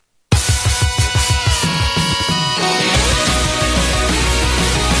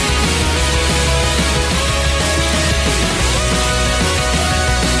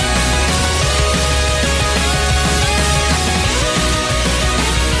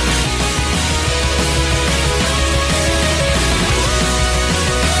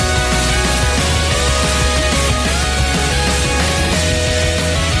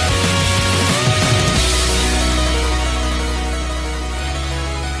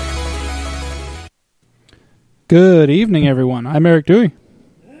Good evening, everyone. I'm Eric Dewey.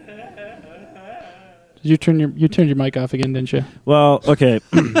 You turned your mic off again, didn't you? Well, okay.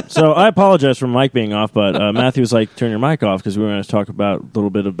 So I apologize for my mic being off, but Matthew was like, turn your mic off because we were going to talk about a little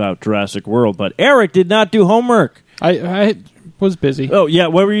bit about Jurassic World. But Eric did not do homework. I was busy. Oh, yeah.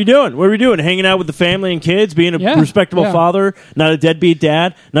 What were you doing? What were you doing? Hanging out with the family and kids, being a respectable father, not a deadbeat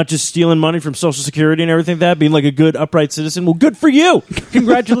dad, not just stealing money from Social Security and everything like that, being like a good, upright citizen. Well, good for you.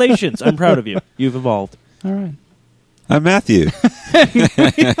 Congratulations. I'm proud of you. You've evolved. All right. I'm Matthew. We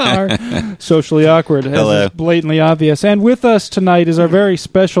are socially awkward, as Hello. is blatantly obvious. And with us tonight is our very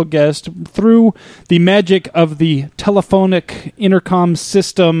special guest through the magic of the telephonic intercom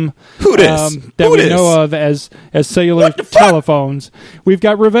system that we know of as cellular telephones. We've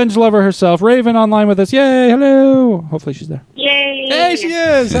got Revenge Lover herself, Raven, online with us. Yay, hello. Hopefully she's there. Yay. Hey, she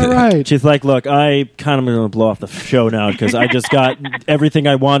is. All right. She's like, look, I kind of going to blow off the show now because I just got everything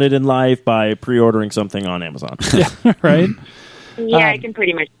I wanted in life by pre-ordering something on Amazon. Yeah, right? Yeah, I can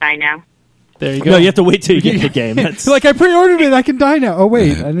pretty much die now. There you go. No, you have to wait till you get the game. That's like, I pre-ordered it. I can die now. Oh,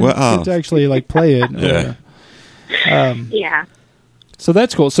 wait. I didn't get to actually play it. Yeah. Yeah. So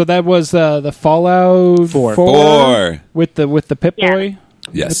that's cool. So that was the Fallout 4 with the Pip-Boy?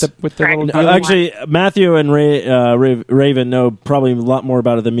 Yes. With the little actually, Matthew and Raven know probably a lot more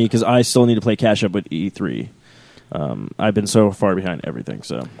about it than me because I still need to play Cash Up with E3. I've been so far behind everything,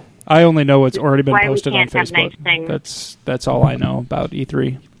 so... I only know what's already been posted on can't have Facebook. nice things. That's all I know about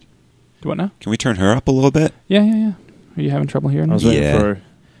E3. Do what now? Can we turn her up a little bit? Yeah. Are you having trouble hearing I was us? waiting for...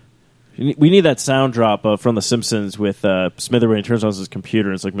 We need that sound drop from The Simpsons with Smither when he turns on his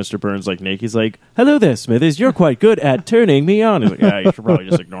computer. It's like Mr. Burns like naked. He's like, "Hello there, Smithers. You're quite good at turning me on." He's like, "Yeah, you should probably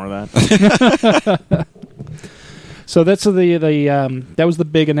just ignore that." So that's that was the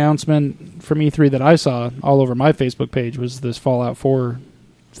big announcement from E3 that I saw all over my Facebook page was this Fallout 4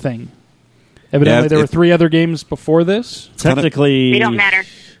 thing. Evidently, there were 3 other games before this. Technically, They don't matter.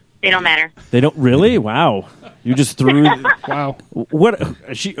 They don't matter. They don't really. Wow, you just threw. Wow. What? No.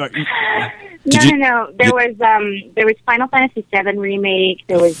 There was Final Fantasy VII remake.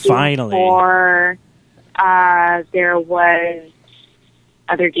 There was Doom 4. There was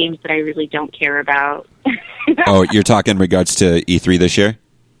other games that I really don't care about. Oh, you're talking in regards to E3 this year?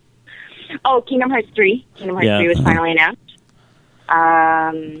 Oh, Kingdom Hearts 3. Kingdom Hearts 3 was finally announced.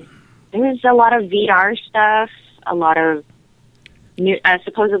 There was a lot of VR stuff, a lot of new,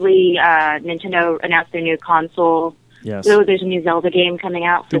 supposedly Nintendo announced their new console. Yes. So there's a new Zelda game coming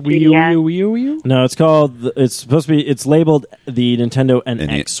out for The Wii U, 3DS. Wii U? No, it's supposed to be. It's labeled the Nintendo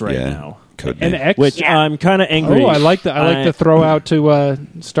NX right now. NX, which I'm kind of angry. Oh, I like the throw out to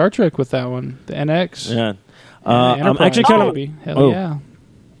Star Trek with that one. The NX. Yeah. I'm actually kind of. Hell yeah.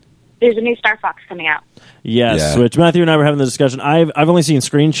 There's a new Star Fox coming out. Yes, which Matthew and I were having the discussion. I've only seen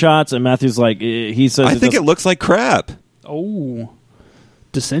screenshots, and Matthew's like, he says, I think it looks like crap. Oh,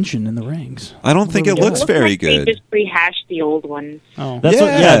 dissension in the ranks. I don't think it looks very good. They just rehashed the old ones. Oh, that's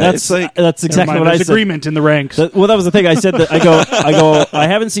exactly what I said. Agreement in the ranks. That was the thing. I said that I go. I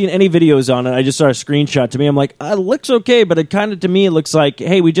haven't seen any videos on it. I just saw a screenshot. To me, I'm like, it looks okay, but it kind of to me it looks like,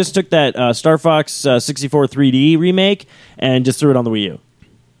 hey, we just took that Star Fox 64 3D remake and just threw it on the Wii U.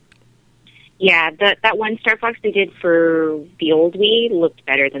 Yeah, that one Star Fox they did for the old Wii looked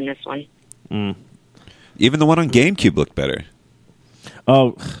better than this one. Even the one on GameCube looked better.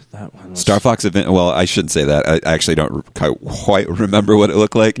 Oh, that one. Star Fox Adventure. Well, I shouldn't say that. I actually don't quite remember what it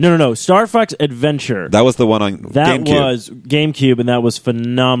looked like. No. Star Fox Adventure. That was the one on GameCube. That was GameCube, and that was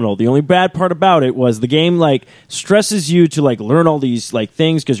phenomenal. The only bad part about it was the game stresses you to learn all these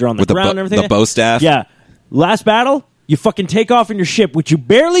things because you're on the ground and everything. The bow staff. Yeah. Last battle. You fucking take off in your ship, which you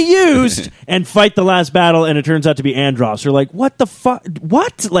barely used, and fight the last battle, and it turns out to be Andros. You're like, what the fuck?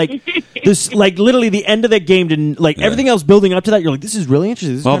 What? This, literally the end of that game didn't, everything else building up to that, you're like, this is really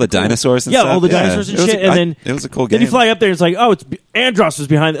interesting. This is all the cool. Dinosaurs and stuff. Yeah, all the dinosaurs and shit. And then it was a cool Then game. you fly up there, and it's like, oh, Andros is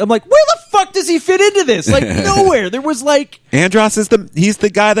behind it. I'm like, where the fuck does he fit into this? Nowhere. There was Andros he's the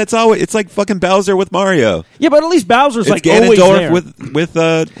guy that's always, it's like fucking Bowser with Mario. Yeah, but at least Bowser's it's always there. Ganondorf with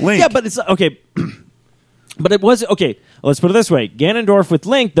Link. Yeah, but it's, okay. But it was, okay, let's put it this way. Ganondorf with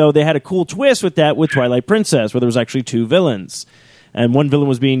Link, though, they had a cool twist with that with Twilight Princess, where there was actually 2 villains. And one villain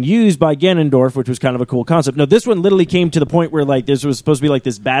was being used by Ganondorf, which was kind of a cool concept. No, this one literally came to the point where, this was supposed to be,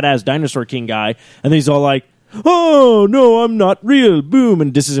 this badass dinosaur king guy, and then he's all like, oh, no, I'm not real, boom,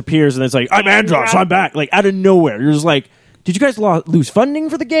 and disappears, and it's like, I'm Andros, I'm back, out of nowhere. You're just like, did you guys lose funding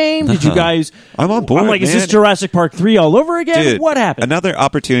for the game? Did you guys... I'm on board, I'm like, is this Jurassic Park 3 all over again? Dude, what happened? Another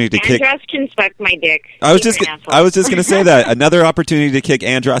opportunity to kick... Andros can suck my dick. I was just going to say that. Another opportunity to kick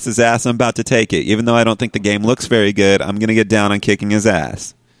Andros' ass. I'm about to take it. Even though I don't think the game looks very good, I'm going to get down on kicking his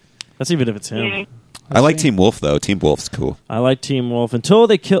ass. That's even if it's him. Mm. I like Team Wolf though. Team Wolf's cool. I like Team Wolf until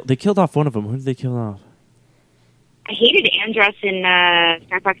they killed off one of them. Who did they kill off? I hated Andros in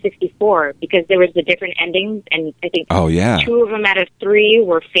Star Fox 64 because there was the different endings, and I think 2 of them out of 3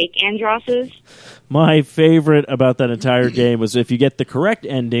 were fake Androses. My favorite about that entire game was if you get the correct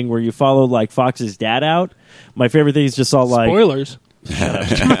ending where you follow like Fox's dad out. My favorite thing is just all like spoilers.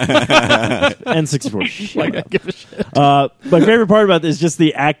 N64. Like I give a shit. My favorite part about this is just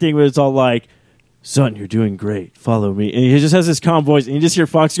the acting where it's all like, "Son, you're doing great. Follow me." And he just has this calm voice, and you just hear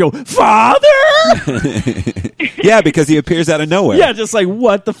Fox go, "Father!" Yeah, because he appears out of nowhere. Yeah, just like,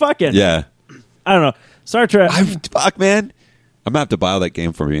 what the fucking? Yeah. I don't know. Star Trek. Fuck, man. I'm going to have to buy that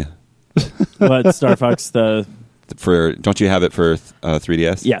game for you. What, Star Fox? Don't you have it for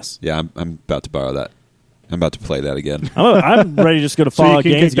 3DS? Yes. Yeah, I'm about to borrow that. I'm about to play that again. I'm ready to just go to So you Fallout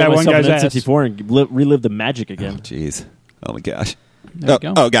can Games, kick get that one myself an guy's ass. N64, and relive the magic again. Jeez. Oh, my gosh. There you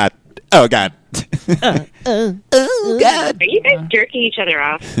go. Oh, God. Oh, God. Oh, God. Are you guys jerking each other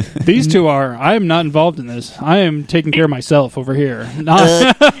off? These two are. I am not involved in this. I am taking care of myself over here. I'm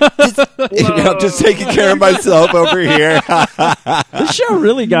just taking care of myself over here. This show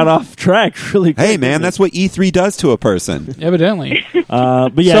really got off track really quick. Hey, man, that's what E3 does to a person. Evidently.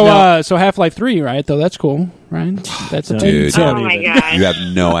 But yeah, so Half-Life 3, right? Though that's cool, right? That's a Dude. Oh my god! You have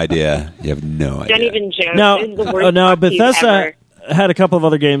no idea. Don't even joke. Now, This is the worst now talk you've Bethesda ever. had a couple of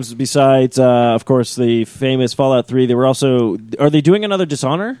other games besides, of course, the famous Fallout 3. They were also... Are they doing another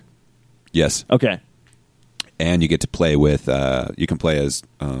Dishonor? Yes. Okay. And you get to play with... you can play as...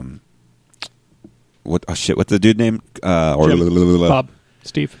 what's the dude name? Bob,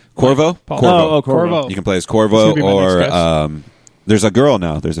 Steve, Corvo? Paul. Corvo. Corvo. You can play as It's gonna Corvo, be my or next guess. there's a girl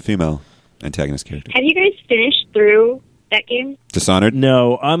now. There's a female antagonist character. Have you guys finished through that game? Dishonored?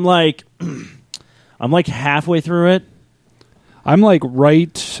 No, I'm like halfway through it. I'm like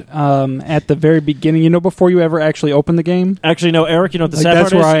right at the very beginning. You know, before you ever actually open the game. Actually, no, Eric, you know what the Like, sad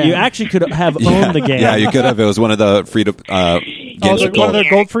that's part where I is? am. You actually could have owned the game. Yeah, you could have. It was one of the free to... Oh, games is for it one of gold. their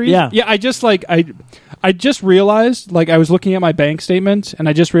gold frees? Yeah. Yeah. I just realized, like, I was looking at my bank statement, and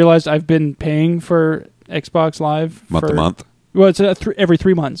I just realized I've been paying for Xbox Live Month to month? Well, it's every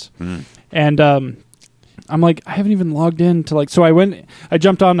 3 months, Mm. and I'm like, I haven't even logged in to like. So I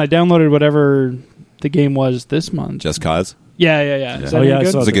jumped on, and I downloaded whatever the game was this month. Just Cause? Yeah. Is that any good? I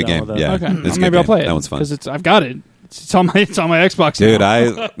saw It's a good that game. one. Yeah. Okay, It's a maybe good I'll play game. it. That one's fun. because I've got it. It's on my Xbox. Dude,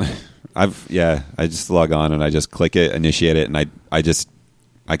 now. I just log on and I just click it, initiate it, and I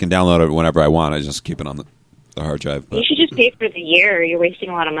can download it whenever I want. I just keep it on the hard drive. But You should just pay for the year. You're wasting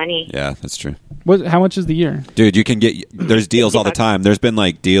a lot of money. yeah, that's true. How much is the year? Dude, you can there's deals all the time. There's been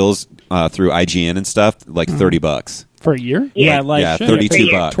like deals through IGN and stuff, like $30 For a year? Yeah, like yeah, Shit,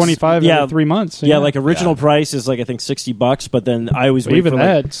 $32. 25 Yeah. in 3 months. Yeah, like original Yeah. price is like I think $60, but then I always But wait even for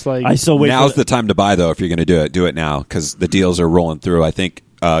that, like, it's like I still wait. Now's for the time to buy though. If you're going to do it now, because the deals are rolling through. I think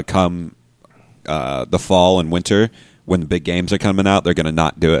come the fall and winter, when the big games are coming out, they're going to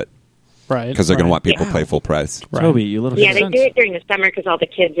not do it right because they're going to right. want people to pay full price. Right. Toby, you little Yeah, shit. they sense. do it during the summer because all the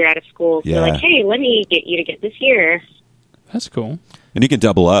kids are out of school. So Yeah. they're like, hey, let me get you to get this year. That's cool. And you can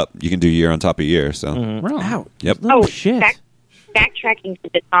double up. You can do year on top of year. So Really? Ow. Yep. Little Oh, shit. Backtracking to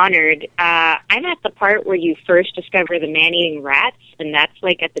Dishonored, I'm at the part where you first discover the man-eating rats, and that's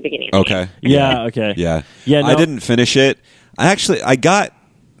like at the beginning of the game. Okay. Yeah. Okay. Yeah. Yeah, no. I didn't finish it. I got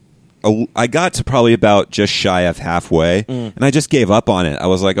to probably about just shy of halfway, and I just gave up on it. I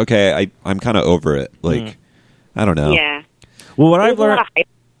was like, okay, I'm kind of over it. Like, I don't know. Yeah. Well, what There's I've a lot learned. of hype.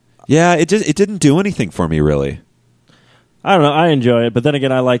 Yeah, it didn't do anything for me really. I don't know. I enjoy it, but then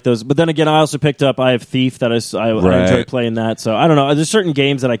again, I like those. But then again, I also picked up. I have Thief that I enjoy Right. playing that. So I don't know. There's certain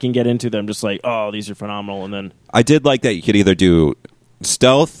games that I can get into that I'm just like, oh, these are phenomenal. And then I did like that you could either do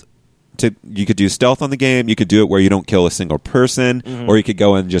stealth. You could do stealth on the game. You could do it where you don't kill a single person, or you could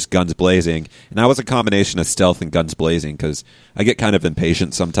go in just guns blazing. And that was a combination of stealth and guns blazing because I get kind of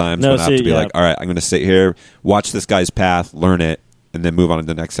impatient sometimes No, when I have see, to be yeah. like, all right, I'm going to sit here, watch this guy's path, learn it, and then move on to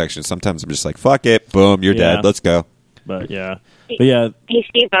the next section. Sometimes I'm just like, fuck it, boom, you're Yeah. dead. Let's go. but yeah, Hey,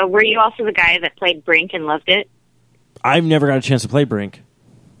 Steve, were you also the guy that played Brink and loved it? I've never got a chance to play Brink.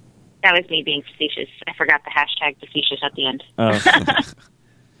 That was me being facetious. I forgot the hashtag facetious at the end.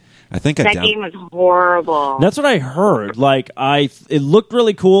 I think That game was horrible. That's what I heard. Like it looked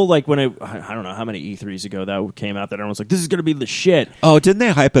really cool. Like when I don't know how many E3s ago that came out that everyone was like, this is going to be the shit. Oh, didn't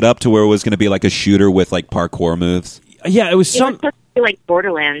they hype it up to where it was going to be like a shooter with like parkour moves? Yeah, it was It was supposed to be like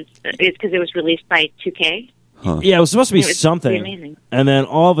Borderlands. It's because it was released by 2K. Yeah, it was supposed to be It was something. pretty amazing. And then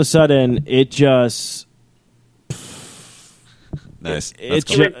all of a sudden, it just Nice. it That's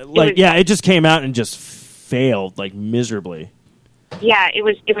cool. it just came out and just failed like miserably. Yeah, it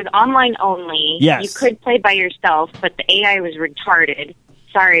was online only. Yes. You could play by yourself, but the AI was retarded.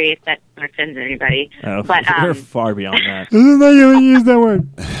 Sorry if that offends anybody. Oh, but we're far beyond that. Isn't that you use that word?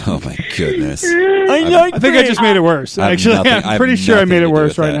 Oh my goodness! I think I just made it worse. Actually, I'm pretty sure I made it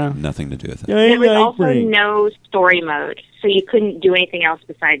worse right now. Nothing to do with it. There was also no story mode, so you couldn't do anything else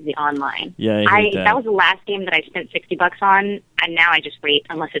besides the online. Yeah, that was the last game that I spent $60 on, and now I just wait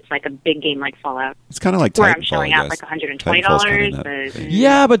unless it's like a big game like Fallout. It's kind of like where Titanfall, I'm shelling out like $120.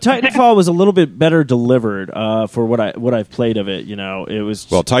 Yeah, but Titanfall was a little bit better delivered for what I've played of it. It was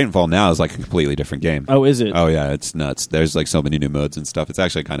Titanfall now is like a completely different game. Oh, is it? Oh yeah, it's nuts. There's like so many new modes and stuff. It's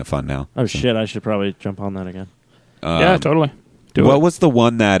actually kind of fun now. Oh shit! I should probably jump on that again. Yeah, totally. What was the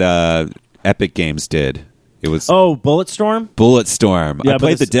one that Epic Games did? It was Bulletstorm. Bulletstorm. Yeah, I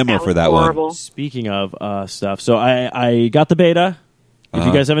played the demo for that one. Speaking of stuff, so I got the beta. If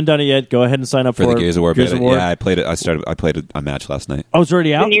you guys haven't done it yet, go ahead and sign up for the Gears of War beta. War. Yeah, I played it. I played a match last night. Oh, it's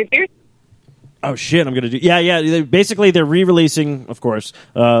already out. The new Gears? Oh shit! I'm gonna do. Yeah. They're re-releasing, of course.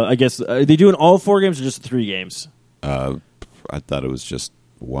 I guess are they doing all 4 games or just 3 games? I thought it was just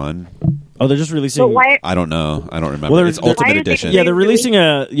 1. Oh, they're just releasing. I don't know. I don't remember. Well, it's Ultimate Edition. Yeah, they're releasing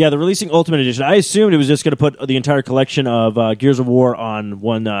Ultimate Edition. I assumed it was just going to put the entire collection of Gears of War on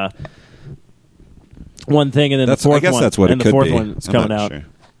one thing, and then the fourth one. I guess that's what it could be. And the fourth one is coming out. Sure.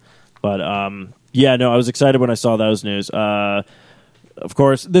 But I was excited when I saw those news. Of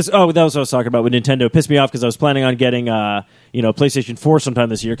course, that was what I was talking about with Nintendo. It pissed me off because I was planning on getting PlayStation 4 sometime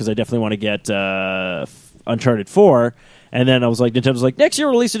this year because I definitely want to get Uncharted 4. And then I was like, Nintendo's like, next year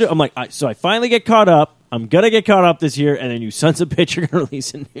we'll release it. I'm like, so I finally get caught up. I'm going to get caught up this year, and then you sons of bitch are going to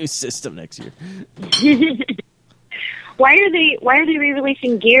release a new system next year. Why are they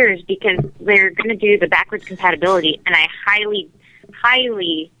re-releasing Gears? Because they're going to do the backwards compatibility, and I highly,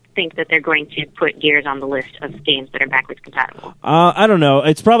 highly think that they're going to put Gears on the list of games that are backwards compatible. I don't know.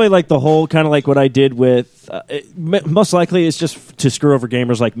 It's probably like the whole kind of like what I did with. Most likely, it's just to screw over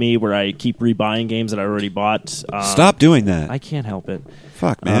gamers like me, where I keep rebuying games that I already bought. Stop doing that. I can't help it.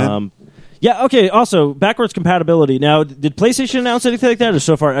 Fuck, man. Yeah. Okay. Also, backwards compatibility. Now, did PlayStation announce anything like that, or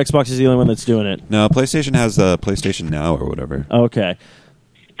so far Xbox is the only one that's doing it? No, PlayStation has PlayStation Now or whatever. Okay.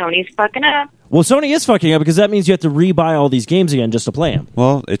 Sony's fucking up. Well, Sony is fucking up because that means you have to rebuy all these games again just to play them.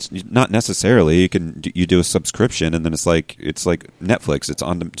 Well, it's not necessarily. You do a subscription, and then it's like Netflix. It's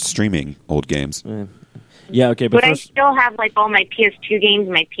on the streaming old games. Yeah, okay, but I still have like all my PS2 games,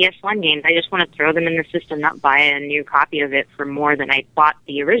 my PS1 games. I just want to throw them in the system, not buy a new copy of it for more than I bought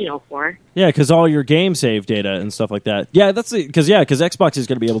the original for. Yeah, because all your game save data and stuff like that. Yeah, that's because Xbox is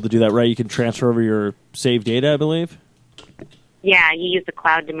going to be able to do that, right? You can transfer over your save data, I believe. Yeah, you use the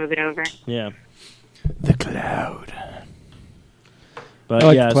cloud to move it over. Yeah. The cloud.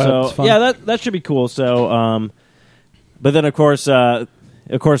 But that should be cool. So, but then of course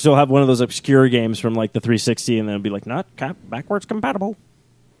you'll have one of those obscure games from like the 360, and then it'll be like not backwards compatible.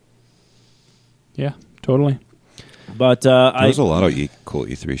 Yeah, totally. But there's a lot of cool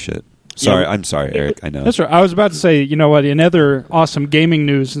E3 shit. Sorry, I'm sorry, Eric. I know. That's right. I was about to say, you know what? In other awesome gaming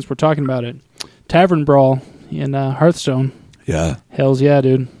news, since we're talking about it, Tavern Brawl in Hearthstone. Yeah. Hells yeah,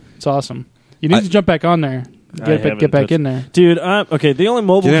 dude. It's awesome. You need to jump back on there. Get back in there. Dude, okay, the only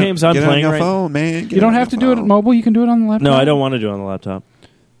mobile games I'm playing on your phone, man. You don't have to do it mobile. You can do it on the laptop. No, I don't want to do it on the laptop.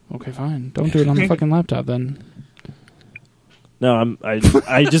 Okay, fine. Don't do it on the fucking laptop then. No,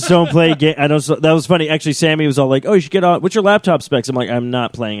 I just don't play game. I don't. That was funny. Actually, Sammy was all like, "Oh, you should get on. What's your laptop specs?" I'm like, "I'm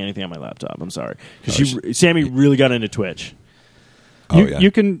not playing anything on my laptop. I'm sorry." Because Sammy really got into Twitch.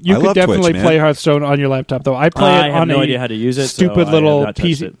 You could definitely play Hearthstone on your laptop, though. I play it on no idea how to use it. Stupid little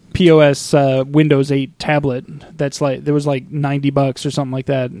POS Windows 8 tablet. That's like there was like $90 or something like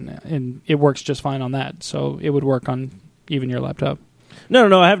that, and it works just fine on that. So it would work on even your laptop.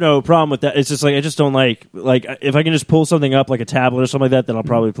 No, I have no problem with that. It's just like I just don't like if I can just pull something up like a tablet or something like that, then I'll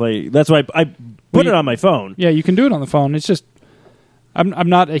probably play. That's why I put it on my phone. Yeah, you can do it on the phone. It's just I'm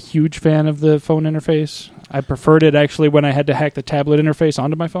not a huge fan of the phone interface. I preferred it actually when I had to hack the tablet interface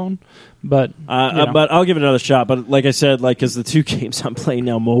onto my phone, but but I'll give it another shot. But like I said, because the 2 games I'm playing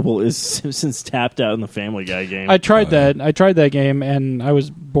now mobile is Simpsons Tapped Out and the Family Guy game. I tried that. I tried that game and I was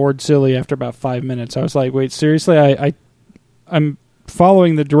bored silly after about 5 minutes. I was like, wait, seriously? I'm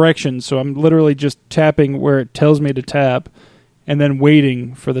following the directions, so I'm literally just tapping where it tells me to tap, and then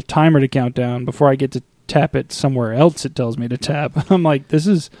waiting for the timer to count down before I get to tap it somewhere else. It tells me to tap. I'm like, this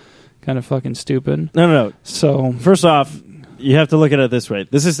is kind of fucking stupid. No. So first off, you have to look at it this way.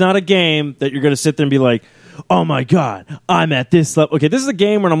 This is not a game that you're going to sit there and be like, oh my God, I'm at this level. Okay, this is a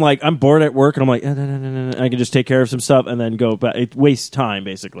game where I'm like, I'm bored at work, and I'm like, I can just take care of some stuff and then go back. It wastes time,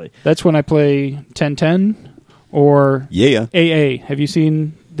 basically. That's when I play 10-10 or Yeah. AA. Have you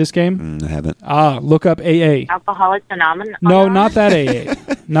seen this game? I haven't. Look up AA. Alcoholics Anonymous? No, not that AA.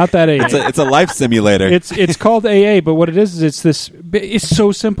 Not that AA. It's a life simulator. It's called AA, but what it is it's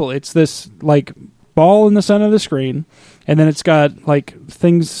so simple. It's this like ball in the center of the screen, and then it's got like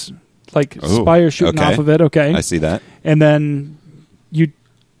things like spires shooting off of it. Okay, I see that. And then you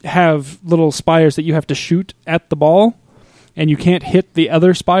have little spires that you have to shoot at the ball, and you can't hit the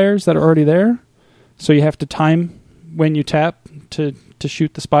other spires that are already there. So you have to time when you tap to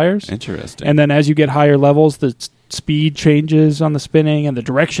shoot the spires. Interesting. And then as you get higher levels, the speed changes on the spinning, and the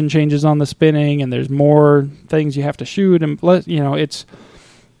direction changes on the spinning, and there's more things you have to shoot, and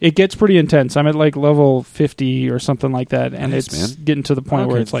it gets pretty intense. I'm at like level 50 or something like that, and it's getting to the point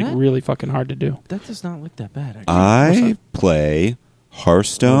where it's like really fucking hard to do. That does not look that bad, actually. I play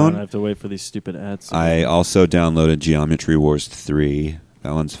Hearthstone. I have to wait for these stupid ads. I also downloaded Geometry Wars 3.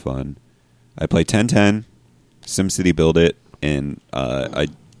 That one's fun. I play 1010, SimCity Build It, and I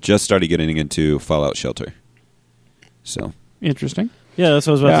just started getting into Fallout Shelter. So interesting. Yeah, that's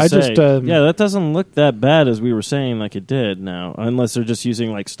what I was about to say. That doesn't look that bad as we were saying like it did now, unless they're just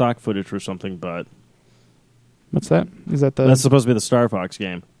using like stock footage or something, but... What's that? Is that the... That's supposed to be the Star Fox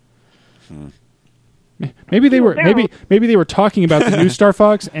game. Maybe they were talking about the new Star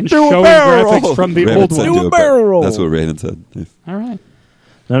Fox and showing graphics from the old one. Do a barrel roll. That's what Raven said. All right.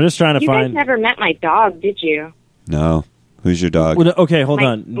 I'm just trying to find... You guys never met my dog, did you? No. Who's your dog? Well, okay, hold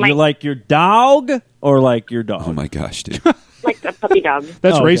on. You like your dog or like your dog? Oh my gosh, dude. Like a puppy dog.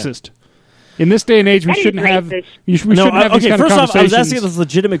 That's racist. In this day and age, we shouldn't have these kind of conversations. First off, I was asking this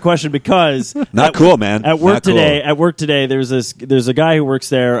legitimate question because not cool, man. At work today, there's a guy who works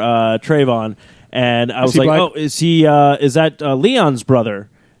there, Trayvon, and I was like, black? "Oh, is he? Is that Leon's brother?"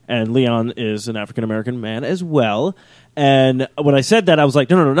 And Leon is an African American man as well. And when I said that, I was like,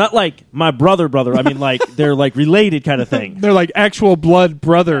 no, not like my brother. I mean, like they're like related kind of thing. They're like actual blood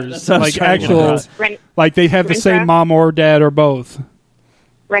brothers, like actual, like they have the same mom or dad or both.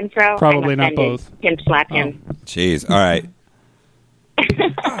 Renfro, probably not both. Him slap him. Jeez, all right.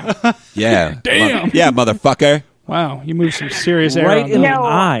 Yeah, damn. Yeah, motherfucker. Wow, you moved some serious air right on in the that.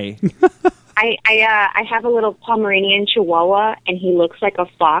 eye. I have a little Pomeranian Chihuahua, and he looks like a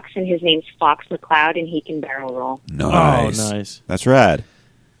fox, and his name's Fox McCloud, and he can barrel roll. Nice. Oh, nice. That's rad.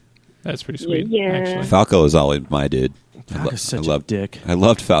 That's pretty sweet. Yeah. Actually. Falco is always my dude. Falco's such a dick. I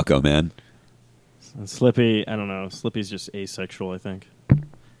loved Falco, man. And Slippy, I don't know. Slippy's just asexual, I think.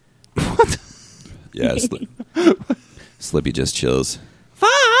 What? Yeah, Slippy just chills.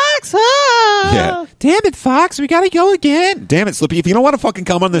 Fox! Yeah. Damn it, Fox, we gotta go again. Damn it, Slippy, if you don't want to fucking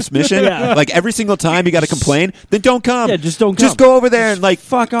come on this mission, like every single time you gotta complain, then don't come. Yeah, just don't come. Just go over there and like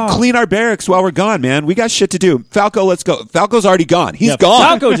fuck off. Clean our barracks while we're gone, man. We got shit to do. Falco, let's go. Falco's already gone. He's gone.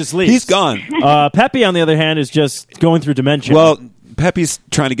 Falco just leaves. He's gone. Peppy, on the other hand, is just going through dimension. Well, Peppy's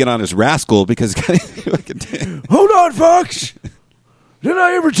trying to get on his rascal because hold on, Fox. Did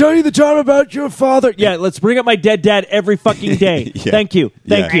I ever tell you the time about your father? Yeah, let's bring up my dead dad every fucking day. Yeah. Thank you.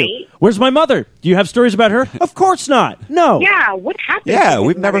 Thank you. Right? Where's my mother? Do you have stories about her? Of course not. No. Yeah, what happened? Yeah, to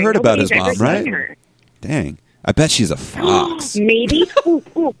we've his never mother? heard about his Nobody's mom, ever right? seen her. Dang. I bet she's a fox. Maybe.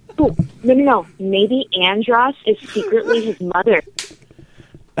 Ooh. No. Maybe Andros is secretly his mother.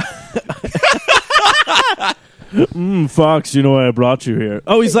 Fox, you know why I brought you here.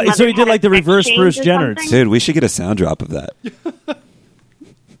 Oh, he's like, so he did like the reverse Bruce Jenner. Dude, we should get a sound drop of that.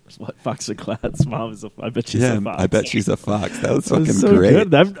 What, Fox McCloud's mom is I bet she's a fox. I bet she's a fox. That was fucking so great.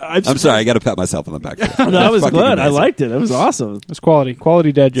 Good. I'm sorry, I got to pat myself on the back. No, that was good. Amazing. I liked it. That was awesome. It's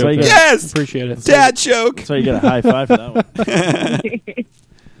quality dad joke. Yes! Appreciate it. Dad joke. That's why you get a high five for that one.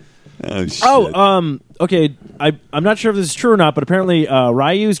 Oh, shit. Okay. I'm not sure if this is true or not, but apparently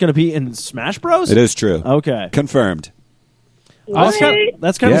Ryu is going to be in Smash Bros. It is true. Okay. Confirmed. What?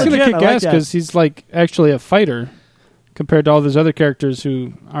 That's kind of He's legit. going to kick I like ass that. because he's like actually a fighter compared to all those other characters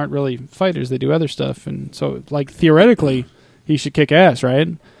who aren't really fighters. They do other stuff, and so like theoretically, he should kick ass, right?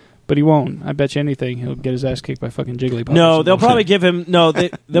 But he won't. I bet you anything he'll get his ass kicked by fucking Jigglypuff. No, they'll probably give him. No,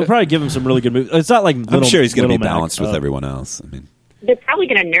 they'll probably give him some really good moves. It's not like I'm sure he's going to be Little Mac. balanced with everyone else. I mean, They're probably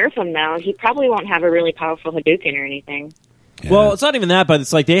going to nerf him, though. He probably won't have a really powerful Hadouken or anything. yeah. Well, it's not even that, but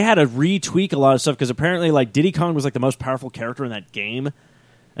it's like they had to retweak a lot of stuff because apparently, like Diddy Kong was like the most powerful character in that game,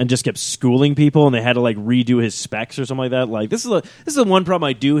 and just kept schooling people, and they had to like redo his specs or something like that. Like this is the one problem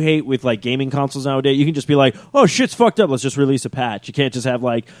I do hate with like gaming consoles nowadays. You can just be like, "Oh, shit's fucked up. Let's just release a patch." You can't just have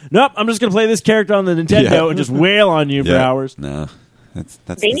like, "Nope, I'm just going to play this character on the Nintendo and just wail on you for hours." No, that's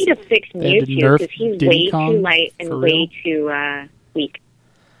They need to fix They had to Mewtwo nerf because he's Diddy way Kong too light for and real? way too weak.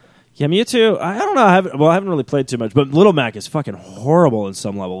 Yeah, Mewtwo. I don't know. I haven't really played too much, but Little Mac is fucking horrible in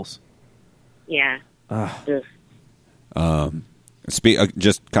some levels. Yeah. Ugh.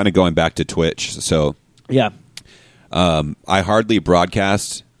 Just kind of going back to Twitch. So yeah, I hardly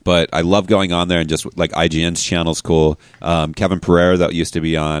broadcast, but I love going on there and just like IGN's channel's cool. Kevin Pereira that used to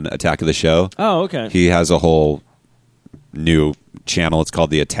be on Attack of the Show. Oh, okay. He has a whole new channel. It's called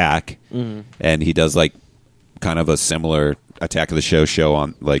The Attack, and he does like kind of a similar Attack of the Show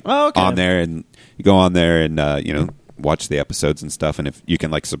on like on there, and you go on there and watch the episodes and stuff, and if you can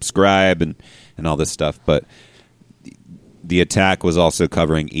like subscribe and all this stuff. But The Attack was also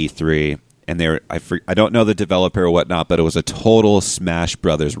covering E3, and I don't know the developer or whatnot, but it was a total Smash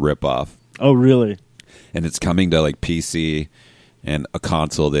Brothers ripoff. Oh, really? And it's coming to like PC and a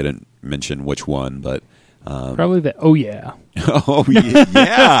console. They didn't mention which one, but probably the oh yeah. Oh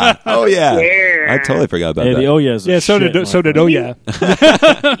yeah. Oh yeah. I totally forgot about that. The oh yeahs. Yeah, so did oh yeah.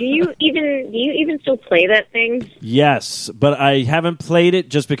 Do you even still play that thing? Yes, but I haven't played it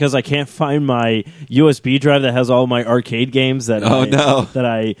just because I can't find my USB drive that has all my arcade games that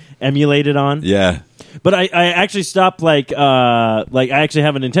I emulated on. Yeah. But I actually stopped like I actually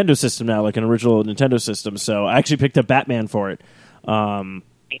have a Nintendo system now, like an original Nintendo system, so I actually picked up Batman for it.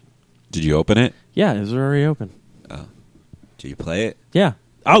 Did you open it? Yeah, it was already open. Oh. Did you play it? Yeah.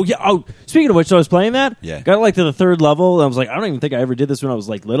 Oh, yeah. Oh, speaking of which, so I was playing that. Yeah. Got like to the third level, and I was like, I don't even think I ever did this when I was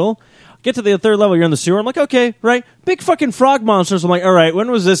like little. Get to the third level, you're in the sewer. I'm like, okay, right. Big fucking frog monsters. I'm like, all right, when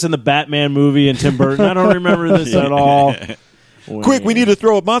was this in the Batman movie and Tim Burton? I don't remember this at all. Quick, we need to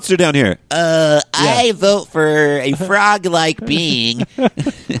throw a monster down here. I vote for a frog-like being.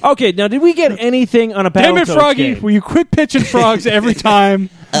 Okay, now did we get anything on a Battletoads Damn it, Froggy! game? Will you quit pitching frogs every time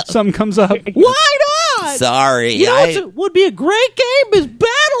something comes up? Why not? Sorry. You know what would be a great game is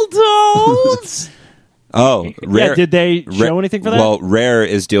Battletoads. Oh, Rare. Yeah, did they show anything for that? Well, Rare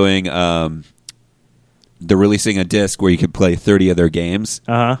is doing. They're releasing a disc where you can play 30 of their games.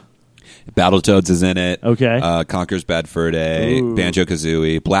 Uh huh. Battletoads is in it. Okay. Conker's Bad Fur Day,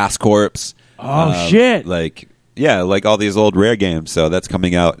 Banjo-Kazooie, Blast Corps. Oh, shit. Like all these old Rare games. So that's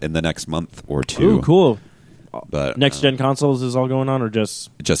coming out in the next month or two. Ooh, cool. But Next gen consoles is all going on, or just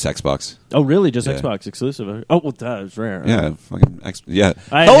Xbox. Oh, really? Just Yeah. Xbox exclusive? Oh, well, that is rare. Yeah, fucking yeah.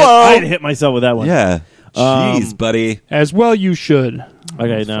 I had hit myself with that one. Yeah. Jeez, buddy. As well, you should.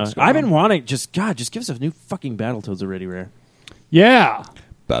 Okay, no. I've been wanting give us a new fucking Battletoads already, Rare. Yeah.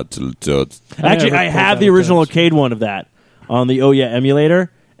 Battletoads. Actually, I have the original Battletoads. arcade one of that on the Oh Yeah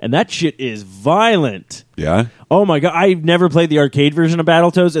emulator, and that shit is violent. Yeah. Oh my god, I've never played the arcade version of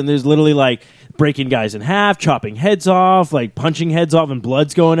Battletoads, and there's literally like breaking guys in half, chopping heads off, like punching heads off, and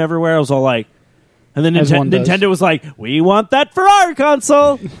blood's going everywhere. I was all like, and then Nintendo was like, "We want that for our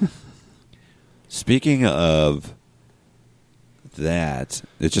console." Speaking of that,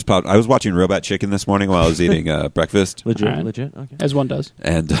 it just popped. I was watching Robot Chicken this morning while I was eating breakfast. Legit, All right. legit. Okay. As one does.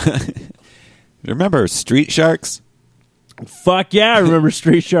 And remember Street Sharks? Fuck yeah, I remember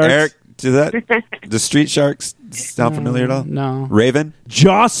Street Sharks. Eric, the Street Sharks sound familiar at all? No. Raven?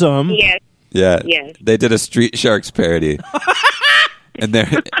 Jossum. Yes. Yeah. Yes. They did a Street Sharks parody. And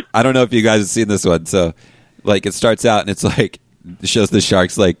I don't know if you guys have seen this one. So, like, it starts out and it's like, it shows the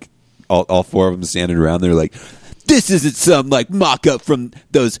sharks, like, all four of them standing around. They're like, this isn't some, like, mock-up from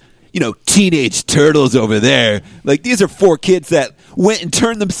those, teenage turtles over there. Like, these are four kids that went and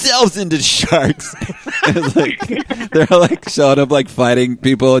turned themselves into sharks. And it's like, they're, like, showing up, like, fighting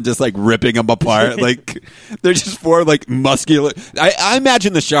people and just, like, ripping them apart. Like, they're just four, like, muscular. I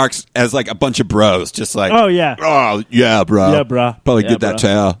imagine the sharks as, like, a bunch of bros. Just like, Oh yeah. oh, yeah, bro. Yeah, bro. Probably Yeah, get that bro.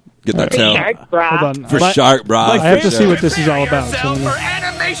 tail. Get that tail. Shark bra. Hold on. For My- shark, bro. I have to For see sure. what this is all about. So For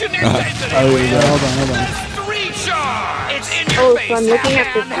animation intensity. hold on. Street Shark. It's in Oh, your so face. I'm looking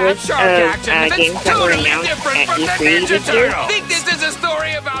at this list Shark of action. It's games that were totally announced different at from the E3 Ninja this year. Turtle. Think this is a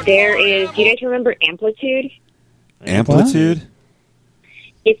story about There is. Do you guys remember Amplitude? Amplitude?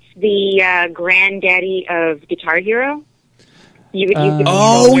 It's the granddaddy of Guitar Hero. You would use the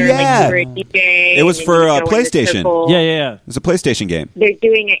Oh, controller yeah. like you were a DJ. It was and for, then you would go in the PlayStation. circle. Yeah. It's a PlayStation game. They're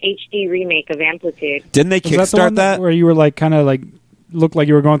doing an HD remake of Amplitude. Didn't they Was that the kickstart one that? where you were like kind of like looked like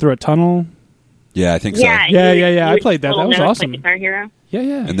you were going through a tunnel? Yeah, I think so. Yeah, Yeah, you would- I you would played that. use That was little notes awesome. Like Guitar Hero. Yeah.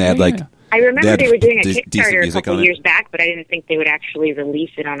 And they had, Yeah, like, yeah. I remember had they were doing a decent Kickstarter a music couple on it. years back, but I didn't think they would actually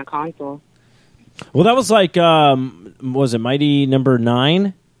release it on a console. Well, that was like, was it Mighty Number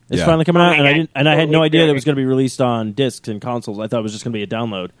 9? It's Yeah. finally coming Oh out, my and God. I had no Totally idea that it sure. was going to be released on discs and consoles. I thought it was just going to be a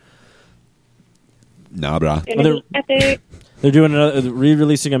download. Nah, brah. Gonna be epic. They're doing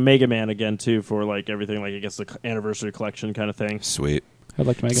re-releasing a Mega Man again too for like everything, like I guess the anniversary collection kind of thing. Sweet. I'd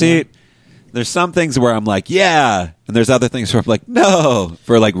like to make See, it. there's some things where I'm like, yeah, and there's other things where I'm like, no,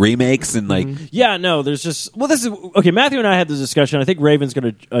 for like remakes and like. Yeah, no, there's just this is okay. Matthew and I had this discussion. I think Raven's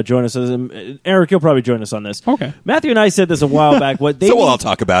going to join us. Eric, you'll probably join us on this. Okay. Matthew and I said this a while back. What they So I'll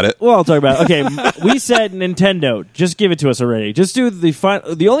talk about it. Well, I'll talk about it. Okay, we said Nintendo, just give it to us already. Just do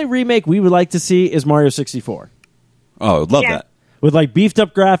the only remake we would like to see is Mario 64. Oh, love that. With like beefed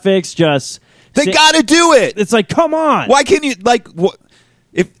up graphics, They got to do it. It's like, come on. Why can't you like what?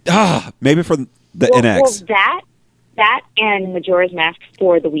 If maybe for the NX. Well, that and Majora's Mask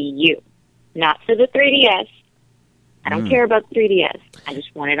for the Wii U, not for the 3DS. I don't care about the 3DS. I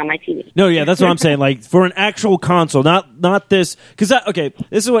just want it on my TV. No, yeah, that's what I'm saying. Like for an actual console, not this. Because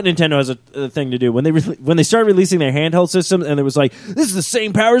this is what Nintendo has a thing to do when they started releasing their handheld system, and it was like, this is the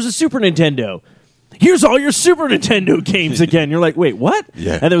same power as a Super Nintendo. Here's all your Super Nintendo games again. You're like, wait, what?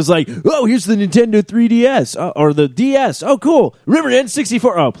 Yeah. And it was like, oh, here's the Nintendo 3DS or the DS. Oh, cool. Remember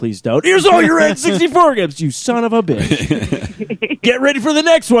N64? Oh, please don't. Here's all your N64 games, you son of a bitch. Get ready for the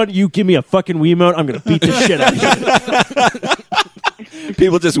next one. You give me a fucking Wiimote, I'm going to beat the shit out of you.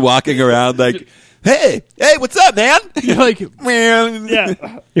 People just walking around like, hey, what's up, man? You're like, Man.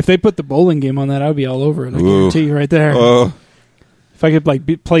 Yeah. if they put the bowling game on that, I would be all over it. I Ooh. guarantee you right there. Oh, If I could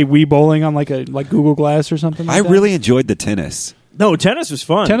play Wii bowling on like Google Glass or something. I Like that. really enjoyed the tennis. No, tennis was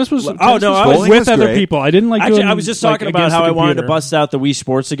fun. Tennis was. Oh, tennis no, was I fun. was bowling with was other great. people. I didn't like. Actually, doing, I was just like, talking about against how the I wanted to computer. bust out the Wii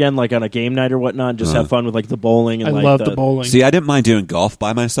Sports again, like on a game night or whatnot, just have fun with like the bowling. And I like love the bowling. See, I didn't mind doing golf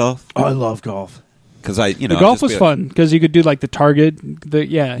by myself Oh, I love golf. because the golf was fun because you could do like the target. The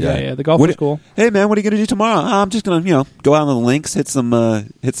The golf was cool. Hey man, what are you gonna do tomorrow? I'm just gonna go out on the links, hit some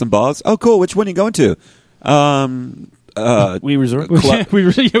balls. Oh, cool. Which one are you going to? We resort. Club- we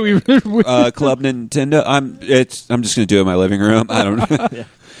really. Club Nintendo. I'm just gonna do it in my living room. I don't know. Yeah.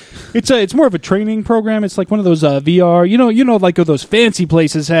 It's more of a training program. It's like one of those VR. You know, like what those fancy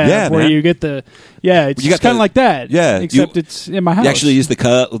places have, Yeah, where man. you get the. Yeah, it's You got kind of the- like that. yeah, except it's in my house. You actually use the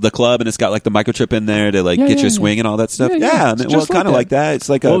club, and it's got like the microchip in there to like Yeah, get yeah, your yeah. swing and all that stuff. Yeah, Yeah, yeah. I It's mean, well, just kind of like that. It's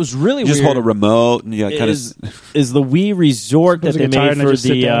like What was really you just weird hold a remote and you kind of. is the Wii Resort that Suppose they I get tired made and I just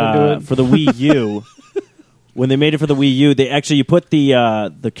sit down and do it. for the Wii U. When they made it for the Wii U, you put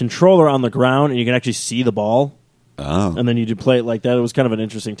the controller on the ground and you can actually see the ball. Oh. And then you do play it like that. It was kind of an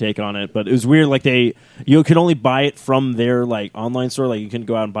interesting take on it, but it was weird. Like you could only buy it from their like online store. Like you couldn't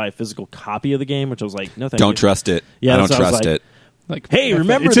go out and buy a physical copy of the game, which I was like, no, thank you. Don't trust it. Yeah, I don't that's what I was trust like. it. like, Hey,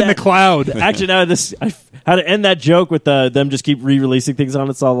 remember it's in that- the cloud. Actually, now I how to end that joke with them just keep re-releasing things on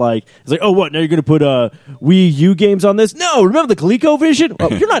it. It's all like it's like, oh, what? Now you're going to put Wii U games on this? No, remember the ColecoVision? Oh,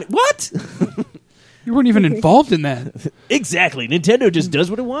 you're not what? You weren't even involved in that. Exactly. Nintendo just does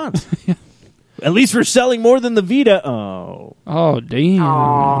what it wants. At least for selling more than the Vita. Oh. Oh damn!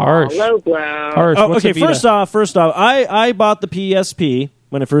 Harsh. Low blow. Harsh. Oh, What's okay, a Vita? first off, I bought the PSP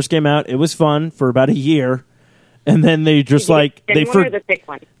when it first came out. It was fun for about a year, and then they just like The thin one or the thick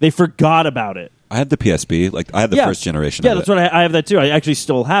one? they forgot about it. I had the PSP. Like I had the Yeah. first generation. Yeah, of that's it. what I have that too. I actually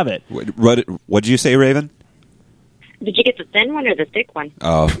still have it. What did you say, Raven? Did you get the thin one or the thick one?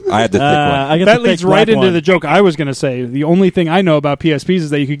 Oh, I had the thick one. I got That the thick leads right black into one. the joke I was going to say. The only thing I know about PSPs is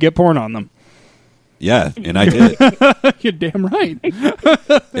that you could get porn on them. Yeah, and I did. You're damn right.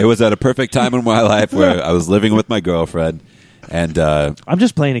 It was at a perfect time in my life where I was living with my girlfriend, and I'm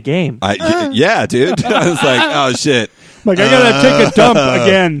just playing a game. yeah, dude. I was like, oh shit. Like I gotta take a dump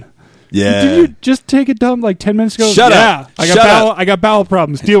again. Yeah. Did you just take a dump like 10 minutes ago? Shut yeah. up. I got Shut bowel. up. I got bowel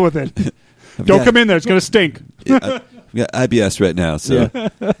problems. Deal with it. Don't Yeah. come in there. It's gonna stink. We got IBS right now, so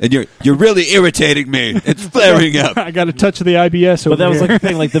and you're really irritating me. It's flaring up. I got a touch of the IBS over But that was here. like the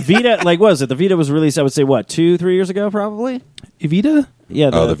thing. Like the Vita, like what was it? The Vita was released, I would say, what, 2-3 years ago, probably? Evita? Yeah,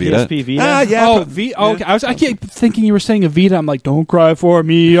 The Vita. PSP Vita. Ah, yeah. Oh, okay. I keep thinking you were saying Evita. I'm like, don't cry for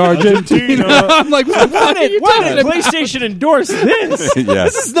me, Argentina. I'm like, what Why are you did talking about? PlayStation endorse this? Yeah.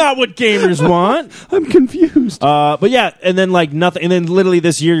 This is not what gamers want. I'm confused. But yeah, and then like nothing, and then literally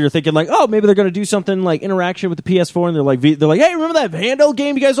this year you're thinking like, oh, maybe they're going to do something like interaction with the PS4, and they're like, hey, remember that handheld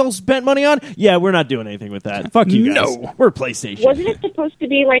game you guys all spent money on? Yeah, we're not doing anything with that. Fuck you guys. No. We're PlayStation. Wasn't it supposed to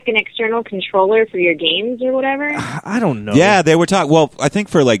be like an external controller for your games or whatever? I don't know. Yeah, they were talking. Well, I think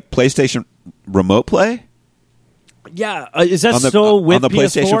for like PlayStation Remote Play. Yeah, is that On the- still with on the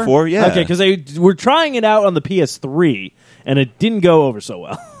PS4? PlayStation 4? Yeah. Okay, because they were trying it out on the PS3, and it didn't go over so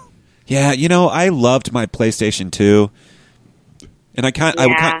well. Yeah, I loved my PlayStation 2, and I kind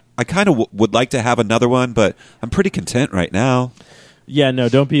of would like to have another one, but I'm pretty content right now. Yeah, no,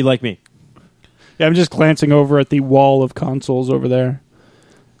 don't be like me. Yeah, I'm just glancing over at the wall of consoles over there.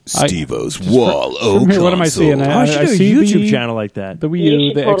 Steve-O's Wall from here, what am I seeing? I should do a see YouTube the, channel like that. The Wii You U,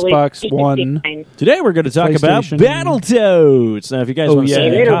 should the totally- Xbox you should One. be fine. Today we're going to talk about PlayStation. Battletoads. Now, if you guys want to yeah. see Hey,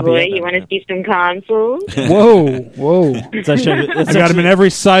 a little copy boy, of you that, want to see some consoles? Whoa. it's actually, I got them in every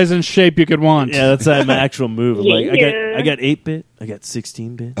size and shape you could want. yeah, that's my actual move. I'm like, Yeah. I got 8-bit, I got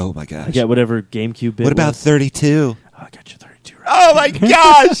 16-bit, Oh my gosh. I got whatever GameCube bit. What about was. 32? Oh, I got you 32. Right? Oh my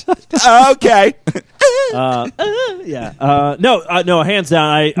gosh. Okay. Yeah. No. Hands down.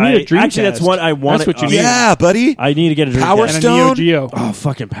 I need a Dreamcast. actually that's what I want. That's what you need. Yeah, buddy. I need to get a Dreamcast. Power And a Stone? Neo Geo. Oh,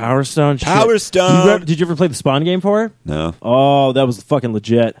 fucking Power Stone. Shit. Power Stone. Did you ever play the Spawn game for it? No. Oh, that was fucking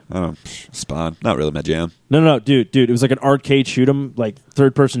legit. Spawn. Not really my jam. No, dude. It was like an arcade shoot 'em, like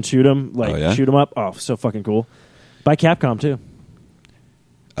third person shoot 'em, like Oh, yeah? shoot 'em up. Oh, so fucking cool. By Capcom too.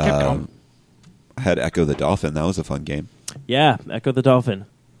 Capcom. I had Echo the Dolphin. That was a fun game. Yeah, Echo the Dolphin.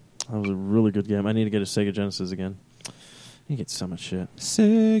 That was a really good game. I need to get a Sega Genesis again. You get so much shit.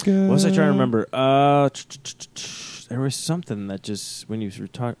 Sega. What was I trying to remember? There was something that just when you were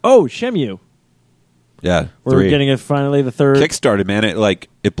talking. Oh, Shenmue. Yeah. We're 3. getting it finally. The third. Kickstarted, man.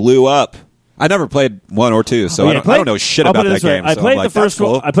 It blew up. I never played 1 or 2, so Yeah, I don't know shit I'll about put it that this way. game. I so played I'm like, the first that's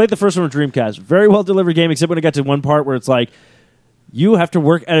cool. one. I played the first one with Dreamcast. Very well delivered game, except when it got to one part where it's like, you have to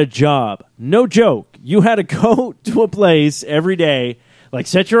work at a job. No joke. You had to go to a place every day, like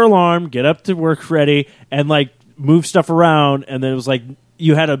set your alarm, get up to work ready, and like move stuff around. And then it was like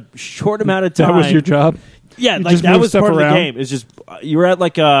you had a short amount of time. That was your job? Yeah, You like just that move was stuff part around? of the game. It's just you were at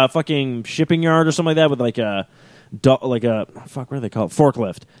like a fucking shipping yard or something like that with like a what do they call it?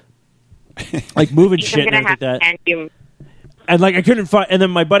 Forklift. Like moving I'm shit and gonna everything like have to that. send you. And like I couldn't find, and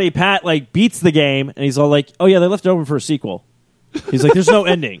then my buddy Pat like beats the game, and he's all like, "Oh yeah, they left it open for a sequel." He's like, "There's no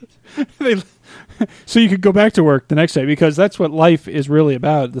ending." So you could go back to work the next day, because that's what life is really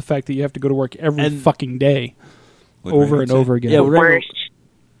about, the fact that you have to go to work every And- fucking day What over Raymond and say? over again. Yeah, we're- Worst.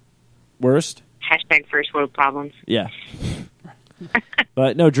 Worst, Hashtag first world problems. yeah.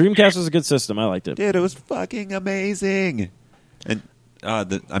 But no, Dreamcast was a good system. I liked it. Dude, it was fucking amazing. And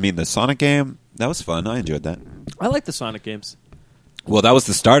the Sonic game, that was fun. I enjoyed that. I like the Sonic games. Well, that was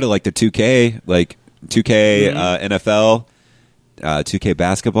the start of like the 2K, like 2K NFL, 2K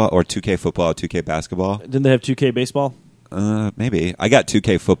basketball, or 2K football, 2K basketball. Didn't they have 2K baseball? Maybe. I got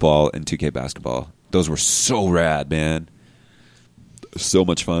 2K football and 2K basketball. Those were so rad, man. So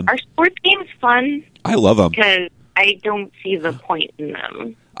much fun. Are sports games fun? I love them. Because I don't see the point in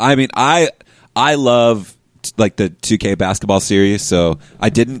them. I mean, I love like the 2K basketball series, so I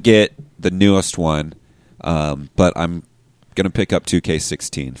didn't get the newest one, but I'm gonna pick up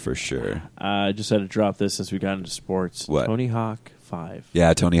 2K16 for sure. I just had to drop this since we got into sports. What? Tony Hawk 5.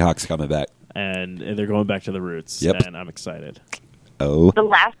 Yeah, Tony Hawk's coming back. And they're going back to the roots. Yep. And I'm excited. Oh, The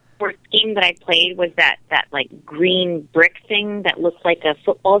last sports game that I played was that like green brick thing that looked like a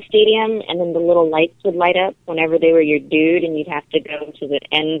football stadium, and then the little lights would light up whenever they were your dude, and you'd have to go to the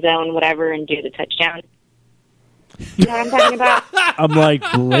end zone, whatever, and do the touchdown. You know what I'm talking about? I'm like,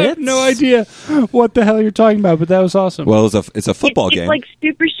 I Blitz? have no idea what the hell you're talking about, but that was awesome. well, it's a football it's game. like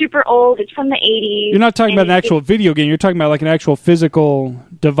super, super old. It's from the 80s. You're not talking about an and actual video game. You're talking about like an actual physical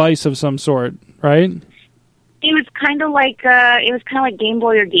device of some sort, right? It was kind of like Game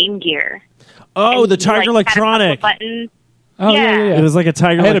Boy or Game Gear. Oh, And the you, Tiger like, had a couple Electronic. buttons. Oh yeah. It was like a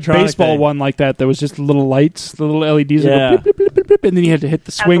Tiger I had a Electronic baseball thing. one like that. That was just little lights, the little LEDs, that Yeah. go blip, blip, blip, blip, and then you had to hit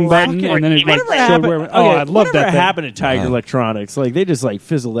the swing the last button, one. and then it like Whatever showed happened, where. Oh, I love whatever that thing. happened to Tiger Electronics? Like they just like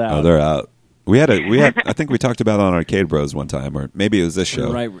fizzled out. Oh, they're out. We had I think we talked about it on Arcade Bros one time, or maybe it was this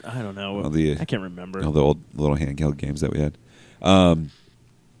show. Right? I don't know. I can't remember. All the old little handheld games that we had.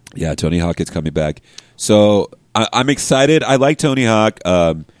 Yeah, Tony Hawk is coming back. So I'm excited. I like Tony Hawk.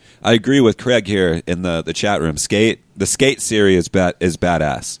 I agree with Craig here in the chat room. The Skate series is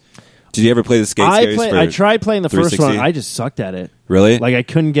badass. Did you ever play the Skate series? I tried playing the first one. 360? I just sucked at it. Really? Like I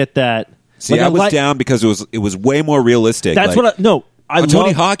couldn't get that. See, like, I was down because it was way more realistic. That's like, what I on Tony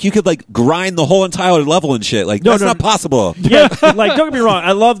love- Hawk, you could like grind the whole entire level and shit. Like No, that's no, not possible. Yeah, like don't get me wrong.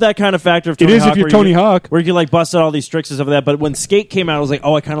 I love that kind of factor of Tony is Hawk. if you're where Tony you, Hawk. where you can like bust out all these tricks and stuff like that. But when Skate came out, I was like,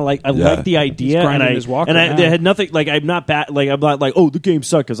 oh, I like the idea, He's grinding and his walker I now. they had nothing. Like I'm not bad. Like I'm not like, oh, the game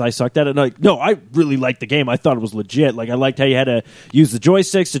sucked because I sucked at it. Like no, I really liked the game. I thought it was legit. Like I liked how you had to use the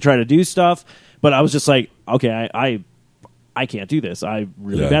joysticks to try to do stuff. But I was just like, okay, I can't do this. I'm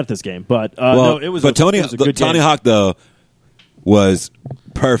really bad at this game. But no, it was. Tony it was a good Tony game. Hawk though was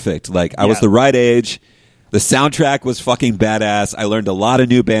perfect. Like I was Yeah. the right age. The soundtrack was fucking badass. I learned a lot of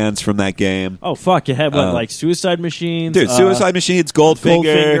new bands from that game. Oh fuck! You had what, like Suicide Machines, Dude, Suicide Machines,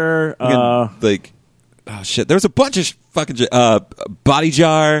 Goldfinger, Goldfinger, like oh shit. There was a bunch of fucking Body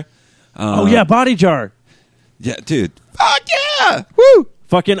Jar. oh yeah, Body Jar. Yeah, dude. Fuck yeah! Woo!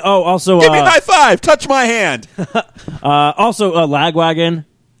 Fucking also Give me a high five. Touch my hand. also Lagwagon.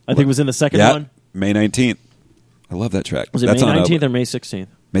 I think was in the second one. May 19th. I love that track. Was it That's May on 19th or May 16th?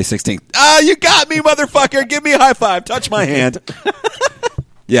 May 16th. Ah, you got me, motherfucker. Give me a high five. Touch my hand.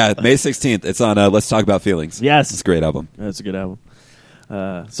 Yeah, May 16th. It's on Let's Talk About Feelings. Yes. It's a great album. That's a good album.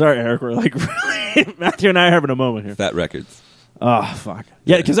 Sorry, Eric. We're like really, Matthew and I are having a moment here. Fat Records. Oh fuck.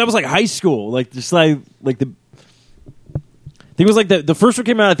 Yeah, because that was like high school. Like just like the. I think it was like the first one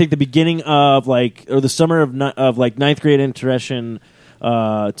came out. I think the beginning of like or the summer of like 9th grade interaction to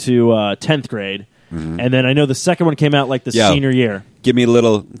 10th grade, and then I know the second one came out like the senior year. Give me a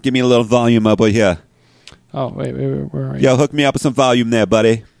little volume up here. Oh wait, where are you? Yo, hook me up with some volume there,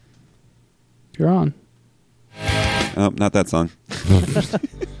 buddy. You're on. Oh, not that song.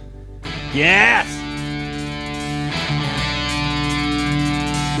 Yes.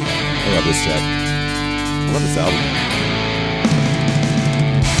 I love this track. I love this album.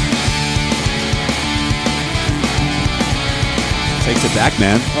 Takes it back,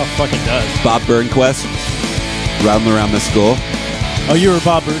 man. Oh, fucking does. Bob Burnquist, rattling around the school. Oh, you were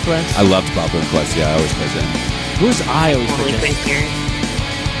Bob Burnquist? I loved Bob Burnquist. Yeah, I always played him. Who's I always Only forget? here.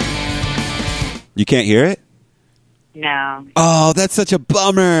 You can't hear it? No. Oh, that's such a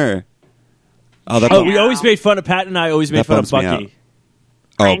bummer. Oh, we always made fun of Pat and I always made That fun of bums me Bucky.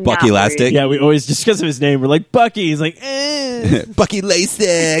 Oh, I'm Bucky not Lastic? worried. Yeah, we always just because of his name, we're like Bucky. He's like, eh. Bucky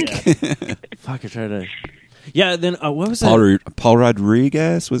Lasik. Fuck, I tried to. Yeah, then what was that? Paul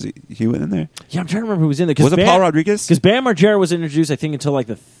Rodriguez? Was he went in there? Yeah, I'm trying to remember who was in there. Was it Paul Rodriguez? Because Bam Margera was introduced, I think, until like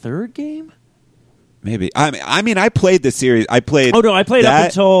the third game. Maybe. I mean, I played the series. I played. Oh no, I played that. up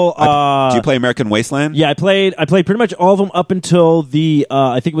until. Do you play American Wasteland? Yeah, I played pretty much all of them up until the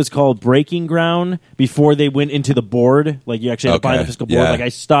I think it was called Breaking Ground before they went into the board. Like you actually had to buy the physical board. Yeah. Like I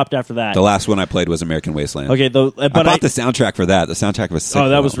stopped after that. The last one I played was American Wasteland. Okay, but I bought the soundtrack for that. The soundtrack was sick. Oh,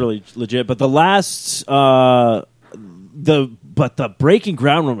 that was really legit. But the last the Breaking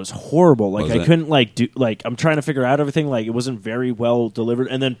Ground one was horrible. Like I couldn't do I'm trying to figure out everything. Like it wasn't very well delivered.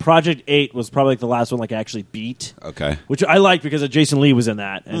 And then Project 8 was probably like the last one like I actually beat. Okay. Which I liked because Jason Lee was in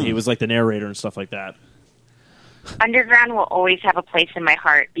that and he was like the narrator and stuff like that. Underground will always have a place in my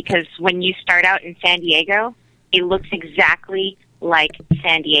heart because when you start out in San Diego, it looks exactly like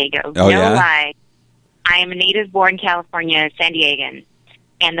San Diego. Oh, no yeah? lie. I am a native-born California San Diegan.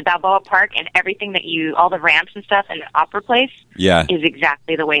 And the Balboa Park and everything all the ramps and stuff and the opera place is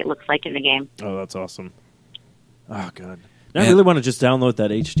exactly the way it looks like in the game. Oh, that's awesome. Oh, God. Now I really want to just download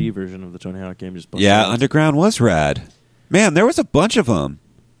that HD version of the Tony Hawk game. Underground was rad. Man, there was a bunch of them.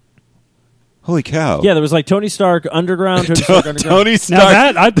 Holy cow. Yeah, there was like Tony Stark Underground, Tony Stark Underground. Tony Stark. Now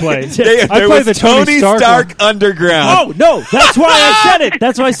that I'd play. There I'd play was the Tony Stark one. Underground. Oh, no, that's why I said it.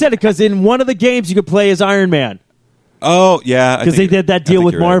 That's why I said it, because in one of the games you could play as Iron Man. Oh, yeah. Because they did that deal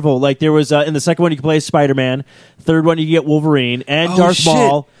with Marvel. Right. Like there was, in the second one you could play as Spider-Man. Third one you could get Wolverine and Darth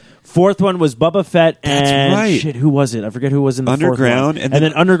Maul. Fourth one was Boba Fett and That's right. Shit, who was it? I forget who was in the Underground, fourth one. And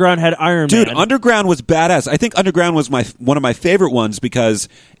then Underground had Iron Man. Dude, Underground was badass. I think Underground was one of my favorite ones because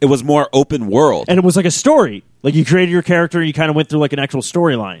it was more open world. And it was like a story. Like you created your character and you kind of went through like an actual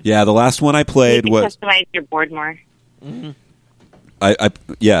storyline. Yeah, the last one I played you was can customize your board more. Mm-hmm.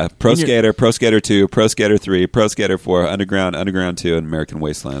 Pro Skater, Pro Skater 2, Pro Skater 3, Pro Skater 4, Underground, Underground 2, and American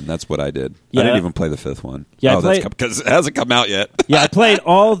Wasteland. That's what I did. Yeah. I didn't even play the fifth one. Yeah, that's because it hasn't come out yet. Yeah, I played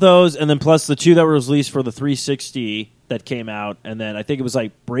all those, and then plus the two that were released for the 360 that came out, and then I think it was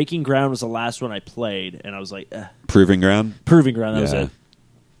like Breaking Ground was the last one I played, and I was like, Proving Ground? Proving Ground, that was it.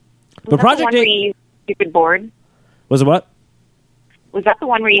 But Was that Project the one where 8 you used stupid board? Was it what? Was that the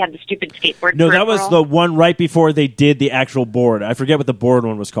one where you had the stupid skateboard? No, that was peripheral? the one right before they did the actual board. I forget what the board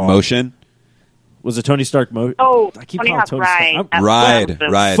one was called. Motion? Was it Tony Stark Motion? Oh, I keep Tony calling Hawk Tony Ride. Stark. That's Ride.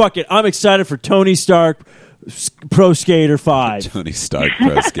 awesome. Fuck it. I'm excited for Tony Stark Pro Skater 5. Tony Stark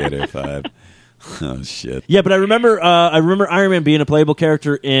Pro Skater 5. Oh, shit. Yeah, but I remember Iron Man being a playable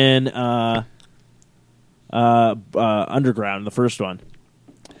character in Underground, the first one.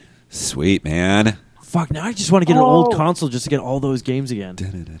 Sweet, man. Fuck, now I just want to get an old console just to get all those games again.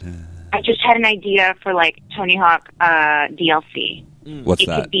 I just had an idea for like Tony Hawk DLC. What's It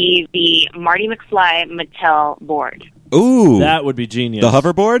that? could be the Marty McFly Mattel board. Ooh. That would be genius. The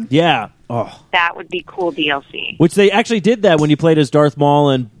hoverboard? Yeah. Oh. That would be cool DLC. Which they actually did that when you played as Darth Maul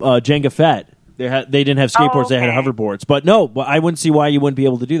and Jango Fett. They didn't have skateboards; they had hoverboards. But no, I wouldn't see why you wouldn't be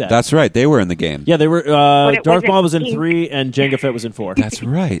able to do that. That's right. They were in the game. Yeah, they were. Darth wasn't Maul was in pink. 3, and Jango Fett was in 4. That's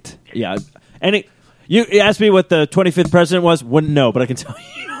right. Yeah, and you asked me what the 25th president was. Wouldn't know, but I can tell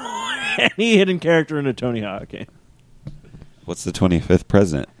you any hidden character in a Tony Hawk game. What's the 25th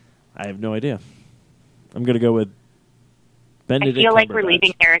president? I have no idea. I'm going to go with Benedict I feel like we're Cumberbatch.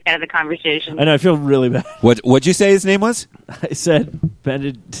 leaving Eric out of the conversation. I know. I feel really bad. What'd you say his name was? I said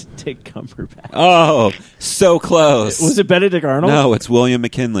Benedict Cumberbatch. Oh, so close. Was it Benedict Arnold? No, it's William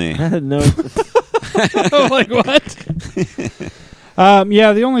McKinley. No. Like what?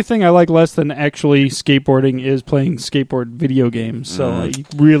 Yeah, the only thing I like less than actually skateboarding is playing skateboard video games. So you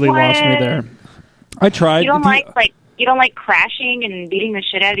really lost me there. I tried. You don't like crashing and beating the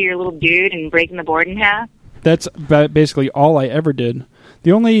shit out of your little dude and breaking the board in half? That's basically all I ever did.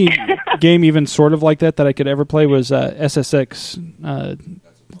 The only game even sort of like that I could ever play was SSX.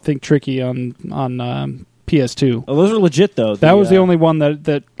 Think Tricky on PS2. Oh, those are legit though. That was the only one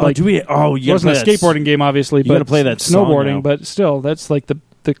that like you wasn't a skateboarding game, obviously, You but gotta play that song now. snowboarding. But still, that's like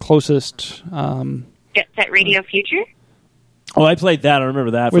the closest. Jet Set Radio Future? Oh, I played that. I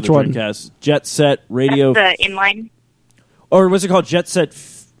remember that. For Which the one? Dreamcast. Jet Set Radio. That's the inline. Or was it called Jet Set?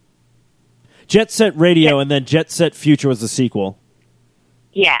 Jet Set Radio, and then Jet Set Future was the sequel.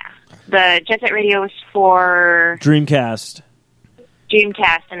 Yeah. The Jet Set Radio was for Dreamcast.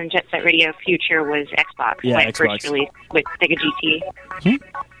 Dreamcast, and then Jet Set Radio Future was Xbox. Yeah, when it Xbox. first released with Sega GT.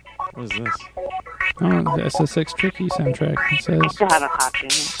 What is this? Oh, the SSX Tricky soundtrack. It I says. still have a copy.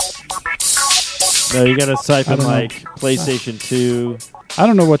 No, you got to I siphon don't know. like PlayStation 2. I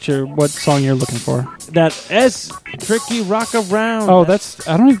don't know what song you're looking for. That S Tricky Rock Around. Oh, that's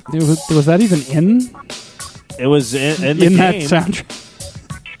I don't. Even, was that even in it was in the that game.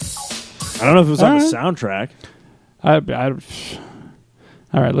 soundtrack? I don't know if it was on the Alright. soundtrack.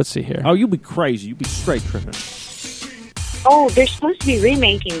 All right, let's see here. Oh, you'd be crazy. You'd be straight tripping. Oh, they're supposed to be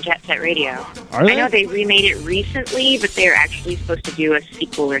remaking Jet Set Radio. Are they? I know they remade it recently, but they're actually supposed to do a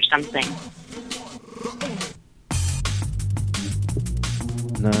sequel or something.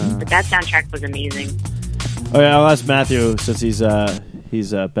 No. But that soundtrack was amazing. Oh yeah, I'll ask Matthew since he's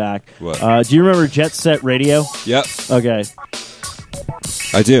back. What? Do you remember Jet Set Radio? Yep, Okay.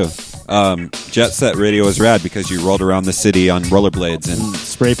 I do. Jet Set Radio was rad because you rolled around the city on rollerblades and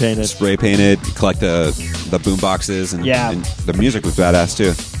Spray painted. spray painted, collect the boom boxes, and, Yeah. and the music was badass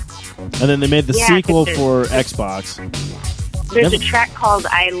too. And then they made the Yeah, sequel because for Xbox. There's Yep. a track called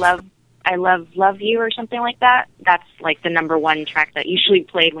I Love You or something like that. That's like the number one track that usually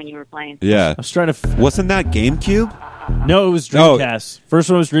played when you were playing. Yeah, I was trying to. wasn't that GameCube? No, it was Dreamcast. First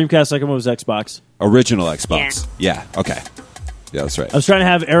one was Dreamcast. Second one was Xbox. Original Xbox. Yeah. Okay. Yeah, that's right. I was trying to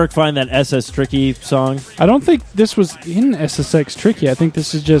have Eric find that SS Tricky song. I don't think this was in SSX Tricky. I think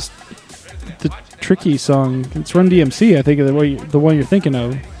this is just the Tricky song. It's Run DMC. I think the one you're thinking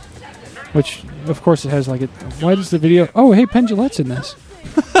of, which of course it has like why does the video? Oh, hey, Penn Jillette's in this.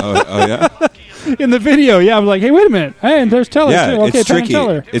 Oh yeah. In the video, yeah. I'm like, hey, wait a minute. Hey, and there's Teller Yeah, too. Okay, it's Penn and tricky.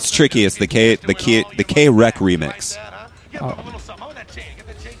 Teller. It's tricky. It's the K Rec remix.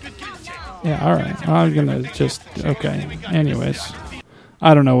 Yeah, all right. I'm gonna just okay. Anyways,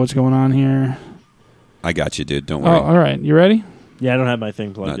 I don't know what's going on here. I got you, dude. Don't Oh, worry. all right. You ready? Yeah, I don't have my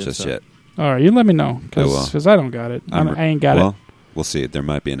thing plugged Not in. just so. yet. All right. You let me know I will. because I don't got it. I ain't got well, we'll see. There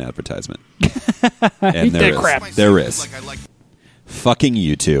might be an advertisement. And Eat that crap. There is. Fucking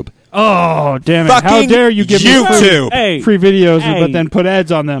YouTube. it. Oh, damn it! How Fucking dare you give me YouTube. Hey, free videos, Hey. but then put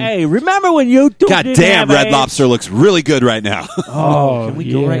ads on them? hey, remember when YouTube God didn't damn, have Red ads? Lobster looks really good right now. Oh, can we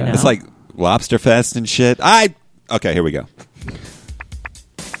go right now? It's like Lobster Fest and shit. Okay, here we go.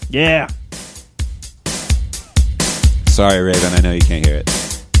 Yeah. Sorry, Raven. I know you can't hear it.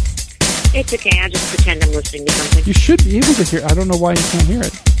 It's okay. I'll just pretend I'm listening to something. You should be able to hear. I don't know why you can't hear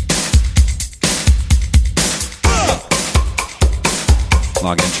it.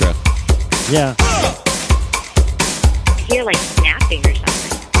 Long intro. Yeah. I hear like snapping or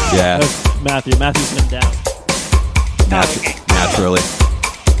something. Yeah, That's Matthew. Matthew's been down. okay. naturally.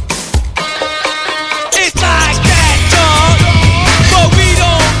 It's like that, John. But we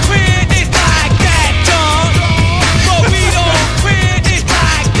don't quit. It's like that, John. But we don't quit. It's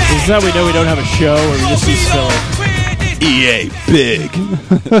like that. This is how we know we don't have a show where we just see Spiller. EA big.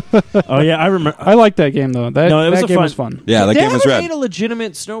 Oh yeah, I remember. I like that game though. That No, it was that a game fun- was fun. Yeah, that They game was haven't rad. made a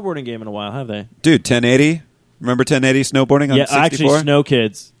legitimate snowboarding game in a while, have they? Dude, 1080. Remember 1080 snowboarding on Yeah, 64? actually, Snow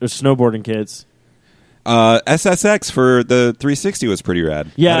Kids or snowboarding kids. SSX for the 360 was pretty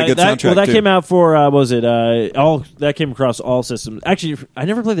rad. Yeah, Had a good that, soundtrack well, that too. came out for what was it? All that came across all systems. Actually, I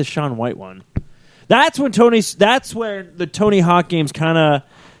never played the Shaun White one. That's when That's where the Tony Hawk games kind of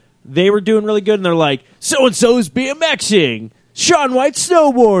they were doing really good, and they're like, so and so's BMXing, Shaun White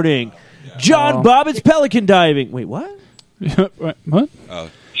snowboarding, John Bobbitt's pelican diving. Wait, what? What?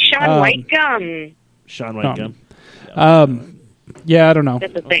 Sean White gum. Shaun White Um, gum. Yeah, I don't know.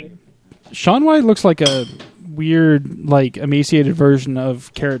 That's the thing. Shaun White looks like a weird, like emaciated version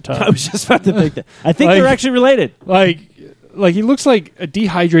of Carrot Top. I was just about to think that. I think Like- they're actually related. like like he looks like a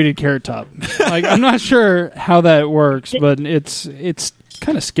dehydrated Carrot Top. Like I'm not sure how that works, but it's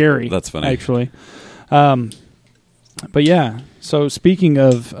kind of scary. That's funny, actually. But yeah. So speaking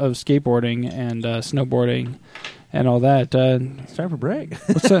of skateboarding and snowboarding and all that, It's time for break.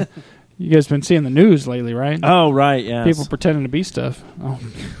 what's that? You guys been seeing the news lately, right? Oh, right, yeah. People pretending to be stuff. Oh.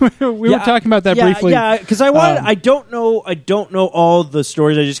 we were talking about that briefly. Yeah, because I don't know all the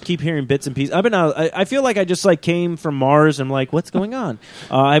stories. I just keep hearing bits and pieces. I feel like I just like came from Mars. And I'm like, what's going on?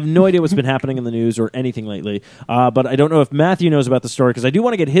 I have no idea what's been happening in the news or anything lately. But I don't know if Matthew knows about the story because I do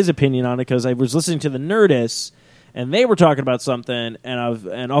want to get his opinion on it because I was listening to the Nerdist. And they were talking about something,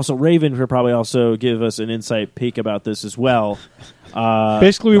 and also Raven could probably also give us an insight peek about this as well.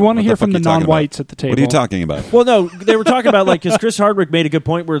 Basically, we want to hear from the non-whites at the table. What are you talking about? Well, no, they were talking about because Chris Hardwick made a good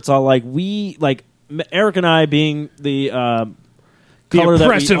point where it's all like Eric and I being the color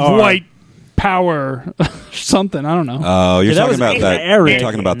oppressive that we are, white power, something. I don't know. Oh, you're Yeah, that talking was about that. Eric, You're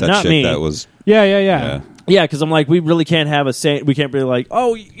talking about that not chick me. that was. Yeah. Yeah, because I'm like, we really can't have a say. We can't be like,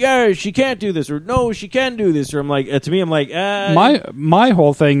 oh yeah, she can't do this, or no, she can do this, or I'm like, to me, I'm like, My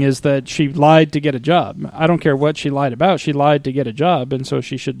whole thing is that she lied to get a job. I don't care what she lied about. She lied to get a job, and so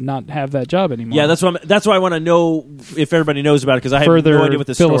she should not have that job anymore. yeah, that's why I want to know if everybody knows about it because I have Further no idea what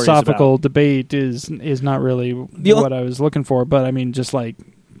the story is philosophical about. debate is not really what I was looking for. But I mean, just like,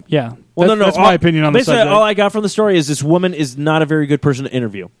 yeah. Well, that's my opinion on the basically, subject. all I got from the story is this woman is not a very good person to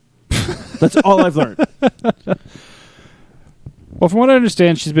interview. That's all I've learned. Well, from what I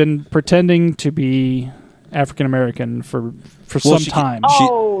understand, she's been pretending to be African American for some time.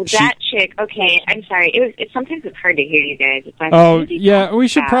 That chick. Okay, I'm sorry. It's sometimes it's hard to hear you guys. It's like, Oh yeah, we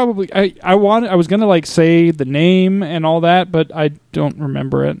should probably. I was gonna like say the name and all that, but I don't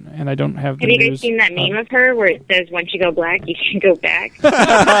remember it, and I don't have the Have you news. guys seen that meme of her where it says, "Once you go black, you can go back"?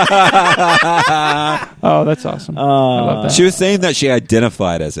 Oh, that's awesome. I love that. She was saying that she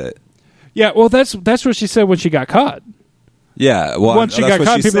identified as it. Yeah, well, that's what she said when she got caught. Yeah, well, Once she that's got what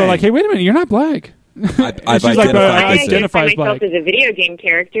caught, she's people are saying. like, "Hey, wait a minute, you're not black." I've she's like, identified I as it. identify as myself black. as a video game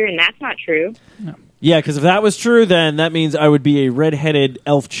character, and that's not true. Yeah, because if that was true, then that means I would be a red-headed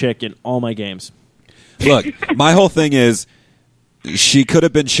elf chick in all my games. Look, my whole thing is she could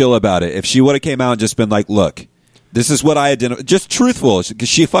have been chill about it. If she would have came out and just been like, look, this is what I identify. Just truthful, because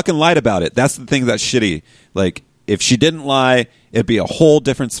she fucking lied about it. That's the thing that's shitty. Like, if she didn't lie, it'd be a whole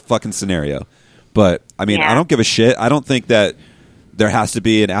different fucking scenario. But, I mean, Yeah. I don't give a shit. I don't think that there has to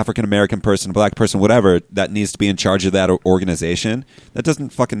be an African-American person, a black person, whatever, that needs to be in charge of that organization. That doesn't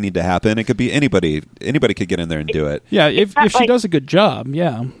fucking need to happen. It could be anybody. Anybody could get in there and do it. Yeah, if not she like- does a good job,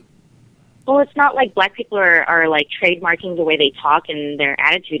 yeah. Well, it's not like black people are like trademarking the way they talk and their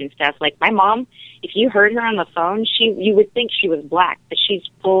attitude and stuff. Like my mom, if you heard her on the phone, you would think she was black, but she's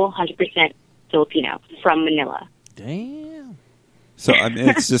full 100% Filipino from Manila. Damn. So, I mean,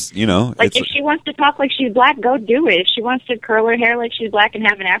 it's just, Like if she wants to talk like she's black, go do it. If she wants to curl her hair like she's black and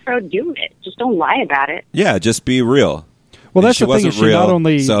have an afro, do it. Just don't lie about it. yeah, just be real. Well, And that's she the thing. wasn't Is she real, not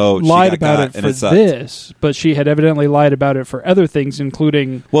only so she lied got about got, it and for it sucked. this, but she had evidently lied about it for other things,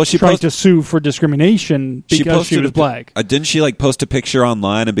 including Well, she trying post- to sue for discrimination because she posted was black. Didn't she post a picture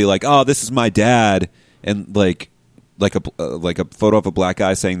online and be like, "Oh, this is my dad," and like a photo of a black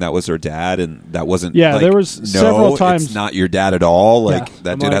guy saying that was her dad, and that wasn't. Yeah, like, there was no, several times- it's not your dad at all. Like Yeah.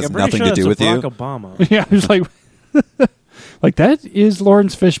 that I'm dude like, has I'm pretty nothing sure to do with that's you. Barack Obama. Yeah, I was like, like that is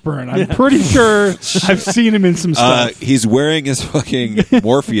Lawrence Fishburne. I'm pretty sure I've seen him in some stuff. He's wearing his fucking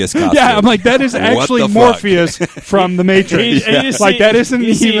Morpheus costume. Yeah, I'm like, that is What actually the fuck? Morpheus from The Matrix. And you just Like, see- that isn't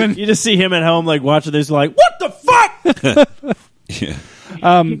you see- even... you just see him at home, like watching this, like, what the fuck? Yeah.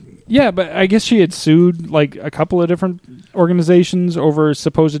 Yeah, but I guess she had sued like a couple of different organizations over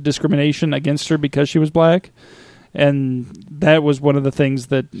supposed discrimination against her because she was black. And that was one of the things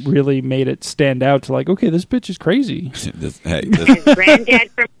that really made it stand out to like, okay, this bitch is crazy. As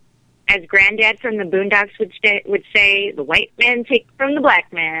granddad from the Boondocks would say, the white man take from the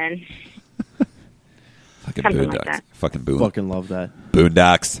black man. Fucking Something like Boondocks. that. Fucking Fucking love that.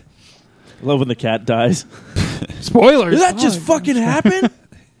 Boondocks. Love when the cat dies. Spoilers. Did that just fucking happen?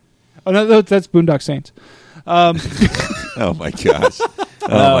 Oh, no, that's Boondock Saints. Oh my gosh.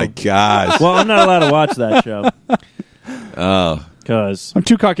 Oh my gosh. Well, I'm not allowed to watch that show. Oh. Because I'm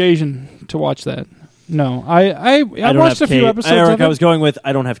too Caucasian to watch that. No, I don't watched have a few cable. episodes Eric, of it. I was going with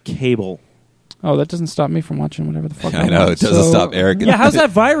I don't have cable. Oh, that doesn't stop me from watching whatever the fuck I know, want. it doesn't stop Eric. Yeah, how's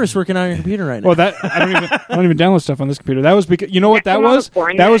that virus working on your computer right now? Well, that I don't even download stuff on this computer. That was because you know what that Come on, was.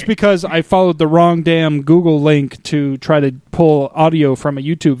 porn That was net. because I followed the wrong damn Google link to try to pull audio from a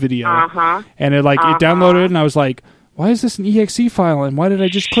YouTube video, Uh-huh. and it downloaded, and I was like, why is this an EXE file and why did I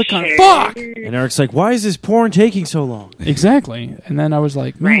just click on fuck? And Eric's like, why is this porn taking so long? Exactly. And then I was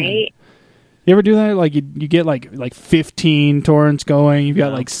like, man. Right? You ever do that? Like you get like 15 torrents going. You've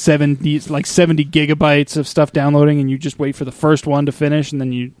got like 70 gigabytes of stuff downloading, and you just wait for the first one to finish, and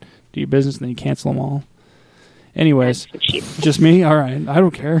then you do your business, and then you cancel them all. Anyways, just me. All right, I don't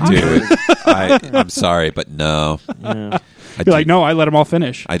care, Dude, I'm sorry, but no. Yeah. You're like, no, I let them all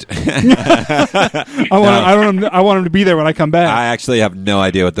finish. I I want them to be there when I come back. I actually have no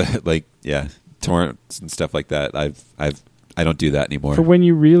idea what the torrents and stuff like that. I don't do that anymore. For when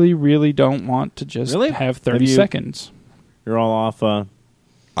you really, really don't want to just Really? have 30 Have you- seconds. You're all off.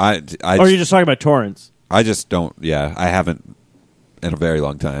 I Or are you just talking about torrents? I just don't. Yeah, I haven't in a very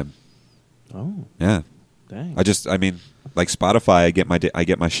long time. Oh, Yeah, dang. I mean, like Spotify, I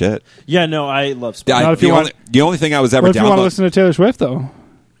get my shit. Yeah, no, I love Spotify. Not if you want- The only thing I was ever What if you want to downloading. listen to Taylor Swift, though?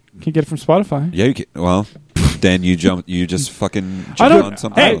 You can get it from Spotify. Yeah, you can, well, then you just fucking I jump don't- on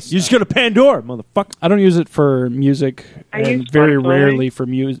something Hey, else. you just go to Pandora, motherfucker. I don't use it for music, I and use very Spotify. rarely for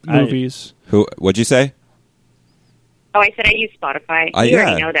movies. What'd you say? Oh, I said I use Spotify. You yeah.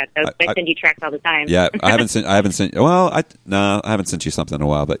 already know that, though. I- I send you tracks all the time. Yeah, I haven't sent. Well, I haven't sent you something in a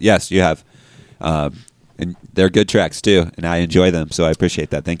while, but yes, you have. And they're good tracks too, and I enjoy them, so I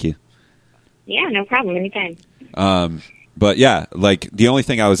appreciate that. Thank you. Yeah, no problem. Anytime. But yeah, like the only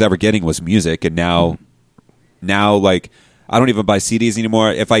thing I was ever getting was music, and now like I don't even buy CDs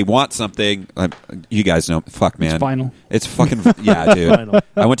anymore. If I want something, you guys know, fuck man, It's vinyl. It's fucking yeah, dude. Vinyl.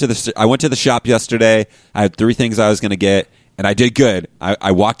 I went to the shop yesterday. I had 3 things I was going to get, and I did good.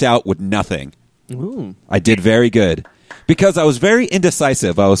 I walked out with nothing. Ooh. I did very good because I was very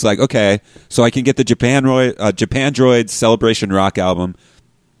indecisive. I was like, okay, so I can get the Japan Droid Celebration Rock album.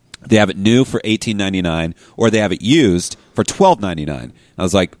 They have it new for $18.99, or they have it used for $12.99. I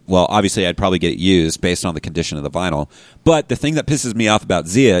was like, well, obviously, I'd probably get it used based on the condition of the vinyl. But the thing that pisses me off about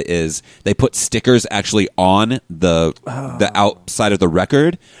Zia is they put stickers actually on the outside of the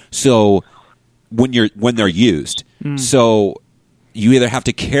record. So when they're used, so you either have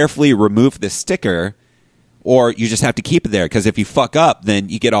to carefully remove the sticker, or you just have to keep it there, because if you fuck up, then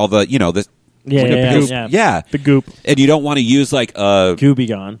you get all the the Yeah. The goop. and you don't want to use like a Gooby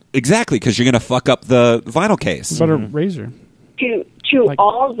gone. exactly, because you're going to fuck up the vinyl case. What about a razor? To Like,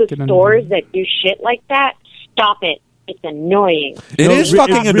 all the get under stores there. that do shit like that, stop it. It's annoying. It is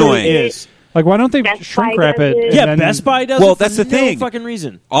fucking annoying. Really is. Like, why don't they Best shrink Buy wrap does it? it. and Yeah, then- Best Buy does Well, it for that's the no thing. fucking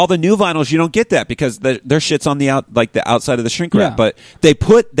reason. All the new vinyls, you don't get that because their shit's on the outside of the shrink wrap. Yeah. But they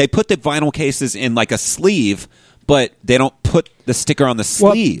put the vinyl cases in like a sleeve, but they don't put the sticker on the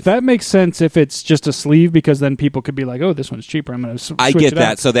Well, sleeve. that makes sense if it's just a sleeve, because then people could be like, "Oh, this one's cheaper. I'm going to." I get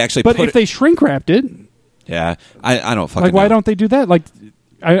that. So they actually But put if it. they shrink wrapped it, Yeah, I don't fucking like, why know. don't they do that? Like,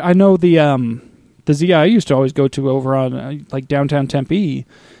 I know the Zia I used to always go to over on like downtown Tempe.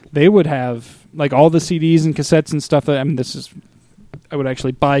 They would have like all the CDs and cassettes and stuff. I would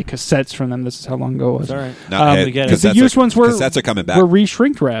actually buy cassettes from them. This is how long ago it was. It's all right. No, we get it. Because the used ones were cassettes are coming back. Were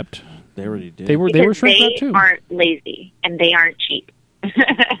re-shrink wrapped. They already did. They were Because shrink they wrapped too. aren't lazy and they aren't cheap.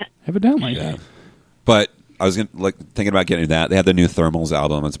 Evidently. Yeah. But I was thinking about getting that. They had the new Thermals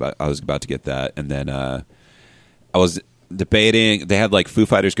album. I was about to get that, and then I was debating. They had like Foo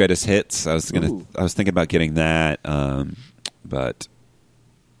Fighters' Greatest Hits. I was thinking about getting that, but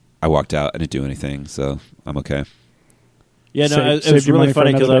I walked out. I didn't do anything, so I'm okay. Yeah, no, Save- it save was your really money for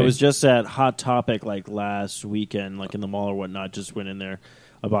funny because another I day. was just at Hot Topic like last weekend, like in the mall or whatnot. Just went in there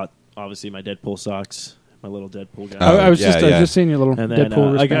about obviously my Deadpool socks, my little Deadpool guy. I was yeah, just yeah. seeing your little And then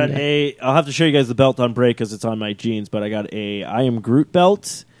Deadpool I got wristband. I'll have to show you guys the belt on break because it's on my jeans, but I got I Am Groot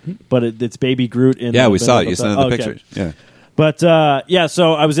belt, but it's Baby Groot in. Yeah, the we saw it. middle You of sent in the okay. picture. Yeah. But yeah,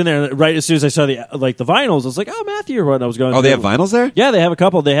 so I was in there and right as soon as I saw the vinyls. I was like, "Oh, Matthew!" Or what? And I was going. Oh, they have vinyls there? Yeah, they have a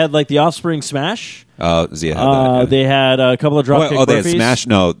couple. They had like the Offspring Smash. Oh, Zia had that. Yeah. They had a couple of Dropkick they had Murphys. Smash.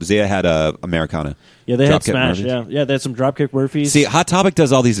 No, Zia had Americana. Yeah, they had Dropkick Smash. Murphys. Yeah, they had some Dropkick Murphys. See, Hot Topic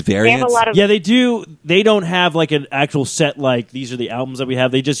does all these They have variants. a lot of Yeah, they do. They don't have like an actual set. Like these are the albums that we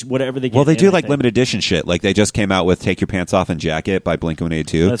have. They just whatever they get. Well, they in, do I like think. limited edition shit. Like they just came out with "Take Your Pants Off and Jacket" by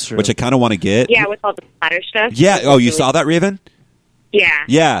Blink-182, That's true. which I kind of want to get. yeah, with all the splatter stuff. Yeah. Oh, you Really- saw that, Raven? Yeah.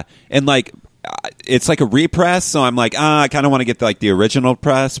 Yeah, and like it's like a repress, so I'm like, I kind of want to get like the original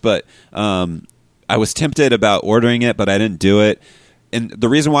press, but I was tempted about ordering it, but I didn't do it. And the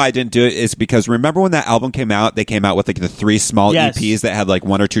reason why I didn't do it is because remember when that album came out, they came out with like the 3 small Yes. EPs that had like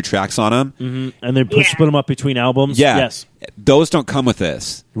 1 or 2 tracks on them. Mm-hmm. And they Yeah. split them up between albums. Yeah, Yes. those don't come with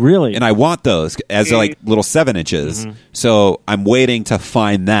this. Really. And I want those as like little 7 inches. So I'm waiting to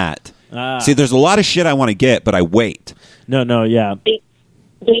find that. See, there's a lot of shit I want to get, but I wait. No. Yeah.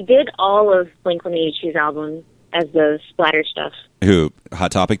 They did all of Blink-182's albums as the splatter stuff. Who?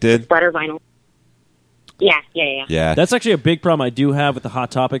 Hot Topic did? Splatter vinyl. Yeah. Yeah. That's actually a big problem I do have with the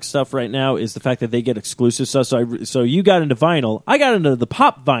Hot Topic stuff right now is the fact that they get exclusive stuff. So you got into vinyl. I got into the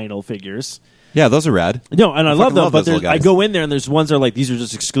pop vinyl figures. Yeah, those are rad. No, and I love fucking them, love but those little I guys. go in there and there's ones that are like, these are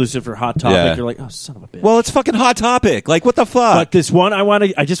just exclusive for Hot Topic. Yeah. You're like, oh, son of a bitch. Well, it's fucking Hot Topic. Like, what the fuck? but this one,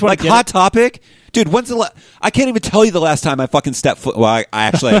 I just want Like to get Hot it. Topic, dude. When's the? I can't even tell you the last time I fucking stepped foot. Well, I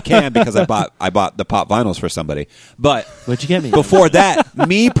actually can because I bought the pop vinyls for somebody. But What'd you get me? before that,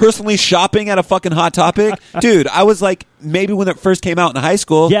 me personally shopping at a fucking Hot Topic, dude. I was like, maybe when it first came out in high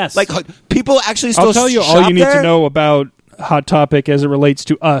school. Yes. like people actually still. I'll tell you all shop you need there? to know about Hot Topic as it relates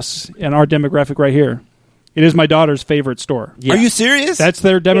to us and our demographic right here. It is my daughter's favorite store. Yeah. Are you serious? That's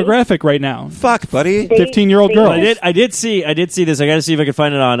their demographic right now. fuck, buddy. 15-year-old girl. But I did see this. I got to see if I can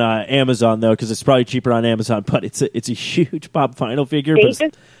find it on Amazon though, because it's probably cheaper on Amazon. But it's a huge pop vinyl figure,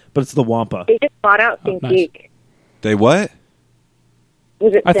 but it's the Wampa. They just bought out Think nice. Geek. They what?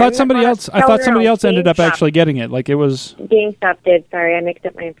 Was it I them thought that somebody bought else. it? I No, thought no, somebody else ended up GameStop. actually getting it. Like it was. GameStop did. Sorry, I mixed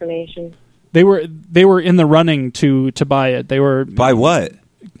up my information. They were in the running to buy it. They were By what?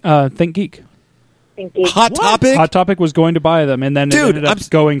 Think Geek. Think Geek. Hot Topic? Hot Topic was going to buy them, and then it Dude, ended up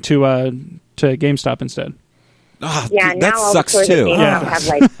going to GameStop instead. Ah, Yeah, dude, now that all sucks the stores too. at GameStop Yeah. have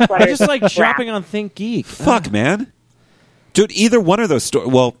like I sweaters. just like wrap. shopping on Think Geek. Fuck, man. Dude, either one of those stores.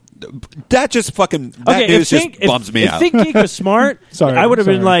 Well, that just fucking that Okay, news just bums me if out. Think Geek was smart, Sorry, I would have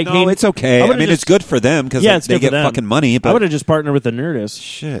been sorry. like, No, hey, it's okay. I would've mean, it's just- good for them because Yeah, it's they good get for them. fucking money. I But would have just partnered with the Nerdist.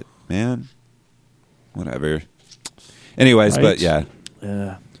 shit, man. Whatever. Anyways, Right. but yeah.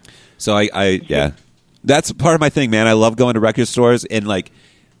 Yeah. So I yeah. That's part of my thing, man. I love going to record stores and like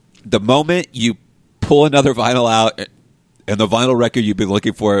the moment you pull another vinyl out and the vinyl record you've been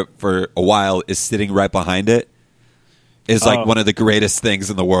looking for a while is sitting right behind it is like one of the greatest things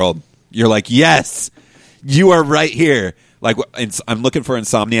in the world. You're like, yes, you are right here. Like I'm looking for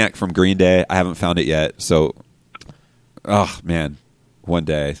Insomniac from Green Day. I haven't found it yet. So, oh man, one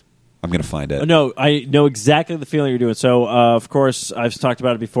day I'm gonna find it. No, I know exactly the feeling you're doing. So, of course, I've talked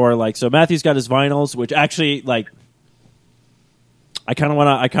about it before. Like, so Matthew's got his vinyls, which actually, like, I kind of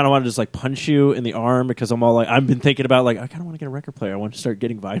want to just like punch you in the arm because I'm all like, I've been thinking about like, I kind of want to get a record player. I want to start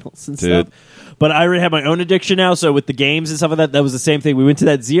getting vinyls and Dude. stuff. But I already have my own addiction now. So with the games and stuff like that, that was the same thing. We went to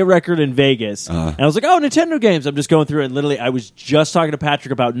that Zia record in Vegas, and I was like, oh, Nintendo games. I'm just going through it. And literally, I was just talking to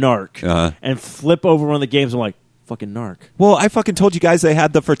Patrick about Narc, and flip over one of the games. I'm like, fucking Narc. Well, I fucking told you guys they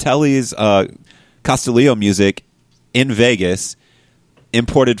had the Fratelli's Castillo music in Vegas,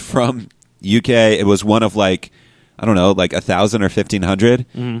 imported from UK. It was one of like, I don't know, like 1,000 or 1,500.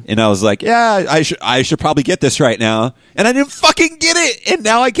 And I was like, yeah, I should probably get this right now. And I didn't fucking get it. And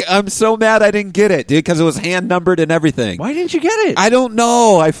now I'm so mad I didn't get it, dude, because it was hand numbered and everything. Why didn't you get it? I don't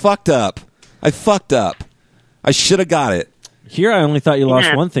know. I fucked up. I should have got it. Here, I only thought you lost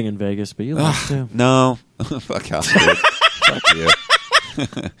Yeah. one thing in Vegas, but you lost two. No. Fuck off, dude. Fuck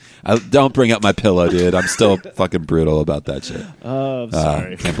you. Don't bring up my pillow, dude. I'm still fucking brutal about that shit. Oh, I'm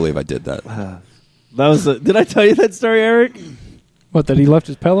sorry. Can't believe I did that. That was. Did I tell you that story, Eric? What, that he left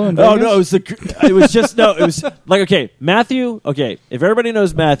his pillow in Oh Vegas? no, it was just no. It was like okay, Matthew. Okay, if everybody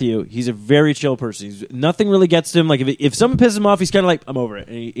knows Matthew, he's a very chill person. Nothing really gets to him. Like if someone pisses him off, he's kind of like, I'm over it,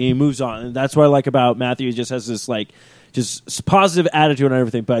 and he moves on. And that's what I like about Matthew. He just has this like just positive attitude and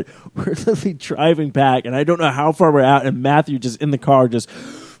everything. But we're literally driving back, and I don't know how far we're out, and Matthew just in the car just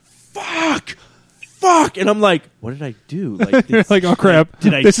fuck. And I'm like, what did I do? Like, Like, oh crap!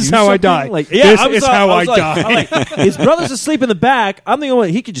 Did I this do is how I something? die. Like, yeah, this I was is all- how I I was like- die. I'm like, his brother's asleep in the back. I'm the only one.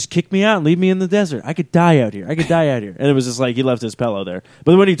 He could just kick me out and leave me in the desert. I could die out here. And it was just like he left his pillow there.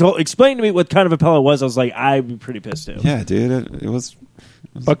 But when he explained to me what kind of a pillow it was, I was like, I'd be pretty pissed too. Yeah, dude. It was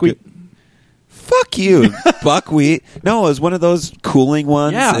Buckwheat. good. Fuck you, buckwheat. No, it was one of those cooling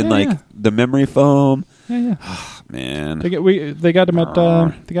ones, Yeah. and Yeah, like yeah. the memory foam. Yeah. Man, They got them at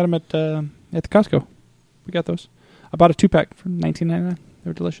the Costco. We got those. I bought a 2-pack for $19.99. They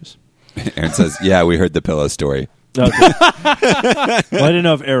were delicious. Aaron says, "Yeah, we heard the pillow story." Okay. Well, I didn't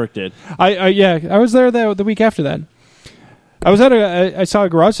know if Eric did. I was there the week after that. I saw a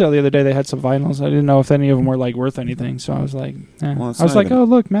garage sale the other day. They had some vinyls. I didn't know if any of them were like worth anything. So I was like, Well, it's I was not like, even- oh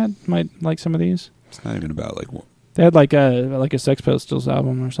look, Matt might like some of these. It's not even about like They had like a Sex Pistols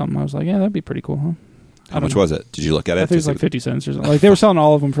album or something. I was like, yeah, that'd be pretty cool, huh? how much was it? Did you look at I it? think it was like 50 cents or something. Like they were selling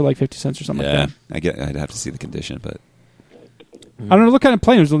all of them for like 50 cents or something Yeah, like I'd have to see the condition, but that. I don't know what kind of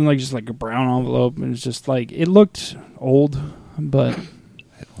plane. It was looking like just like a brown envelope. And it was just like, it looked old, but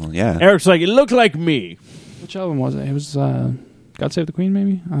well, yeah. Eric's like, it looked like me. which album was it? It was God Save the Queen,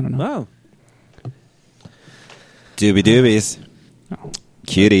 maybe? I don't know. Oh. Doobie doobies, Oh.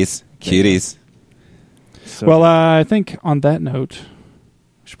 cuties. So. Well, I think on that note,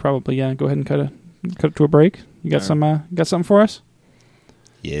 we should probably go ahead and cut it to a break. You got something for us?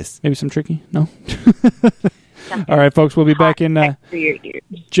 Yes. Maybe some tricky? No. All right, folks. We'll be back in For your ears.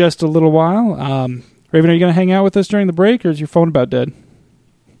 just a little while. Raven, are you going to hang out with us during the break, or is your phone about dead?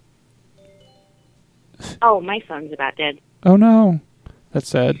 Oh, my phone's about dead. Oh no, that's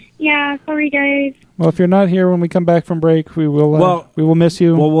sad. Yeah, sorry guys. Well, if you're not here when we come back from break, we will miss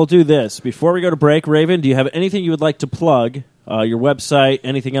you. Well, we'll do this. Before we go to break, Raven, do you have anything you would like to plug? Your website,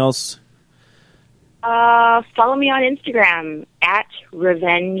 anything else? Follow me on Instagram at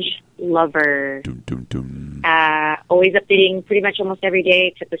Revenge Lover. Always updating pretty much almost every day,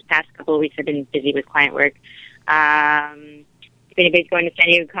 except this past couple of weeks I've been busy with client work. If anybody's going to San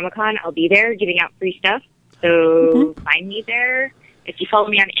Diego Comic-Con, I'll be there giving out free stuff. So find me there. If you follow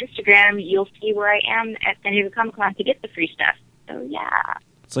me on Instagram, you'll see where I am at San Diego Comic-Con to get the free stuff. So, yeah.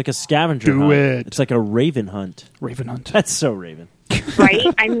 It's like a scavenger hunt. Do it. It's like a Raven hunt. Raven hunt. That's so Raven. Right?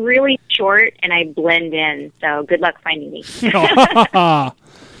 I'm really short, and I blend in. So good luck finding me. Find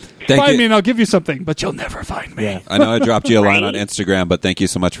Thank me you. and I'll give you something, but you'll never find me. Yeah. I know I dropped you a line on Right? Instagram, but thank you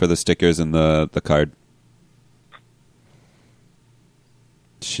so much for the stickers and the card.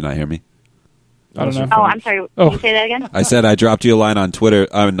 Did she not hear me? I don't know. Oh, I'm sorry. Can you say that again? I said I dropped you a line on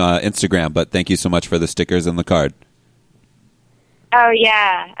Instagram, but thank you so much for the stickers and the card. Oh,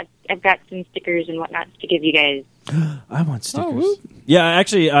 yeah. I've got some stickers and whatnot to give you guys. I want stickers. whoop. Yeah,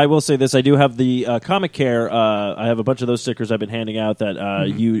 actually, I will say this. I do have the Comic Care. I have a bunch of those stickers I've been handing out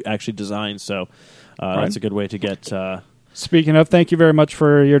that you actually designed, so that's a good way to get... Speaking of, thank you very much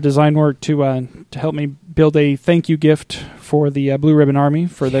for your design work to help me build a thank you gift for the Blue Ribbon Army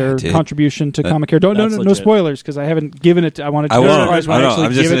for their dude. contribution to Comic Care. No that's no legit. spoilers because I haven't given it. I wanted to I be won't. surprised when I I know. actually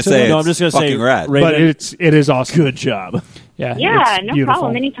I'm just give gonna it to say them. No, I'm just going to say, fucking rad. But Raven, it is awesome. good job. Yeah, Yeah, it's no beautiful.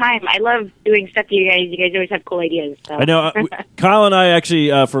 problem. Anytime. I love doing stuff to you guys. You guys always have cool ideas. So. I know. Kyle and I actually,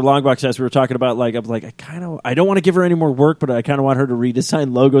 for Longbox Test, we were talking about, I was like, I don't want to give her any more work, but I kind of want her to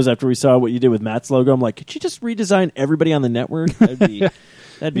redesign logos after we saw what you did with Matt's logo. I'm like, could you just redesign everybody on the network? That'd be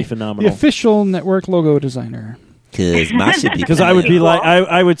The phenomenal. official network logo designer. Because I would be like,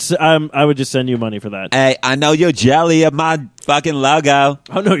 I would just send you money for that. Hey, I know you're jelly of my fucking logo.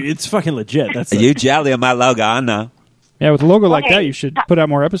 Oh no, it's fucking legit. That's You jelly of my logo, I know. Yeah, with a logo like Okay. that, you should put out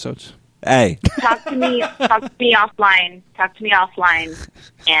more episodes. Hey, Talk to me offline.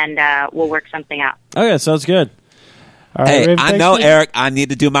 And we'll work something out. okay. Sounds good. All right, hey, Raven, I thanks know, for- Eric. I need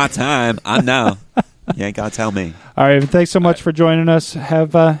to do my time. I know. You ain't gotta tell me. All right, Raven, thanks so much for joining us.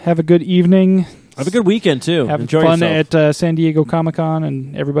 Have a good evening. Have a good weekend too. Have Enjoy fun yourself. at San Diego Comic-Con,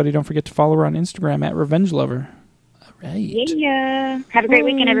 and everybody don't forget to follow her on Instagram at Revenge Lover. All right. Yeah. Have a great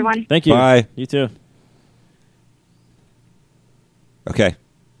weekend, everyone. Thank you. Bye. You too. Okay.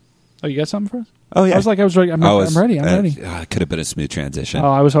 Oh, you got something for us? Oh yeah. I was ready. I'm ready. It could have been a smooth transition.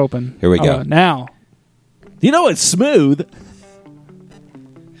 Oh, I was hoping. Here we go. Now. You know it's smooth.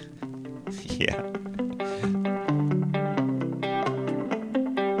 Yeah.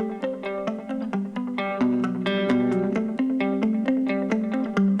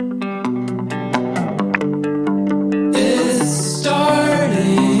 It's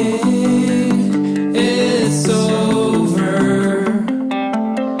starting, it's over.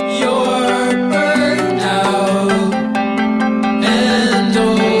 You're burned out and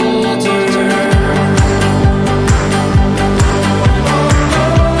older.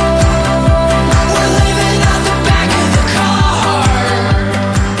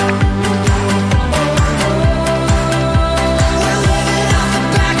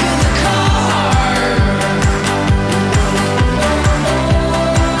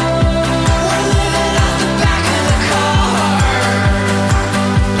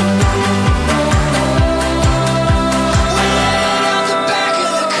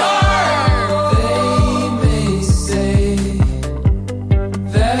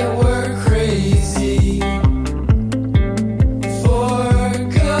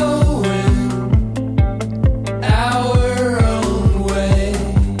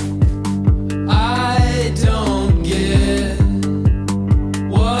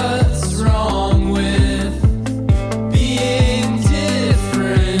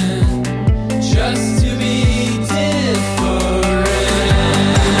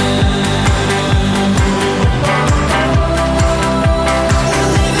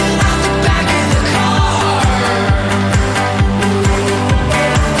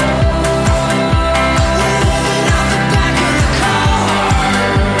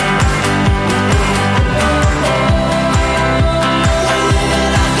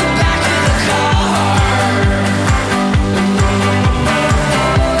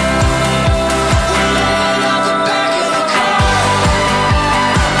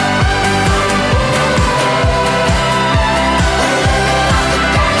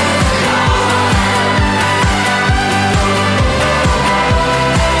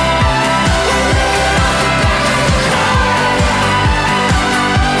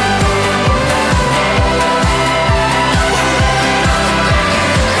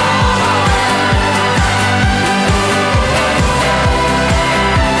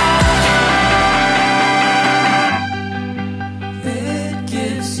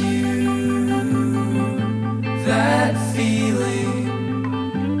 that feeling.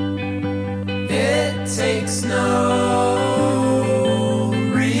 It takes no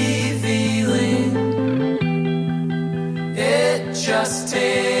revealing. It just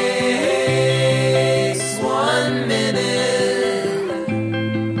takes 1 minute.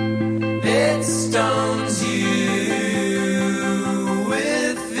 It stones you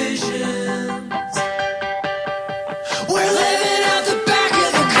with visions. We're living out the back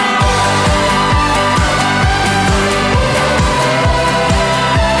of the car.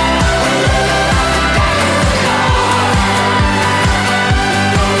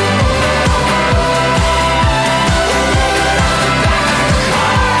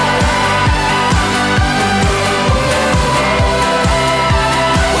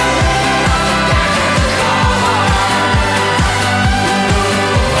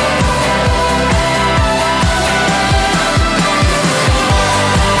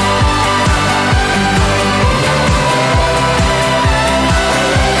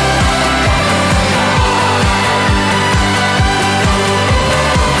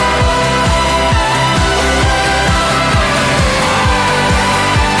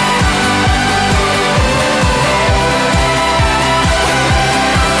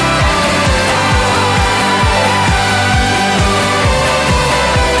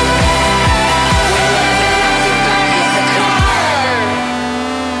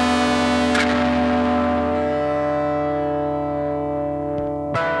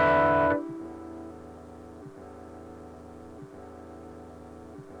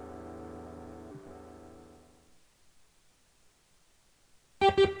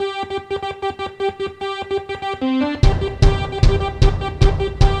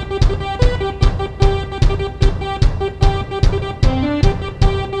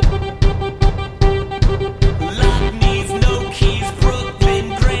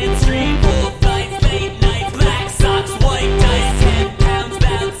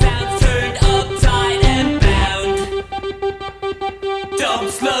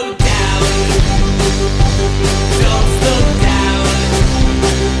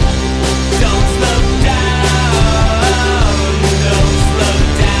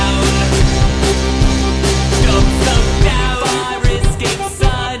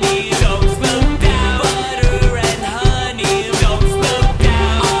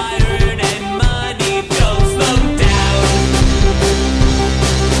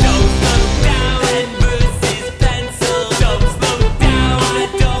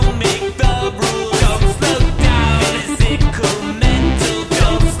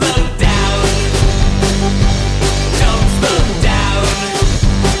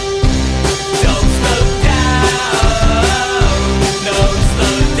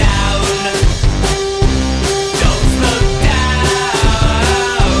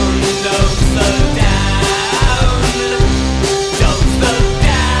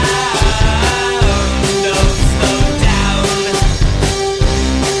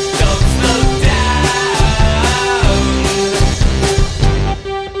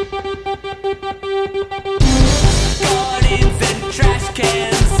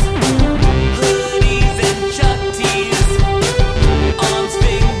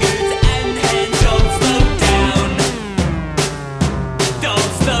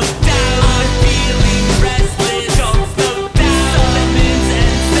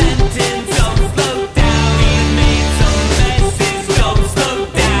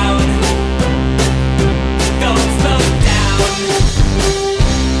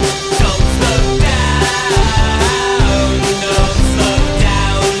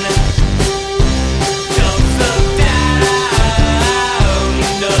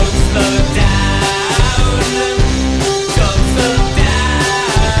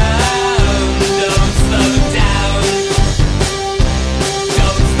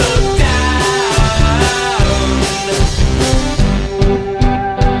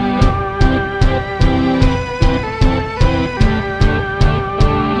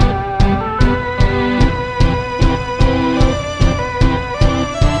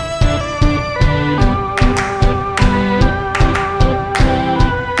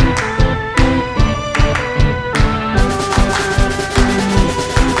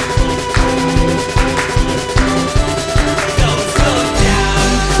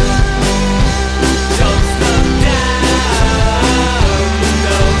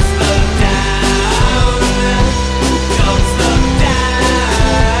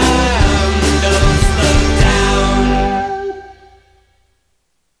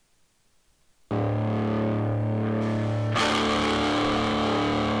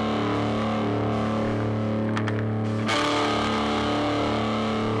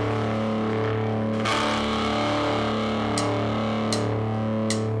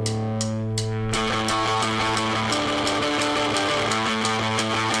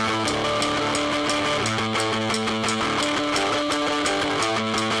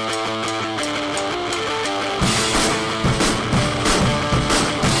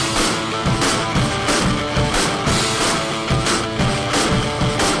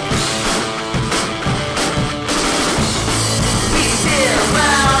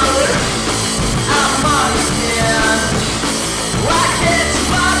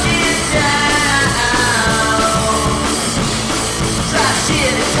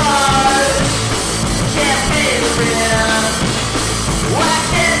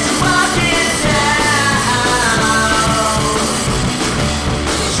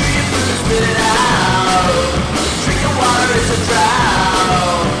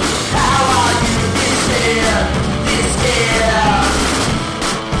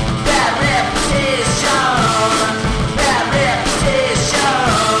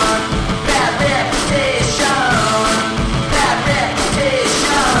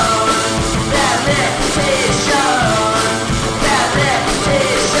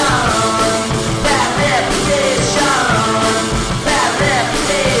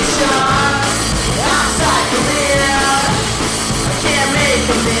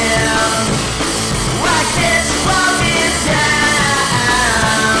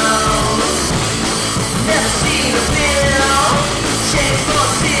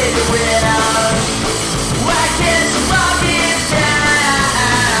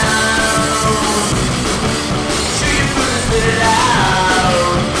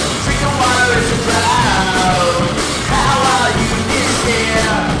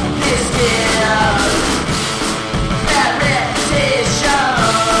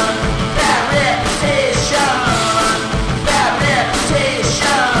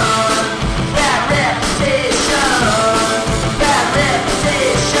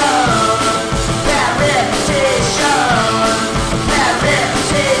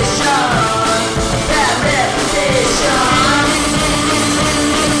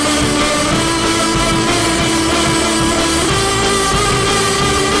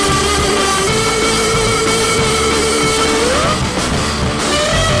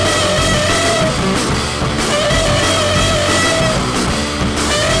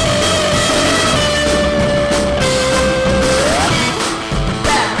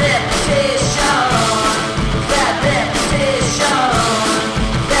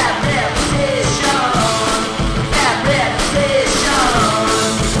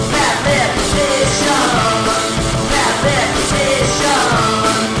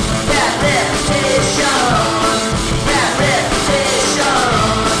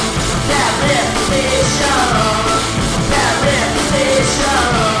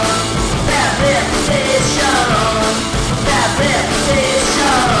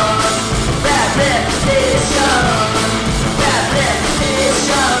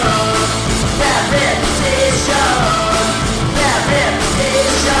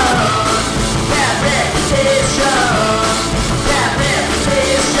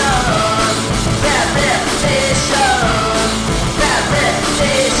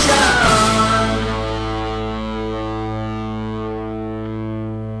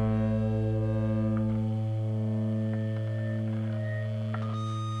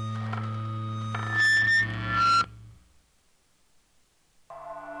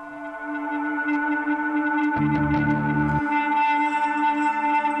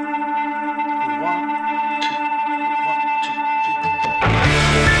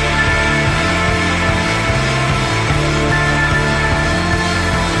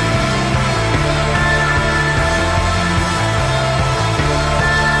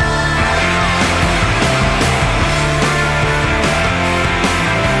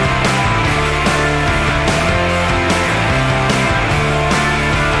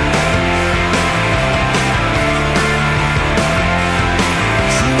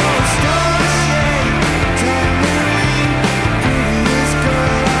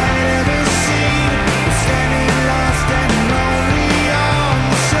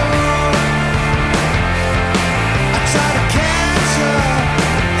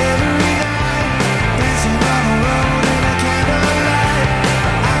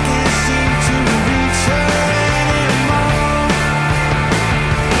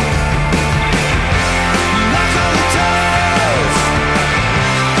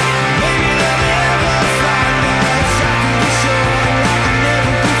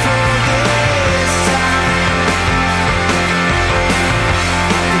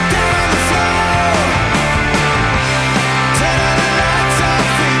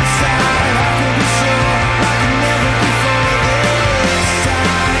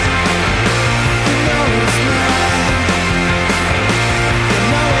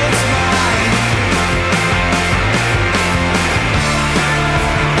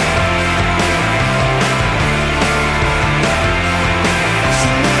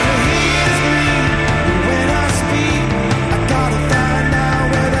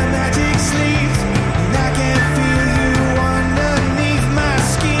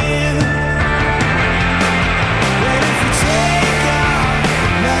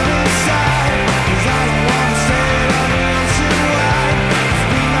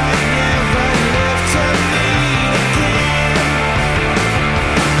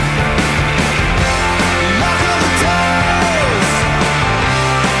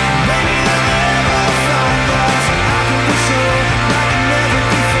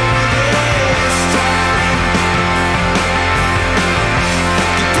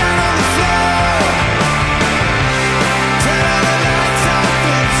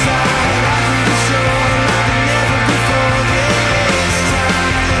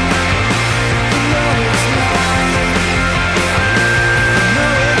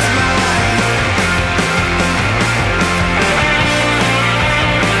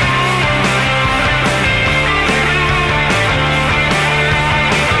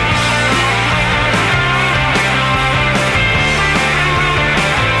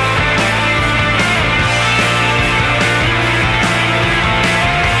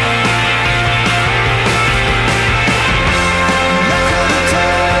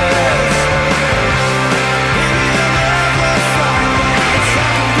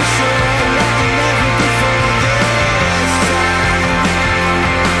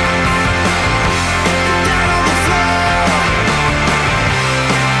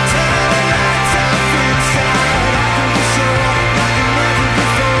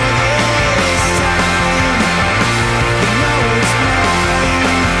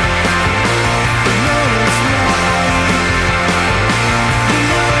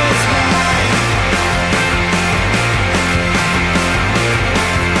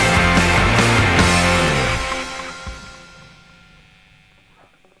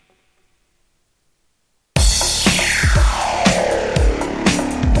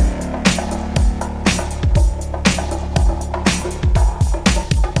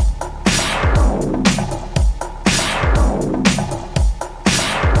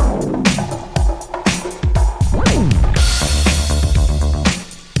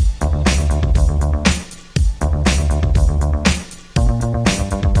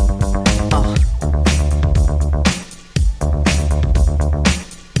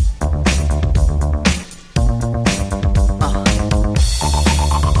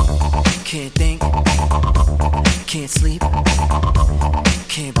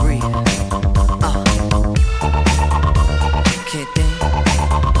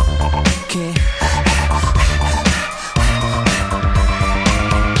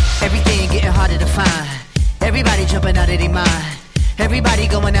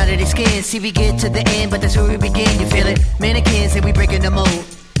 flowing out of their skin. See, we get to the end, but that's where we begin. You feel it? Mannequins and we breaking the mold.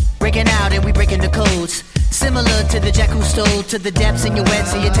 Breaking out and we breaking the codes. Similar to the jack who stole to the depths in your wet,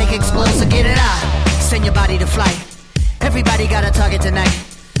 so you take explode, so get it out. Send your body to flight. Everybody got a target tonight.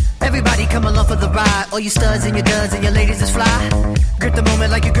 Everybody come along for the ride. All you studs and your duds and your ladies is fly. Grip the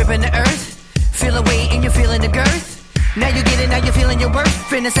moment like you're gripping the earth. Feel the weight and you're feeling the girth. Now you get it, now you're feeling your worth.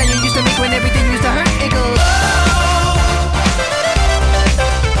 Fitness how you used to make when everything used to hurt. It goes.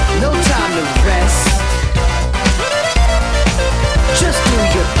 No time to rest. Just do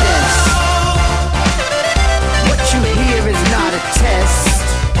your best. What you hear is not a test.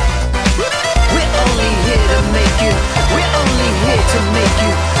 We're only here to make you. We're only here to make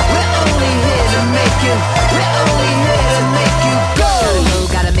you. We're only here to make you. We're only here to make you go. Gotta go,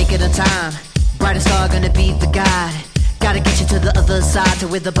 gotta make it on time. Brightest star gonna be the guide. Gotta get you to the other side, to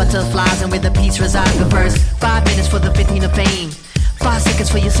where the butterflies and where the peace resides. But first, 5 minutes for the 15 of fame. 5 seconds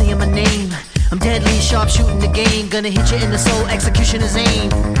for you saying my name. I'm deadly sharp shooting the game. Gonna hit you in the soul, executioner's aim.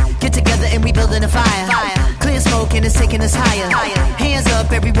 Get together and we building a fire. Clear smoke and it's taking us higher. Hands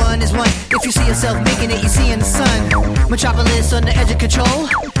up, everyone is one. If you see yourself making it, you see in the sun. Metropolis on the edge of control.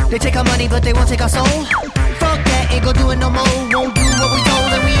 They take our money, but they won't take our soul. Fuck that, ain't gon' do it no more. Won't do what we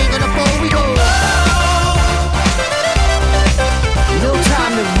told and we ain't gonna fold. We go. No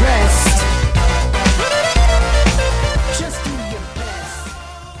time to rest. Just do your best.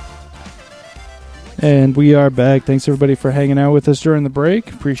 And we are back. Thanks, everybody, for hanging out with us during the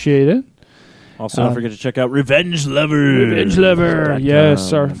break. Appreciate it. Also, don't forget to check out Revenge Lover. Revenge Lover,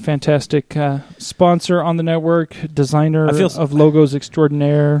 yes, our fantastic sponsor on the network, designer of logos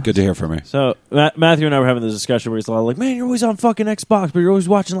extraordinaire. Good to hear from her. So, Matthew and I were having this discussion where he's like, man, you're always on fucking Xbox, but you're always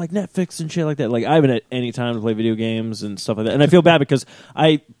watching like Netflix and shit like that. Like, I haven't had any time to play video games and stuff like that. And I feel bad because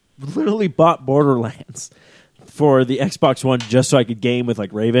I literally bought Borderlands for the Xbox One just so I could game with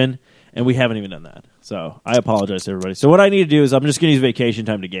like Raven, and we haven't even done that. So I apologize to everybody. So what I need to do is I'm just going to use vacation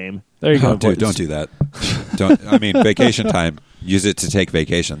time to game. There you go. Dude, don't do that. Vacation time. Use it to take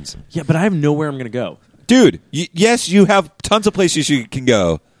vacations. Yeah, but I have nowhere I'm going to go. Dude, yes, you have tons of places you can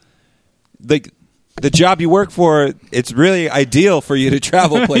go. Like the job you work for, it's really ideal for you to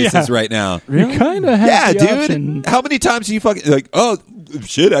travel places right now. Really? You kind of have the dude. option. How many times do you fucking like? Oh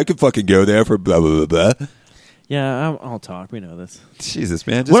shit, I could fucking go there for blah blah blah blah. Yeah, I'll talk. We know this. Jesus,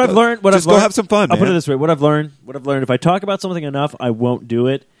 man. I've learned, go have some fun, man. I'll put it this way. What I've learned, if I talk about something enough, I won't do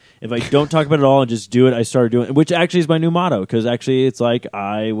it. If I don't talk about it at all and just do it, I started doing it, which actually is my new motto, because actually it's like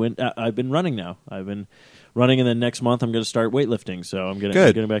I've been running now. I've been running, and then next month I'm going to start weightlifting, so I'm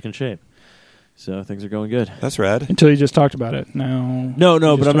getting back in shape. So things are going good. That's rad. Until you just talked about it. No,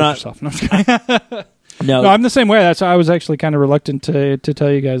 but I'm not. No, I'm just kidding. No, I'm the same way. That's why I was actually kind of reluctant to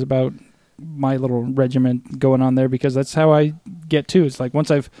tell you guys about my little regiment going on there, because that's how I get to. It's like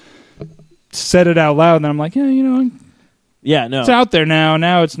once I've said it out loud, then I'm like, it's out there now.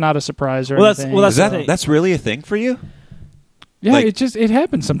 Now it's not a surprise or anything. That's really a thing for you? Yeah, it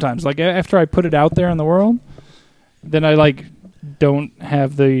happens sometimes. Like after I put it out there in the world, then I don't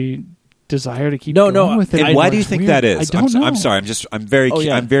have the desire to keep going with it. And why do you think that is? I don't know. I'm sorry. I'm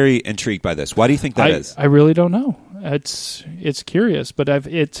very intrigued by this. Why do you think that is? I really don't know. It's curious, but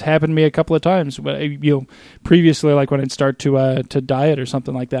it's happened to me a couple of times. Previously, like when I'd start to diet or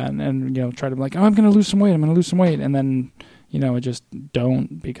something like that, and try to be like, oh, I'm going to lose some weight, and then I just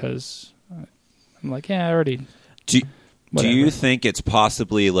don't, because I'm like, yeah, I already. Do you think it's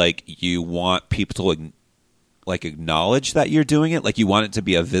possibly like you want people to acknowledge that you're doing it, like you want it to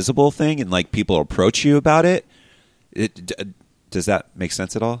be a visible thing, and like people approach you about it? Does that make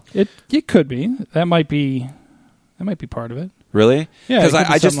sense at all? It could be. That might be part of it. Really? Yeah. Because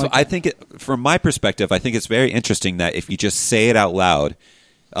I think from my perspective, I think it's very interesting that if you just say it out loud,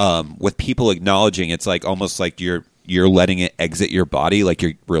 with people acknowledging, it's like almost like you're letting it exit your body, like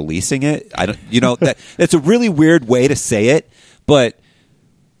you're releasing it. That's a really weird way to say it, but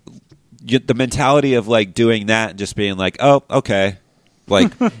the mentality of like doing that and just being like, oh, okay,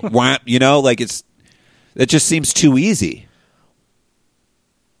 like, it just seems too easy.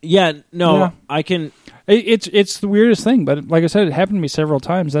 Yeah, no, yeah. I can. It's the weirdest thing, but like I said, it happened to me several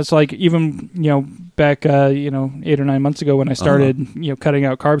times. That's like even back 8 or 9 months ago when I started cutting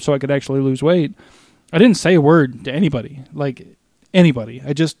out carbs so I could actually lose weight. I didn't say a word to anybody,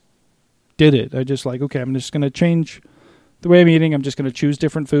 I just did it. I just okay, I'm just going to change the way I'm eating. I'm just going to choose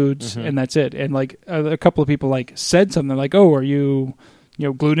different foods, and that's it. And a couple of people said something like, "Oh, are you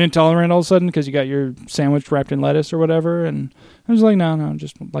gluten intolerant all of a sudden because you got your sandwich wrapped in lettuce or whatever?" And I was like, no,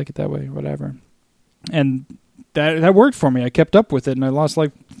 just like it that way, whatever. And that worked for me. I kept up with it, and I lost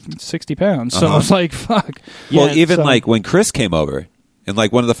 60 pounds. So I was like, fuck. Well, when Chris came over, And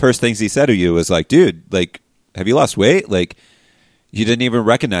like one of the first things he said to you was like, dude, like, have you lost weight? Like, he didn't even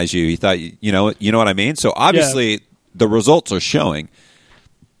recognize you. He thought, you know what I mean? So obviously the results are showing.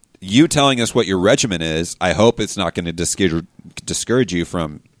 You telling us what your regimen is, I hope it's not going to discourage you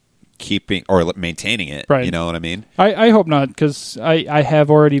from keeping or maintaining it. Right. You know what I mean? I hope not, because I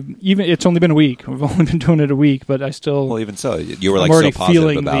have already, even it's only been a week. We've only been doing it a week, but I still. Well, even so, you were like I'm already so positive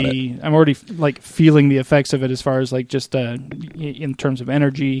feeling about it. I'm already like feeling the effects of it as far as like just in terms of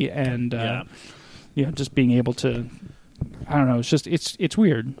energy and just being able to. I don't know. It's just it's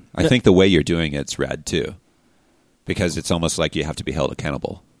weird. I think the way you're doing it's rad too, because it's almost like you have to be held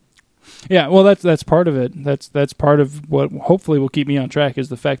accountable. Yeah, well, that's part of it. That's part of what hopefully will keep me on track is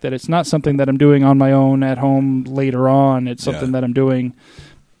the fact that it's not something that I'm doing on my own at home later on. It's something that I'm doing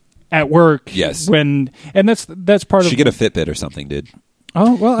at work. Yes, and that's part of. You should get a Fitbit or something, dude.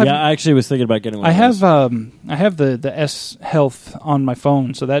 Oh well, I actually was thinking about getting one. I have the S Health on my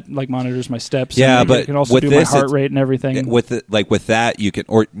phone, so that like monitors my steps. Yeah, and but it can also with do this, my heart rate and everything. With that, you can,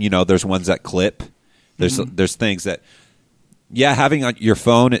 or there's ones that clip. There's things that. Yeah, having on your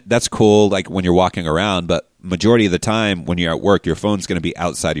phone, that's cool, like when you're walking around, but majority of the time when you're at work, your phone's going to be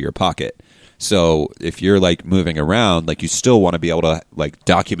outside of your pocket. So if you're like moving around, like you still want to be able to like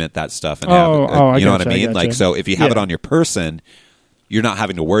document that stuff and you know what I mean? Like, so if you have it on your person, you're not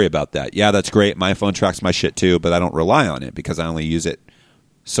having to worry about that. Yeah, that's great. My phone tracks my shit too, but I don't rely on it because I only use it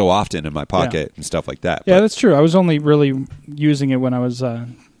so often in my pocket and stuff like that. Yeah, that's true. I was only really using it when I was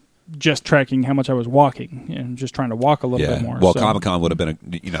just tracking how much I was walking and just trying to walk a little bit more. Well, so. Comic-Con would have been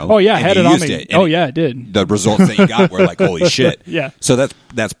Oh yeah, I had it on me. It did. The results that you got were like, holy shit. Yeah. So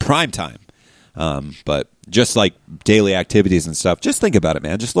that's prime time. But just like daily activities and stuff, just think about it,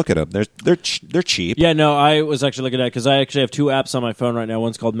 man. Just look at them. They're cheap. Yeah, no, I was actually looking at it because I actually have two apps on my phone right now.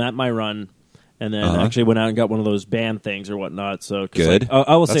 One's called Map My Run, and then I actually went out and got one of those band things or whatnot. So good. Like,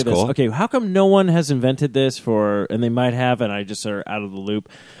 I will say That's this. cool. Okay, how come no one has invented this and they might have, and I just are out of the loop.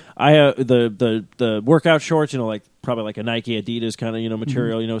 I the workout shorts, like probably like a Nike, Adidas kind of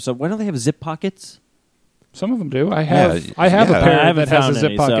material, So why don't they have zip pockets? Some of them do. I have a I pair haven't that has a found zip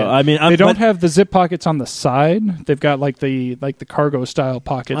any, pocket. so, I mean, they don't have the zip pockets on the side. They've got like the cargo style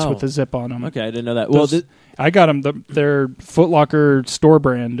pockets with the zip on them. Okay, I didn't know that. I got them. Their Foot Locker store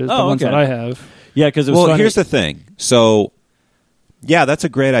brand is the ones that I have. Yeah, because it was funny. Here's the thing. So, yeah, that's a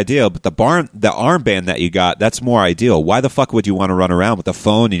great idea, but the armband that you got, that's more ideal. Why the fuck would you want to run around with a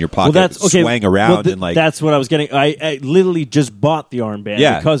phone in your pocket, swaying around and like? That's what I was getting. I literally just bought the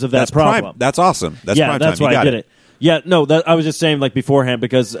armband because of that problem. Prime. That's awesome. That's prime that's time. why I did it. Yeah, no, I was just saying like beforehand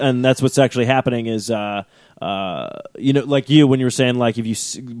and that's what's actually happening is like you when you were saying like if you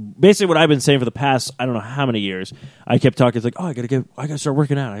basically what I've been saying for the past I don't know how many years I kept talking it's like I gotta start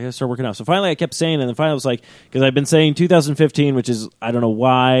working out. So finally I kept saying it and then finally I was like because I've been saying 2015 which is I don't know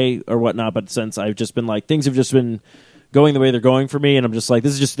why or whatnot but since I've just been like things have just been going the way they're going for me and I'm just like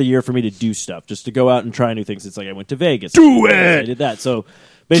this is just the year for me to do stuff just to go out and try new things. It's like I went to Vegas. Do it. I did that. So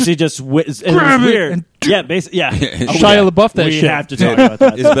basically, just and it was weird. Shia LaBeouf that we shit. have to talk about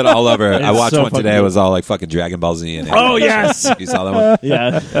that. It's been all over. I watched so one today. It was all like fucking Dragon Ball Z. And oh yes, you saw that one?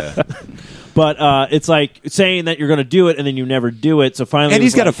 Yeah. But it's like saying that you're going to do it and then you never do it. So finally, and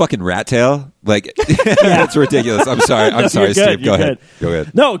he's got a fucking rat tail. Like that's ridiculous. I'm sorry, Steve. Go ahead.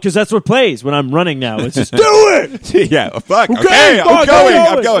 No, because that's what plays when I'm running now. It's just do it. Yeah. Fuck. Okay.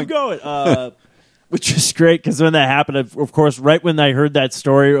 I'm going. Which is great because when that happened, of course, right when I heard that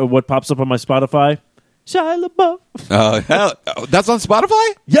story of what pops up on my Spotify, Shia LaBeouf. That's on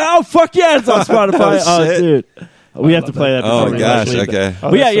Spotify? Yeah, oh, fuck yeah, it's on Spotify. Oh, dude. We have to play that. Oh, gosh, okay.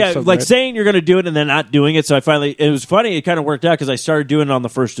 But yeah, like saying you're going to do it and then not doing it. So it was funny. It kind of worked out because I started doing it on the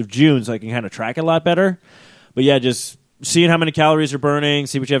 1st of June so I can kind of track it a lot better. But yeah, just seeing how many calories you're burning,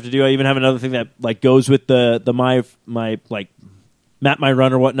 see what you have to do. I even have another thing that like goes with the my like Map My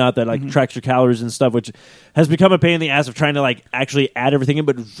Run or whatnot that like tracks your calories and stuff, which has become a pain in the ass of trying to like actually add everything in.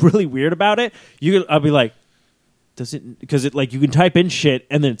 But it's really weird about it. I'll be like, does it? Because it like you can type in shit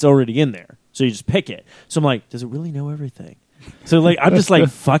and then it's already in there, so you just pick it. So I'm like, does it really know everything? So like I'm just like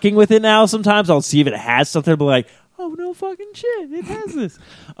fucking with it now. Sometimes I'll see if it has something, but like, oh no fucking shit, it has this.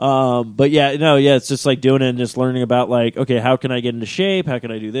 But yeah, it's just like doing it and just learning about like, okay, how can I get into shape? How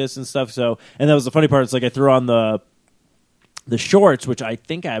can I do this and stuff? So and that was the funny part. It's like I threw on the shorts, which I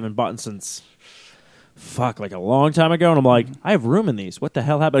think I haven't bought since like a long time ago, and I'm like, I have room in these. What the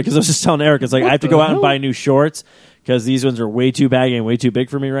hell happened? Because I was just telling Eric, it's like I have to go out and buy new shorts because these ones are way too baggy and way too big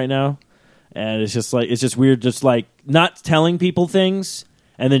for me right now. And it's just weird, just like not telling people things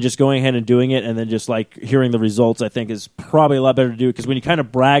and then just going ahead and doing it, and then just like hearing the results, I think is probably a lot better to do, because when you kind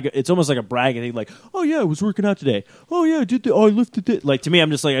of brag, it's almost like a bragging thing, like, oh yeah, I was working out today. Oh yeah, I lifted it. Like, to me,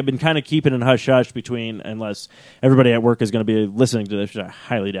 I'm just like, I've been kind of keeping it hush hush between, unless everybody at work is going to be listening to this, which I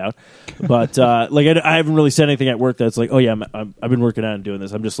highly doubt. But like, I haven't really said anything at work that's like, oh yeah, I've been working out and doing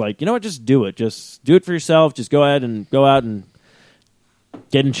this. I'm just like, you know what, just do it. Just do it for yourself. Just go ahead and go out and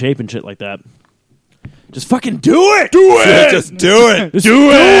get in shape and shit like that. Just fucking do it. Do it. Just do it. Just do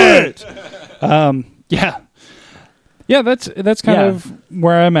it. Yeah, that's kind of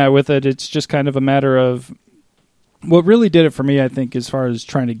where I'm at with it. It's just kind of a matter of what really did it for me, I think, as far as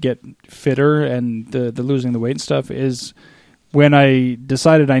trying to get fitter and the losing the weight and stuff, is when I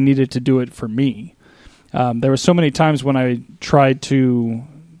decided I needed to do it for me. There were so many times when I tried to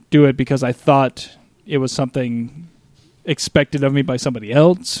do it because I thought it was something expected of me by somebody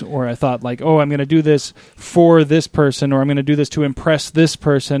else, or I thought like, oh, I'm going to do this for this person, or I'm going to do this to impress this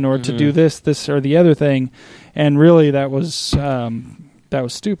person, or to do this or the other thing. And really, that was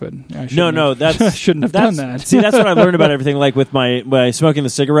stupid. I shouldn't have done that. See, that's what I learned about everything. Like with my smoking the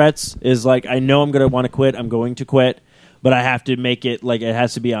cigarettes, is like, I know I'm going to want to quit. I'm going to quit. But I have to make it, like, it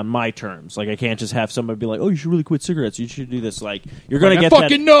has to be on my terms. Like, I can't just have somebody be like, oh, you should really quit cigarettes. You should do this. Like, you're going to get that.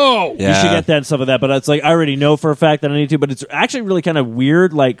 Fucking no! You should get that and stuff like that. But it's like, I already know for a fact that I need to. But it's actually really kind of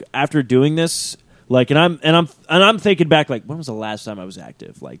weird, like, after doing this, like, and I'm thinking back, like, when was the last time I was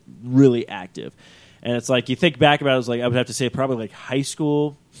active? Like, really active. And it's like, you think back about it, it's like, I would have to say probably like high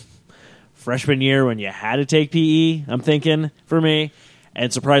school, freshman year, when you had to take PE, I'm thinking, for me.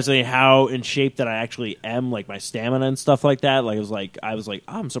 And surprisingly, how in shape that I actually am, like my stamina and stuff like that. Like, I was like,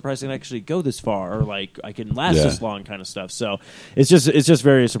 oh, I'm surprised I can actually go this far, or like I can last this long, kind of stuff. So it's just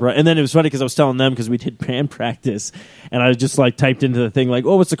very surprising. And then it was funny because I was telling them, because we did band practice, and I just like typed into the thing like,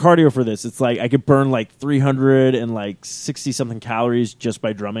 oh, what's the cardio for this? It's like I could burn like 360 something calories just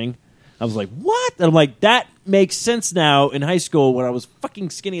by drumming. I was like, what? And I'm like, that makes sense now in high school when I was fucking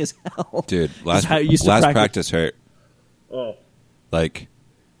skinny as hell. Dude, last practice hurt. Oh. Like,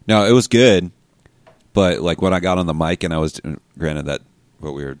 no, it was good, but like when I got on the mic and I was, granted that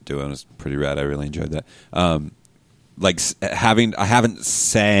what we were doing was pretty rad. I really enjoyed that. I haven't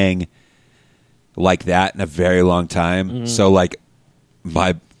sang like that in a very long time. Mm-hmm. So like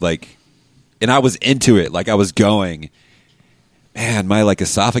and I was into it. Like I was going, man, my like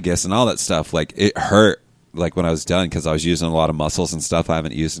esophagus and all that stuff. Like it hurt. Like when I was done, because I was using a lot of muscles and stuff I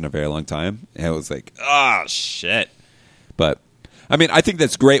haven't used in a very long time. And it was like, oh shit. But I mean, I think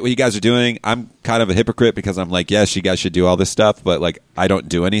that's great what you guys are doing. I'm kind of a hypocrite because I'm like, yes, you guys should do all this stuff, but like, I don't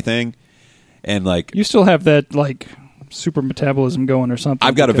do anything. And like, you still have that like super metabolism going or something.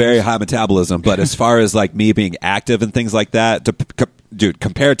 I've got a very high metabolism, but as far as like me being active and things like that, dude,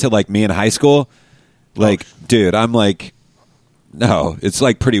 compared to like me in high school, like, dude, I'm like, no, it's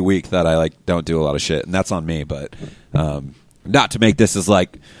like pretty weak that I like don't do a lot of shit, and that's on me. But not to make this as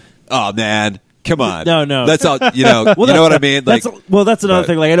like, oh man. Come on, no. That's all. You know, you know what I mean. Like, that's another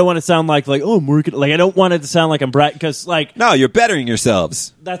thing. Like, I don't want to sound like oh, I'm working. Like, I don't want it to sound like I'm brat, because like, no, you're bettering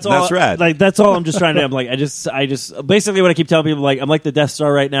yourselves. That's all. That's rad. Like, that's all I'm just trying to. I'm like, I just basically what I keep telling people, like, I'm like the Death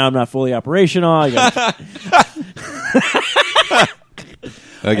Star right now. I'm not fully operational. I just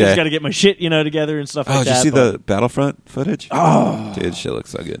got to get my shit, together and stuff like that. Oh, did you see the Battlefront footage? Oh, dude, shit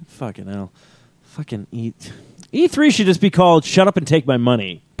looks so good. Fucking hell, fucking E3 should just be called "Shut Up and Take My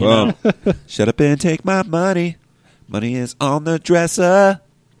Money." Boom. Shut up and take my money. Money is on the dresser.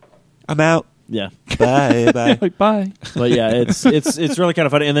 I'm out. Yeah. Bye. Like, bye. But yeah, it's really kind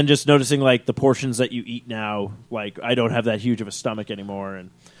of funny. And then just noticing like the portions that you eat now, like I don't have that huge of a stomach anymore,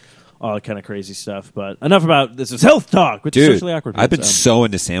 and all that kind of crazy stuff. But enough about this. Is health talk, which is socially awkward. I've been so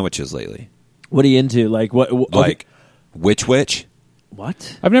into sandwiches lately. What are you into? Like what? Like which?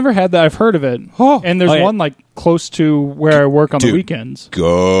 What? I've never had that. I've heard of it. And there's one like close to where I work on the weekends.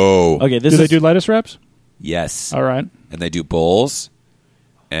 Go. Okay, do they do lettuce wraps? Yes. All right. And they do bowls.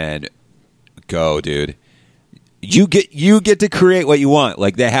 And go, dude. You get to create what you want.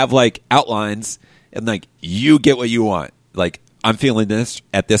 Like they have like outlines, and like you get what you want. Like I'm feeling this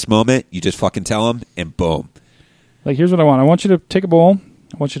at this moment. You just fucking tell them, and boom. Like here's what I want. I want you to take a bowl.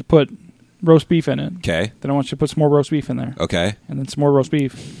 I want you to put roast beef in it. Okay. Then I want you to put some more roast beef in there. Okay. And then some more roast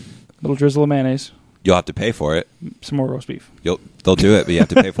beef. A little drizzle of mayonnaise. You'll have to pay for it. Some more roast beef. They'll do it, but you have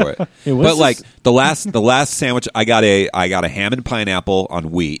to pay for it. But like the last sandwich, I got a ham and pineapple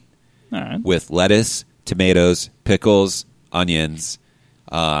on wheat, all right, with lettuce, tomatoes, pickles, onions,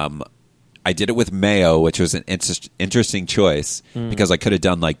 I did it with mayo, which was an interesting choice because I could have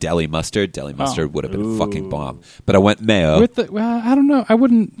done like deli mustard. Deli mustard would have been fucking bomb. But I went mayo. Well, I don't know. I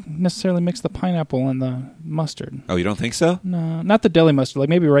wouldn't necessarily mix the pineapple and the mustard. Oh, you don't think so? No, not the deli mustard. Like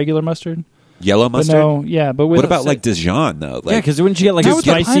maybe regular mustard. Yellow mustard? But no, yeah. But what about like Dijon though? Like, yeah, because wouldn't you get like a How would the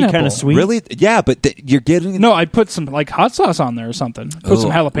spicy kind pineapple? of sweet? really? Yeah, but you're getting no. I'd put some like hot sauce on there or something. Put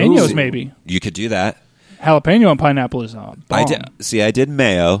some jalapenos Ooh. maybe. You could do that. Jalapeno and pineapple is bomb. I did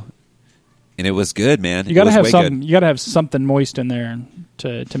mayo, and it was good, man. You got to It was have way something. good. You got to have something moist in there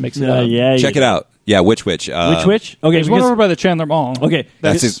to mix it up. Yeah. Check it out. Yeah, which? Which? Okay, There's one because- over by the Chandler Mall. Okay,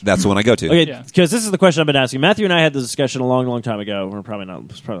 That's the one I go to. Okay, Yeah. because this is the question I've been asking. Matthew and I had this discussion a long time ago. We're probably not. It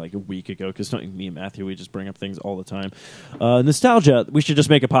was probably like a week ago. Because me and Matthew, we just bring up things all the time. Nostalgia. We should just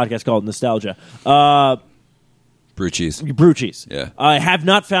make a podcast called Nostalgia. Brew cheese. Brew cheese. Yeah. I have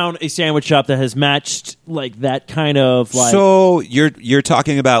not found a sandwich shop that has matched like that kind of like. So you're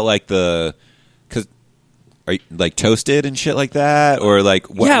talking about like because are you, like toasted and shit like that, or like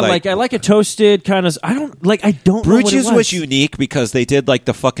what? yeah, like I like a toasted kind of. I don't know Brew what it cheese was. was unique because they did like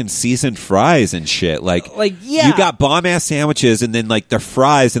the fucking seasoned fries and shit. Like yeah. you got bomb ass sandwiches, and then like the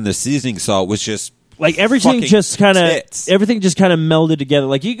fries and the seasoning salt was just Like everything fucking just kind of tits. everything just kind of melded together.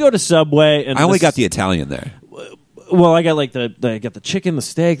 Like you go to Subway and I only got the Italian there. well, I got like I got the chicken, the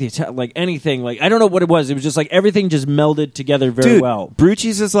steak, like anything. Like I don't know what it was. It was just like everything just melded together very Dude, well. brew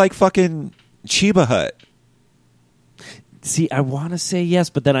cheese is like fucking Chiba Hut. See, I want to say yes,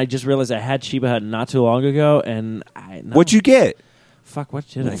 but then I just realized I had Chiba Hut not too long ago, and What'd you get? Fuck, what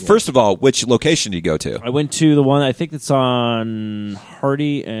did I get? First of all, which location did you go to? I went to the one I think that's on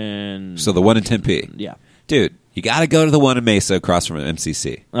Hardy and So the one in Tempe. yeah. Dude, you got to go to the one in Mesa across from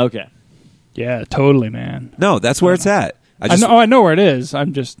MCC. Okay. Yeah, totally, man. No, that's where it's at. I know where it is.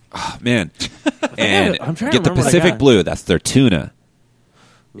 I'm just Man. And I'm trying to get the remember what I Pacific got. Blue. That's their tuna.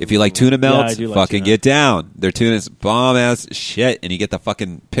 If you like tuna melts, I do like fucking tuna. get down. Their tuna's bomb ass shit, and you get the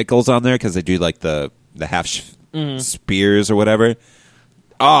fucking pickles on there because they do like the half Mm-hmm. spears or whatever.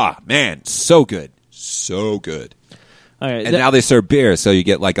 Ah, man, so good, so good. All right. And now they serve beer, so you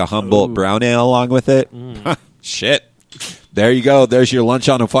get like a Humboldt brown ale along with it. Mm. Shit, there you go. There's your lunch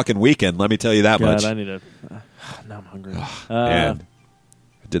on a fucking weekend. Let me tell you that God, much. I need to. Now I'm hungry. Man,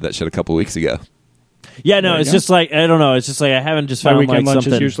 I did that shit a couple weeks ago. Yeah, no, There you it's go. just like I don't know. It's just like I haven't just my found weekend like lunch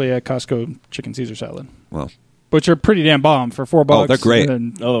something. is usually a Costco chicken Caesar salad, Well, which are pretty damn bomb for $4. Oh, they're great.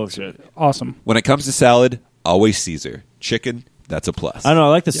 And Oh shit! awesome. when it comes to salad, always Caesar. Chicken, that's a plus. I don't know. I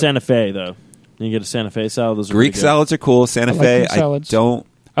like the Santa Fe though. You get a Santa Fe salad. Those are Greek pretty good. salads are cool. Santa I like Fe, Greek salads. don't.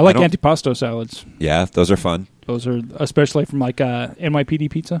 I like don't- antipasto salads. Yeah, those are fun. Those are especially from like NYPD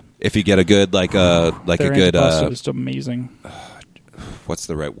Pizza. If you get a good like Their a good antipasto is amazing. what's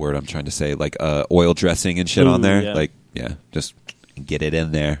the right word I'm trying to say? Like oil dressing and shit on Ooh, there. yeah. Like just get it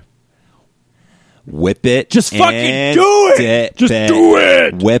in there. Whip it. Just fucking and do it! dip Just do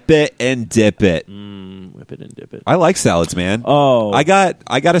it! Whip it and dip it. Whip it and dip it. I like salads, man. Oh. I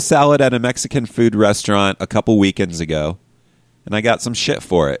got a salad at a Mexican food restaurant a couple weekends ago, and I got some shit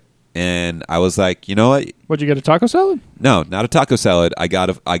for it. And I was like, you know what? What'd you get, a taco salad? No, not a taco salad. I got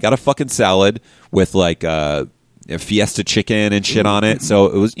a fucking salad with like a fiesta chicken and shit on it. So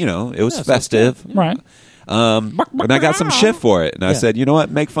it was, it was festive. Right. And I got some shit for it. And I said, you know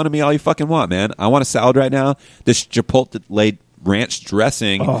what? Make fun of me all you fucking want, man. I want a salad right now. This Chipotle ranch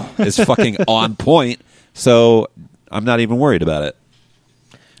dressing is fucking on point. So I'm not even worried about it.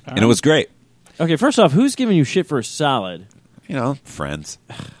 And it was great. Okay, first off, who's giving you shit for a salad? Friends.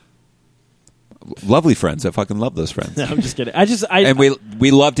 Lovely friends. I fucking love those friends. No, I'm just kidding. And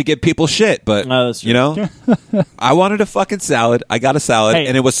we love to give people shit, but Oh, that's true. I wanted a fucking salad. I got a salad, Hey.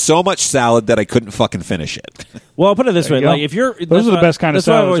 and it was so much salad that I couldn't fucking finish it. Well, I'll put it this There way: you go. like if you're Those are the best kind of that's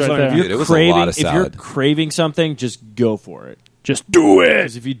what I've salads always right learned. there. If you're Dude, it was a craving, lot of if you're salad. craving something, just go for it. Just do it.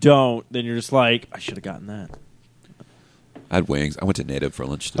 Because if you don't, then you're just like, I should have gotten that. I had wings. I went to Native for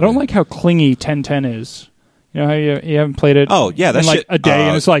lunch I today. don't like how clingy 1010 is. You know how you haven't played it? Oh, yeah, that in like shit- a day,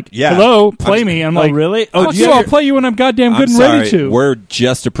 and it's like, yeah. hello, play I'm- me. I'm Oh, like, really? Oh, do you I'll have play you when I'm goddamn good I'm and sorry. ready to. We're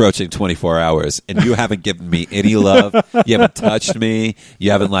just approaching 24 hours, and you haven't given me any love. You haven't touched me.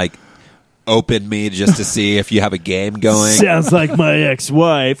 You haven't like opened me just to see if you have a game going. Sounds like my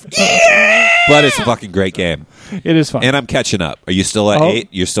ex-wife. But it's a fucking great game, It is fun. and I'm catching up. Are you still at Oh. 8?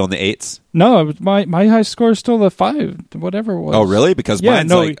 You're still in the 8s? No, it was my high score is still the 5, whatever it was. Oh, really? Because Yeah,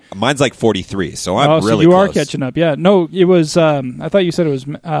 mine's like 43, so I'm Oh, really so you close. are catching up. Yeah. No, it was. I thought you said it was.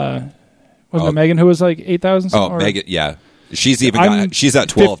 Wasn't it Megan who was like 8,000? Oh, Megan, yeah. She's even I'm she's at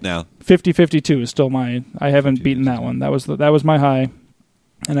 12 now. 50-52 is still my. I haven't beaten that one. That was my high,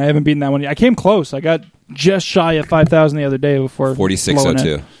 and I haven't beaten that one yet. I came close. I got just shy of 5,000 the other day before blowing it.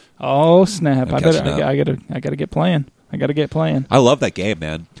 4602. Oh snap! I'm I catching up. gotta get playing. I gotta get playing. I love that game,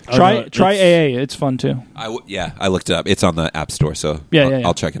 man. Try no, AA. It's fun too. I looked it up. It's on the App Store, so Yeah.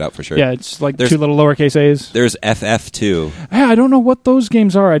 I'll check it out for sure. Yeah, it's like There's- 2 little lowercase a's. There's FF too. Yeah, I don't know what those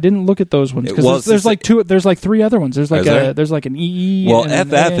games are. I didn't look at those ones Well, because there's it's like 2. There's like 3 other ones. There's like Is there? there's like an EE. Well, and an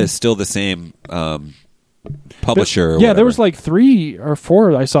FF AA. is still the same publisher. Or Yeah, there whatever. was like 3 or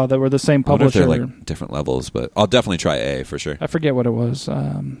 4 I saw that were the same I wonder if publisher. they're like different levels, but I'll definitely try AA for sure. I forget what it was.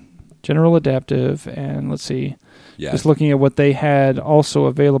 General Adaptive, and let's see. Yeah. Just looking at what they had also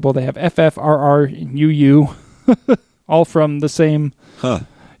available, they have FFRR and UU, all from the same. Huh.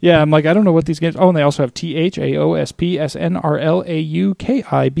 Yeah, I'm like, I don't know what these games. Oh, and they also have THAOSP SNRLAU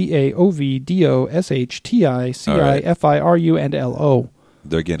KIBAOV DO SHTI CIFIRU and LO.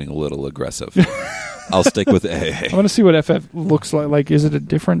 They're getting a little aggressive. I'll stick with AA. I want to see what FF looks like. Like, is it a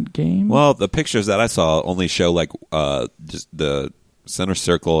different game? Well, the pictures that I saw only show like just the center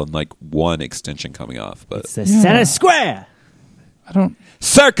circle and like one extension coming off, but It's the center square. I don't.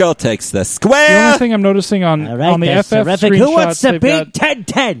 circle takes the The square. only thing I'm noticing on All right, the that's FF terrific. Who wants screenshots, to they've beat got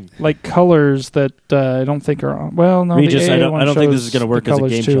 10-10? like colors that I don't think are on. Well, no, Regis, the AA I don't one think this shows is gonna work the as a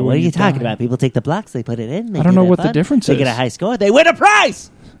colors game too show. when What are you die. talking about? People take the blocks, they put it in. They I don't do know their what the fun. difference They is. get a high score. They win a prize.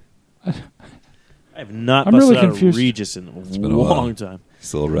 I have not I'm busted really out confused. a Regis in a been a while. long time.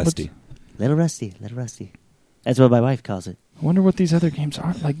 It's a little rusty. Little rusty, little rusty. That's what my wife calls it. I wonder what these other games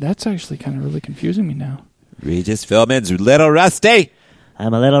are. Like, that's actually kind of really confusing me now. Regis Philbin's little rusty.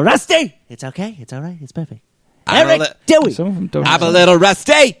 I'm a little rusty. It's okay. It's all right. It's perfect. I'm a Eric li- Dewey. Some of them don't. I'm a little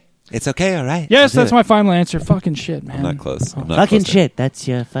rusty. It's okay, all right. Yes, do that's it. my final answer. Fucking shit, man. I'm not close. I'm not Fucking close to- shit. That's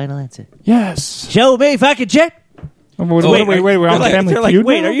your final answer. Yes. Show me fucking shit. Wait, we're on They're Family like, Feud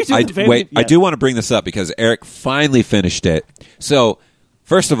wait, now? are you doing Family? Wait, I Yeah. do want to bring this up because Eric finally finished it. So,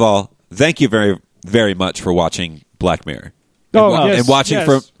 first of all, thank you very, very much for watching Black Mirror. Oh, and, yes, and watching yes.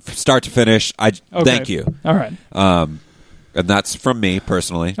 from start to finish. Okay. Thank you. All right. And that's from me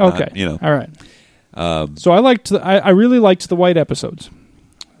personally. Okay. not, All right. So I really liked the White episodes.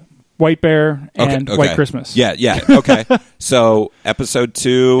 White Bear and White Christmas. Yeah, okay. So episode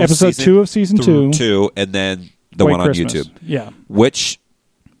 2 Episode 2 of season 2. and then the White one on Christmas. YouTube. Yeah. Which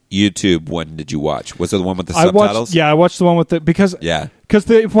YouTube one did you watch? Was it the one with the I subtitles? I watched the one with the because Yeah.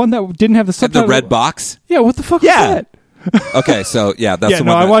 the one that didn't have the And subtitles. the red box? Yeah, what the fuck Yeah. was that? Okay, so yeah, that's Yeah, the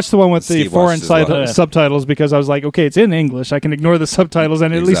no, one I that watched the one with the Steve foreign watched as well. subtitles because I was like, okay, it's in English. I can ignore the subtitles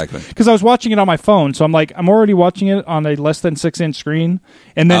and at Exactly. least because I was watching it on my phone, so I'm like, I'm already watching it on a less than 6-inch screen,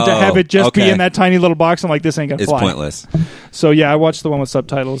 and then to Oh, have it just be okay. in that tiny little box, I'm like, this ain't gonna It's fly. pointless. So yeah, I watched the one with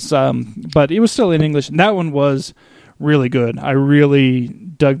subtitles, but it was still in English, and that one was really good. I really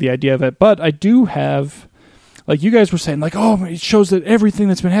dug the idea of it, but I do have, like you guys were saying, like, oh, it shows that everything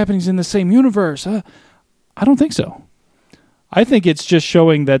that's been happening is in the same universe. I don't think so. I think it's just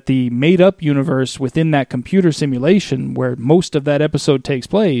showing that the made-up universe within that computer simulation where most of that episode takes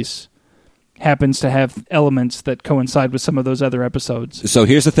place happens to have elements that coincide with some of those other episodes. So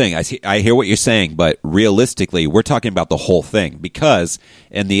here's the thing. I hear what you're saying, but realistically, we're talking about the whole thing because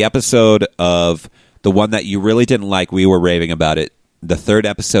in the episode of the one that you really didn't like, we were raving about it, the third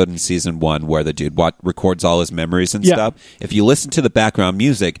episode in season 1 where the dude records all his memories and Yeah. stuff. If you listen to the background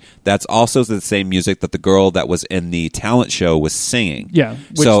music, that's also the same music that the girl that was in the talent show was singing. Yeah,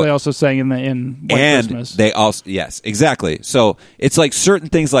 which So- they also sang in White and Christmas. they also yes, exactly. So it's like certain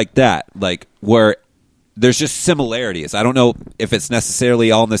things like that, like where there's just similarities. I don't know if it's necessarily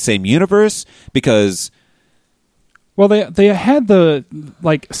all in the same universe because Well, they had the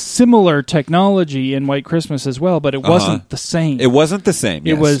like similar technology in White Christmas as well, but it wasn't the same. it wasn't the same.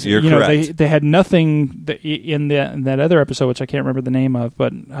 It Yes, was, you're you know, correct. they had nothing in that other episode, which I can't remember the name of,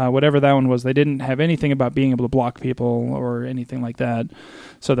 but whatever that one was, they didn't have anything about being able to block people or anything like that.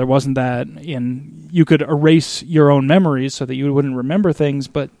 So there wasn't that. You could erase your own memories so that you wouldn't remember things,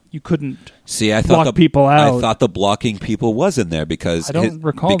 but you couldn't. See, I thought block people out. I thought the blocking people was in there because I don't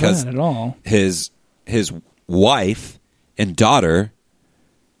recall that at all. His wife and daughter,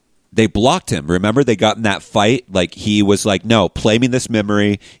 they blocked him. Remember, they got in that fight. Like he was like, "No, play me this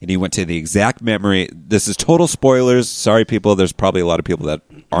memory," and he went to the exact memory. This is total spoilers. Sorry, people. There's probably a lot of people that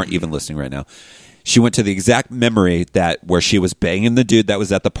aren't even listening right now. She went to the exact memory where she was banging the dude that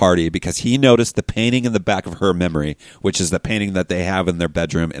was at the party because he noticed the painting in the back of her memory, which is the painting that they have in their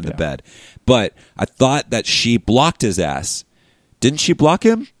bedroom in the bed. But I thought that she blocked his ass. Didn't she block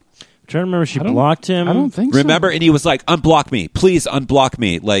him? I'm trying to remember. She I don't- blocked him. I don't think Remember? so. And he was like, "Unblock me. Please unblock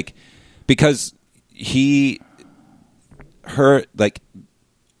me." Like, because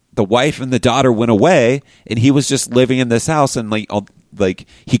the wife and the daughter went away and he was just living in this house and like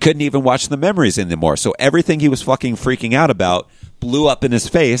he couldn't even watch the memories anymore. So everything he was fucking freaking out about blew up in his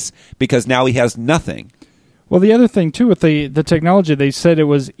face because now he has nothing. Well, the other thing too with the technology, they said it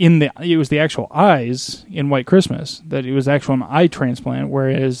was the actual eyes in White Christmas, that it was actual an eye transplant,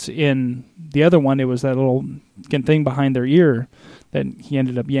 whereas in the other one it was that little thing behind their ear that he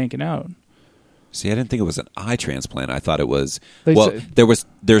ended up yanking out. See, I didn't think it was an eye transplant. I thought it was. They Well, said-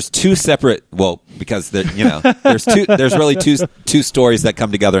 there's two separate. Well, because there's two. There's really two stories that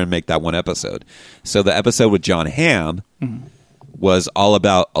come together and make that one episode. So the episode with John Hamm was all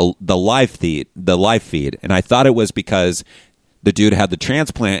about the live feed, and I thought it was because the dude had the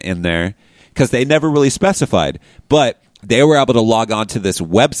transplant in there, because they never really specified, but they were able to log on to this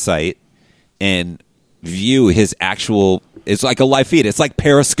website and view his actual. It's like a live feed. It's like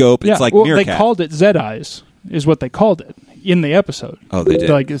Periscope. It's like Meerkat. They called it Z-Eyes, is what they called it in the episode. Oh, they did.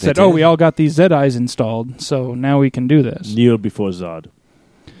 Like it They said, did? oh, we all got these Z-Eyes installed, so now we can do this. Kneel before Zod.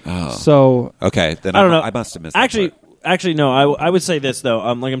 So Okay, then I don't know. I must have missed. that Actually, part. actually, no. I would say this though.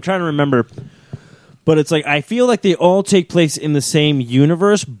 I'm trying to remember, but it's like I feel like they all take place in the same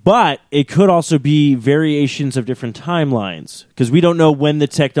universe, but it could also be variations of different timelines because we don't know when the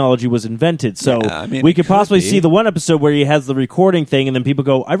technology was invented. So Yeah, I mean, we it could could possibly be. see the one episode where he has the recording thing, and then people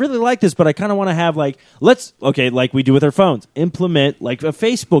go, "I really like this, but I kind of want to have like like we do with our phones, implement like a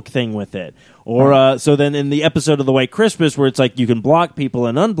Facebook thing with it." Or so then in the episode of the White Christmas where it's like you can block people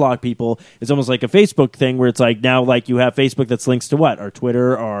and unblock people, it's almost like a Facebook thing where it's like now like you have Facebook that's links to what? Or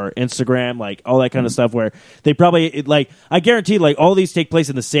Twitter or Instagram, like all that kind of stuff where they probably I guarantee like all these take place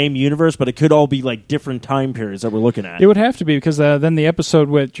in the same universe, but it could all be like different time periods that we're looking at. it would have to be because then the episode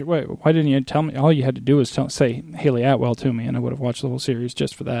why didn't you tell me? All you had to do was say Haley Atwell to me, and I would have watched the whole series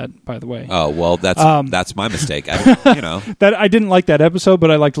just for that. By the way, Oh well, that's my mistake. that I didn't like that episode,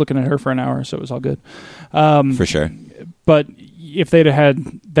 but I liked looking at her for an hour, so it was all good. For sure. But if they'd have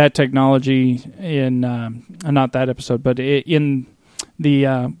had that technology in not that episode, but in the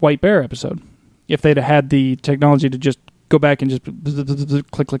White Bear episode, if they'd have had the technology to just go back and just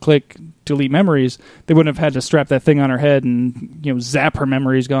click, click, click, delete memories, they wouldn't have had to strap that thing on her head and zap her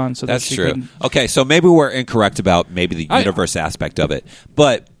memories gone. So That's that she true. couldn't- Okay, so maybe we're incorrect about maybe the universe aspect of it,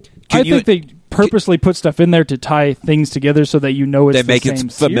 but I think they purposely put stuff in there to tie things together so that it's They the make it same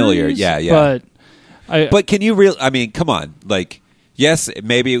familiar. series, Yeah, yeah. But can you I mean, come on. Like, yes,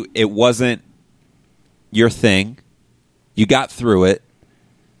 maybe it wasn't your thing. You got through it.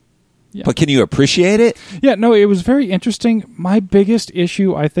 Yeah. But can you appreciate it? Yeah, no, it was very interesting. My biggest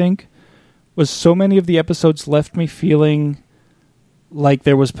issue, I think, was so many of the episodes left me feeling like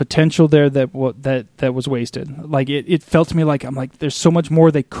there was potential there that was wasted. Like it felt to me like there's so much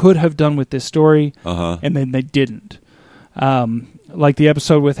more they could have done with this story, and then they didn't. Like the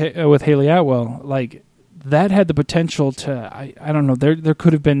episode with Haley Atwell, like that had the potential to. I don't know. There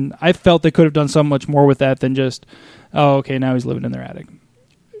could have been. I felt they could have done so much more with that than just. Oh, okay. Now he's living in their attic.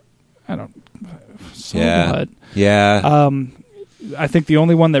 I don't. So what? Yeah. I think the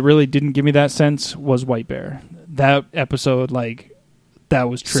only one that really didn't give me that sense was White Bear. That episode, that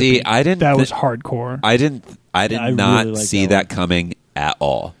was trippy. See, I didn't. That was hardcore. I did I not really like see that that coming at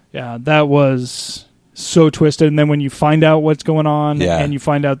all. Yeah, that was so twisted. And then when you find out what's going on, Yeah. and you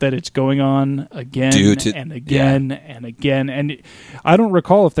find out that it's going on again and again and again, and I don't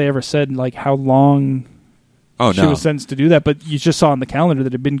recall if they ever said how long. Oh she no. was sentenced to do that, but you just saw on the calendar that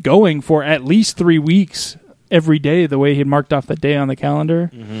it had been going for at least 3 weeks every day, the way he had marked off that day on the calendar.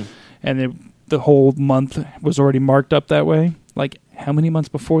 And the whole month was already marked up that way. How many months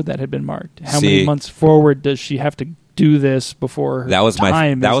before that had been marked? How many months forward does she have to do this before her That was time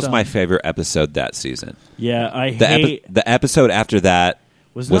my is done? my favorite episode that season. Yeah, I The hate the episode after that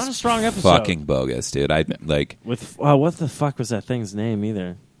was not a strong episode. Fucking bogus, dude. I like with what the fuck was that thing's name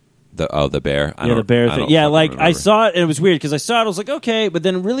either? the bear. The bear thing. Yeah, I saw it and it was weird because I saw it. I was like, okay, but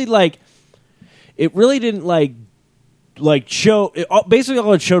then really it really didn't show. Basically,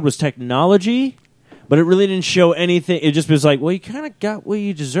 all it showed was technology, but it really didn't show anything. It just was like, well, you kind of got what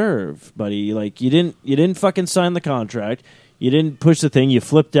you deserve, buddy. You didn't fucking sign the contract. You didn't push the thing. You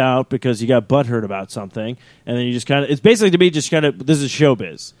flipped out because you got butthurt about something, and then you just kind of. It's basically to me just kind of this is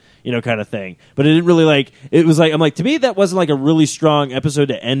showbiz. Kind of thing. But it didn't really it was I'm to me, that wasn't a really strong episode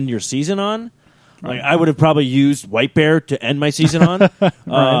to end your season on. I would have probably used White Bear to end my season on.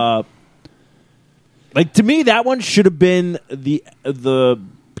 To me, that one should have been the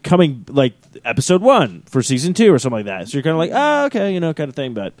coming, episode 1 for season 2 or something like that. So you're kind of okay, kind of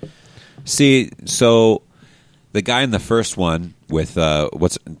thing. But see, so the guy in the first one with,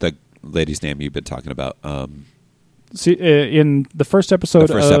 what's the lady's name you've been talking about? See, in the first episode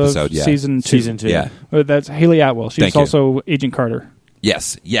of yeah. season 2. Season 2. Yeah. That's Haley Atwell. She's Thank you. also Agent Carter.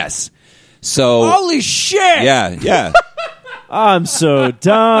 Yes. So holy shit! yeah. I'm so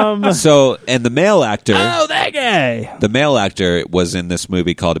dumb. So, and the male actor, Oh, that guy. the male actor was in this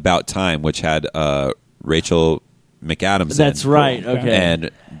movie called About Time, which had Rachel McAdams. That's in. right. Okay.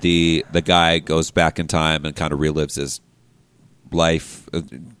 And the guy goes back in time and kind of relives his life.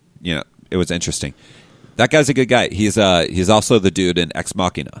 It was interesting. That guy's a good guy. He's also the dude in Ex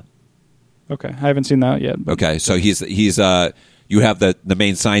Machina. Okay, I haven't seen that yet. But Okay, so he's you have the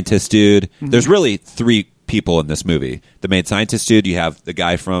main scientist dude. Mm-hmm. There's really three people in this movie. The main scientist dude, you have the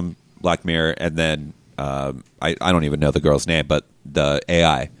guy from Black Mirror, and then I don't even know the girl's name, but the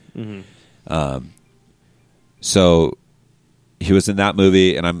AI. Mm-hmm. So he was in that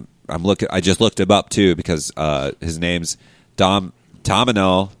movie, and I'm looking. I just looked him up too because his name's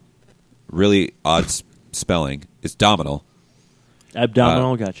Domhnall. Really odd spelling. It's Domhnall.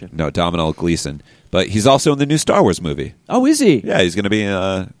 Abdominal, gotcha. No, Domhnall Gleeson. But he's also in the new Star Wars movie. Oh, is he? Yeah, he's going to be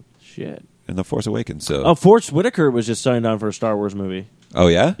Shit. in The Force Awakens. So. Oh, Forrest Whitaker was just signed on for a Star Wars movie. Oh,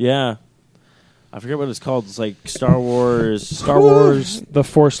 yeah? Yeah. I forget what it's called. It's like Star Wars. The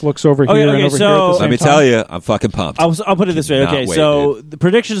Force looks over Okay, here okay, and over so- here at the same Let me time. tell you, I'm fucking pumped. I'll put it this way. Cannot Okay, wait, so dude. the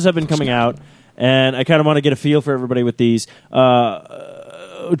predictions have been coming out, and I kind of want to get a feel for everybody with these.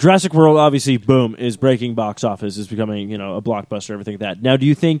 Jurassic World, obviously, boom, is breaking box office, is becoming a blockbuster, everything like that. Now, do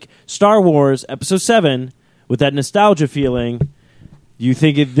you think Star Wars Episode 7, with that nostalgia feeling, do you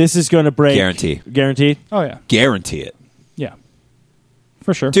think this is going to break? Guaranteed? Oh, yeah. Guarantee it. Yeah.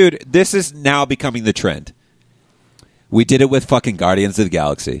 For sure. Dude, this is now becoming the trend. We did it with fucking Guardians of the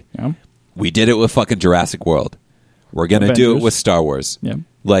Galaxy. Yeah. We did it with fucking Jurassic World. We're going to do it Avengers. with Star Wars. Yeah.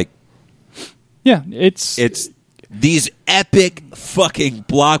 Like, Yeah, it's these epic fucking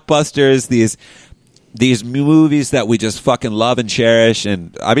blockbusters, these movies that we just fucking love and cherish.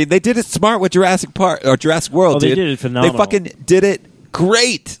 And I mean, they did it smart with Jurassic Park or Jurassic World. Oh, they dude. did it phenomenal. They fucking did it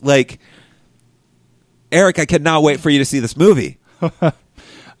great. Like, Eric, I cannot wait for you to see this movie.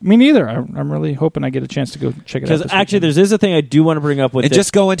 me neither. I'm really hoping I get a chance to go check it out. Because this actually, weekend. there's a thing I do want to bring up with And it.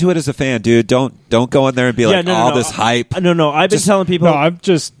 just go into it as a fan, dude. Don't go in there and be like all this hype. No, I've been Just- telling people. No, I'm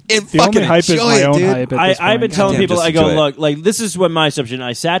just And the only fucking hype is enjoy my it, own dude. hype. At this I've been point. telling Goddamn, people, just I go, enjoy it. look, like, this is what my assumption.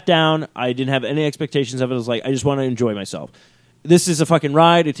 I sat down. I didn't have any expectations of it. I was like, I just want to enjoy myself. This is a fucking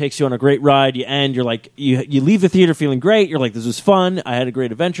ride. It takes you on a great ride. You end. You're like, you leave the theater feeling great. You're like, this was fun. I had a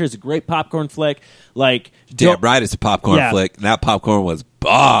great adventure. It's a great popcorn flick. Like, Damn don't- right, it's a popcorn Yeah. flick. And that popcorn was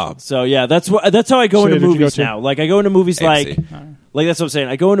bomb. So yeah, that's how I go So into did you go movies to? now. Like I go into movies AMC. like that's what I'm saying.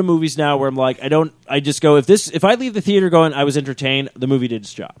 I go into movies now where I'm like, I just go if I leave the theater going I was entertained, the movie did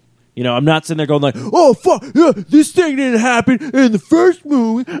its job. I'm not sitting there going like, oh fuck, yeah, this thing didn't happen in the first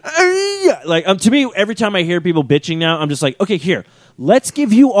movie. Like to me, every time I hear people bitching now, I'm just like, okay, here, let's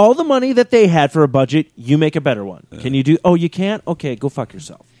give you all the money that they had for a budget. You make a better one. Can you do? Oh, you can't. Okay, go fuck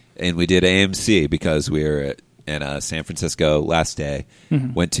yourself. And we did AMC because we were in San Francisco last day.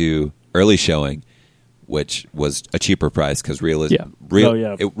 Went to early showing, which was a cheaper price because Yeah.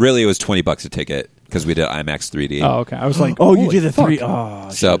 it really was $20 a ticket because we did IMAX 3D. Oh, okay. I was like, Oh, you holy did the fuck. 3. Oh, I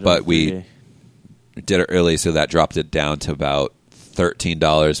So, should've done but the we 3D. did it early, so that dropped it down to about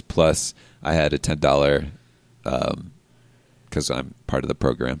 $13 plus. I had a $10 because I'm part of the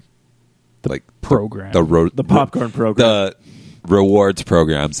program, program. The popcorn program. the rewards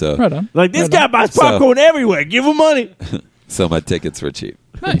program. So, Right on. Like this Right guy on. buys popcorn everywhere. Give him money. so my tickets were cheap.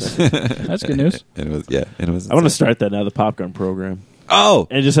 Nice. That's good news. And it was. I want to insane. start that now. The popcorn program, Oh,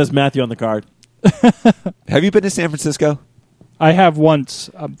 and it just has Matthew on the card. have you been to San Francisco? I have once,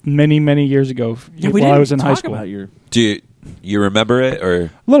 many, many years ago, while I was in high school. Do you remember it or?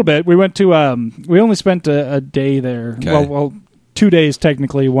 A little bit. We went to. We only spent a day there. Okay. Well, 2 days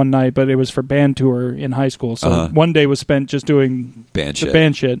technically, one night, but it was for band tour in high school. So Uh-huh. one day was spent just doing Band the shit.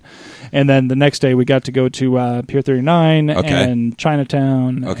 band shit, and then the next day we got to go to Pier 39 Okay. and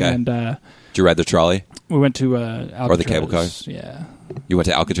Chinatown. Okay. And Did you ride the trolley? we went to Alcatraz. Or the cable cars? Yeah. You went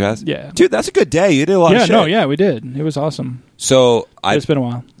to Alcatraz? Yeah. Dude, that's a good day. You did a lot Yeah. of shit. No. Yeah, we did. It was awesome. So It's been a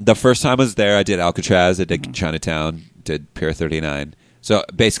while. the first time I was there, I did Alcatraz, I did Chinatown, did Pier 39. So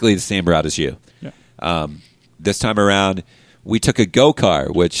basically the same route as you. Yeah. This time around, we took a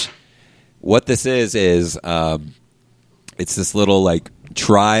go-kart, which what this is it's this little like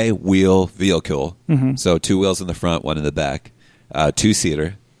tri-wheel vehicle. So 2 wheels in the front, 1 in the back,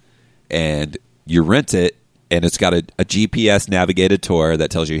 2-seater. And you rent it, and it's got a GPS navigated tour that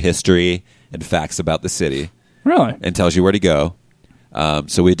tells you history and facts about the city. Really? And tells you where to go.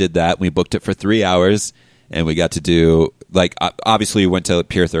 So we did that. We booked it for 3 hours, and we got to do obviously we went to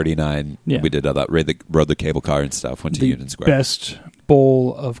Pier 39. Yeah. We did all that. Rode the cable car and stuff. Went to The Union Square. best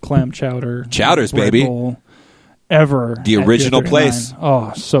bowl of clam chowder. Chowders, bread baby. bowl ever. The at original Pier 39. place.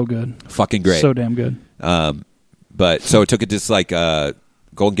 Oh, so good. Fucking great. So damn good. But But so it took it to like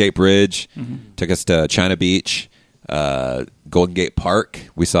Golden Gate Bridge, took us to China Beach, Golden Gate Park.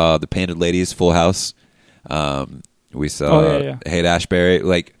 We saw the Painted Ladies, Full House. We saw Haight-Ashbury,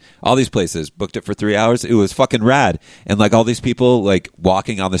 like all these places. Booked it for 3 hours. It was fucking rad. And like all these people like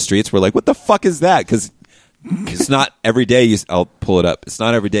walking on the streets were like, "What the fuck is that?" Because it's not every day. I'll pull it up. It's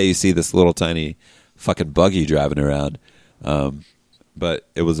not every day you see this little tiny fucking buggy driving around. But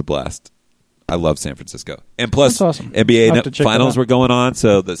it was a blast. I love San Francisco. And plus, That's awesome. NBA finals were going on,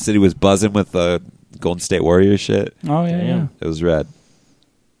 so the city was buzzing with the Golden State Warriors shit. Oh, yeah. It was rad.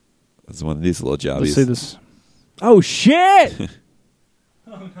 It was one of these little jobbies. Let's see this. Oh, shit!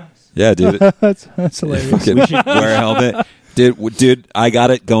 Yeah, dude. That's hilarious. Fucking wear a helmet. Dude, I got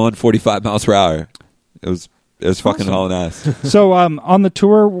it going 45 miles per hour. It was fucking hauling ass. So on the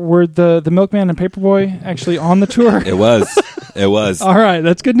tour, were the Milkman and Paperboy actually on the tour? It was. All right,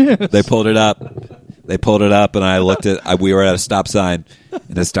 that's good news. They pulled it up, and I looked at. We were at a stop sign,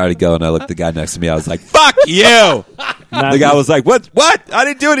 and it started going. I looked at the guy next to me. I was like, "Fuck you!" The guy was like, "What? I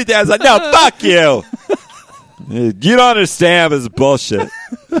didn't do anything." I was like, "No, fuck you." You don't understand. This is bullshit.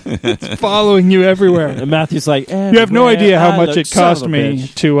 It's following you everywhere. And Matthew's like, You have no idea how much it cost me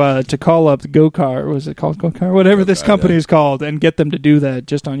to call up Go-Kart. Was it called Go-Kart? Whatever this company is called, and get them to do that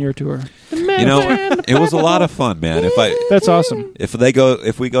just on your tour. You know, it was a lot of fun, man. That's awesome.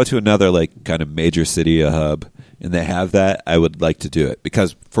 If we go to another like kind of major city hub and they have that, I would like to do it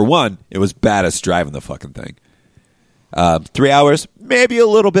because for one, it was badass driving the fucking thing. 3 hours, maybe a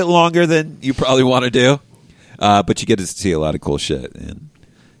little bit longer than you probably want to do, but you get to see a lot of cool shit. And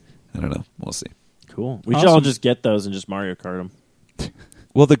I don't know, we'll see. Cool. We should all just get those and just Mario Kart them.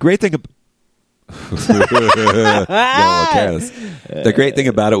 Well, the great thing. The great thing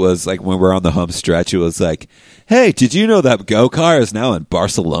about it was like when we're on the home stretch, it was like, hey, did you know that Go-Kart is now in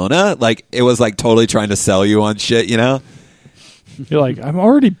Barcelona? Like it was like totally trying to sell you on shit, you know? You're like, I've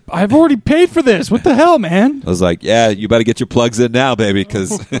already paid for this. What the hell, man? I was like, yeah, you better get your plugs in now, baby,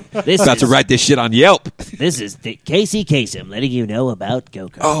 because about to write this shit on Yelp. This is Casey Kasem letting you know about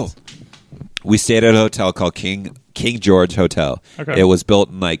go-karts. Oh, we stayed at a hotel called King George Hotel. Okay. It was built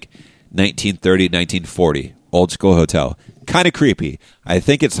in like 1930, 1940. Old school hotel. Kind of creepy. I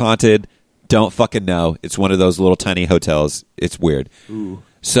think it's haunted. Don't fucking know. It's one of those little tiny hotels. It's weird. Ooh.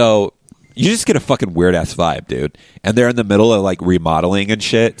 So you just get a fucking weird ass vibe, dude. And they're in the middle of like remodeling and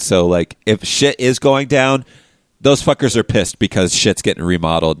shit. So like if shit is going down, those fuckers are pissed because shit's getting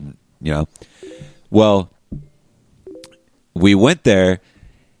remodeled, you know. Well, we went there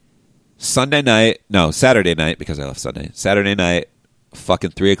Saturday night, because I left Sunday. Saturday night,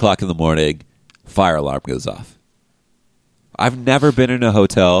 fucking 3 o'clock in the morning, fire alarm goes off. I've never been in a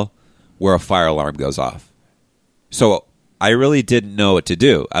hotel where a fire alarm goes off. So I really didn't know what to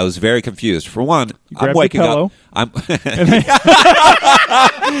do. I was very confused. For one, I'm waking up.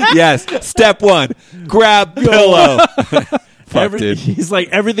 Yes, step one, grab pillow. Fuck, dude. He's like,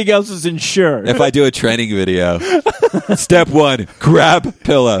 everything else is insured. If I do a training video, step one, grab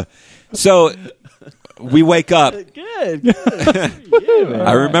pillow. So we wake up. Good.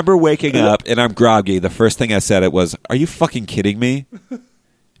 I remember waking up and I'm groggy. The first thing I said was, "Are you fucking kidding me?"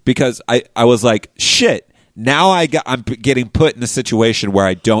 Because I was like, shit. Now I'm getting put in a situation where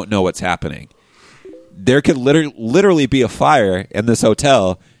I don't know what's happening. There could literally be a fire in this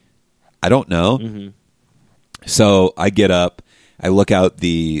hotel. I don't know. Mm-hmm. So I get up. I look out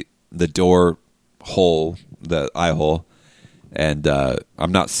the door hole, the eye hole, and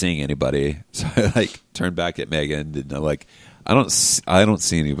I'm not seeing anybody. So I like turn back at Megan, and I'm like, I don't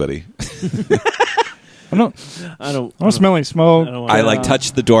see anybody. I don't smell any smoke. I like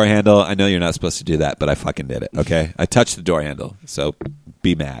touched the door handle. I know you're not supposed to do that, but I fucking did it. Okay, I touched the door handle. So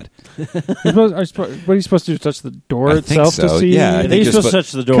be mad. What are you supposed to do? Touch the door itself so. to see? Yeah, I think you're supposed to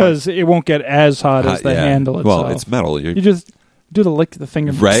touch the door because it won't get as hot as the handle itself. Well, it's metal. You just do the lick to the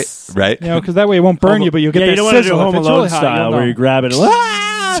finger, right? You know, because that way it won't burn you, but you'll get that you don't want to do sizzle. Home If it's Alone really hot, style you'll where know. you grab it.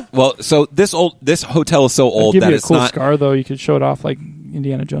 Well, so this hotel is so old Give that you a it's cool not. scar though. You could show it off like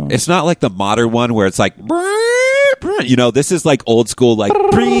Indiana Jones. It's not like the modern one where it's like, you know, this is like old school, like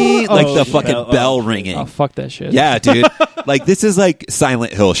the fucking bell ringing. Oh, fuck that shit. Yeah, dude. Like this is like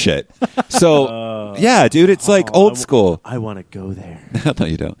Silent Hill shit. So yeah, dude, it's like old school. I want to go there. No,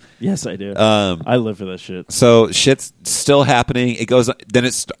 you don't. Yes, I do. I live for that shit. So shit's still happening. It goes, then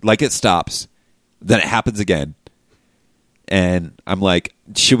it stops, then it happens again. And I'm like,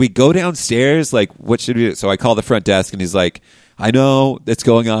 should we go downstairs? Like, what should we do? So I call the front desk, and he's like, I know it's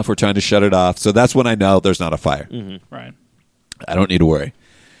going off. We're trying to shut it off. So that's when I know there's not a fire. Mm-hmm. Right. I don't need to worry.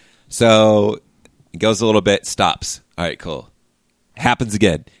 So it goes a little bit, stops. All right, cool. Happens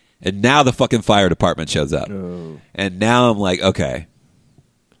again. And now the fucking fire department shows up. And now I'm like, okay.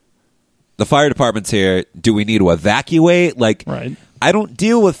 The fire department's here. Do we need to evacuate? Like, Right. I don't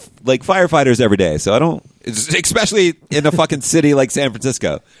deal with like firefighters every day, so I don't, especially in a fucking city like San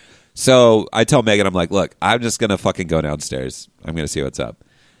Francisco. So I tell Megan, I'm like, look, I'm just gonna fucking go downstairs. I'm gonna see what's up.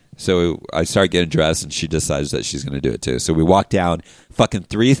 So I start getting dressed, and she decides that she's gonna do it too. So we walk down fucking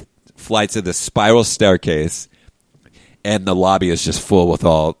 3 flights of this spiral staircase, and the lobby is just full with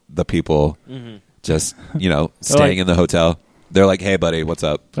all the people, just staying in the hotel. They're like, hey, buddy, what's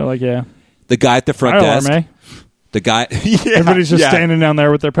up? They're like, yeah. The guy at the front Fire desk. alarm, eh? The guy, Everybody's just standing down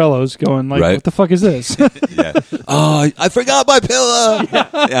there with their pillows, going like, Right. "What the fuck is this?" Yeah. Oh, I forgot my pillow.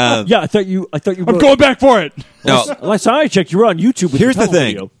 Yeah, I thought you. I'm going back for it. No, Last time I checked, you were on YouTube. With here's the pillow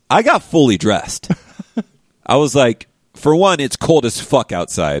thing. video. I got fully dressed. I was like, for one, it's cold as fuck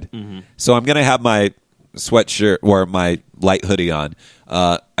outside, so I'm gonna have my sweatshirt or my light hoodie on.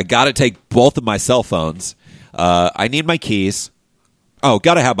 I got to take both of my cell phones. I need my keys. Oh,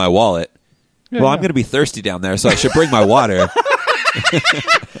 got to have my wallet. Well, I'm going to be thirsty down there, so I should bring my water.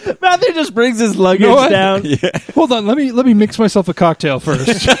 Matthew just brings his luggage know what? down. Hold on, let me mix myself a cocktail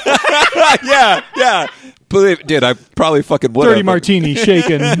first. yeah. Dude, I probably fucking would. 30 martini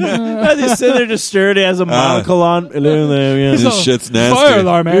shaken. Matthew's sitting there just stirred. He has a monocle on. Hello there, yeah. This shit's nasty. Fire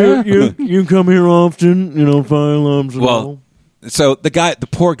alarm, man. You come here often, fire alarms and all. Well, so the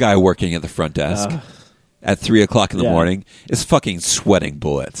poor guy working at the front desk at 3:00 in the morning is fucking sweating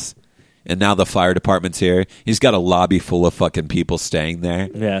bullets. And now the fire department's here. He's got a lobby full of fucking people staying there.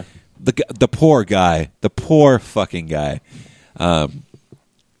 Yeah. The poor guy, the poor fucking guy.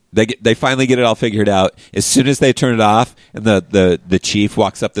 They finally get it all figured out. As soon as they turn it off, and the chief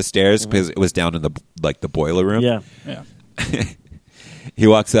walks up the stairs because it was down in the boiler room. Yeah. He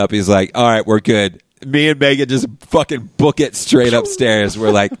walks up. He's like, "All right, we're good." Me and Megan just fucking book it straight upstairs.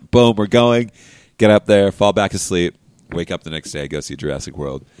 We're like, boom, we're going. Get up there, fall back asleep, wake up the next day, go see Jurassic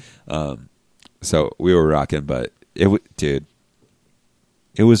World. So we were rocking, but dude,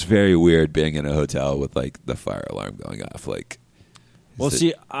 it was very weird being in a hotel with like the fire alarm going off. Like, Well,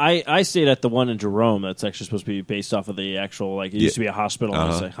 see, I stayed at the one in Jerome that's actually supposed to be based off of the actual, like, it used to be a hospital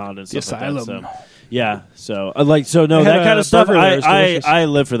in Honda and stuff The like that. asylum. So, yeah, so, no, They had that kind a of stuff, burger there, it's delicious. I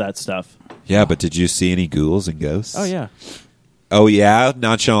live for that stuff. yeah, but did you see any ghouls and ghosts? Oh, yeah. Oh yeah,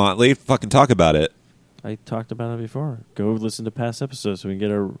 nonchalantly. Fucking talk about it. I talked about it before. Go listen to past episodes so we can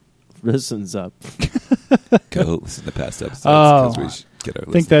get our listens up. Go listen to past episodes Oh, because we should get our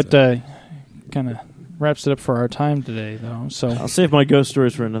I think listens that up. kind of wraps it up for our time today, though. So I'll save my ghost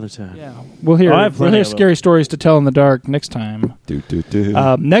stories for another time. yeah, we'll hear Oh, I have plenty of them. scary stories to tell in the dark next time.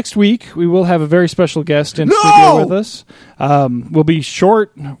 Next week we will have a very special guest in studio with us. We'll be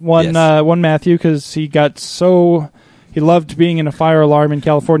short one Matthew because he got he loved being in a fire alarm in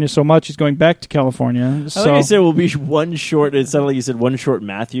California so much he's going back to California. I think So I said we'll be one short. It sounded like you said one short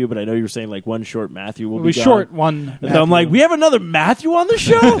Matthew, but I know you were saying like one short Matthew will we'll be gone. short one. And I'm like, we have another Matthew on the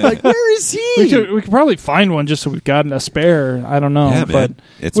show? Like, where is We he? could probably find one just so we've got a spare. I don't know, Yeah, but man.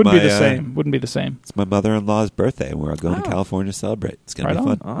 It's wouldn't be my, the same. Wouldn't be the same. It's my mother-in-law's birthday, and we're going to California to celebrate. It's going Right to be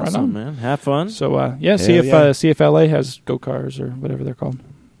on. fun. Right Awesome, on. man. Have fun. So see if yeah. CFLA has go-cars or whatever they're called.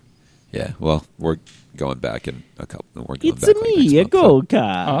 Yeah, well, we're going back in a couple. We're going It's back like me, a next month, so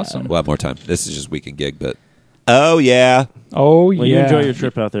go-kart. Awesome. we'll have more time. This is just weekend gig, but oh yeah, Oh Well, you yeah. enjoy your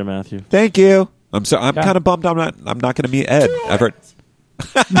trip out there, Matthew. thank you. I'm sorry. I'm Yeah. kind of bummed. I'm not going to meet Ed. I've heard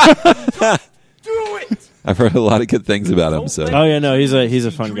Do it! I've heard a lot of good things about him. So Oh, yeah, no, he's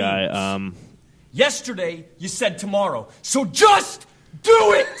a fun guy. Yesterday, you said tomorrow. So just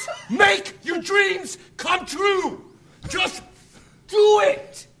do it! Make your dreams come true! Just do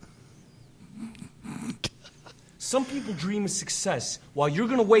it! Some people dream of success while you're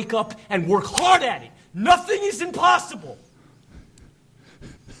gonna wake up and work hard at it. Nothing is impossible.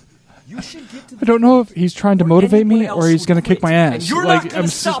 You should get to the I don't know if he's trying to Or motivate me anyone or else he's going to would kick my quit. ass. And you're not gonna I'm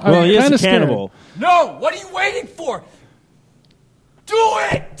stop. well, he is kinda a cannibal. No, what are you waiting for? Do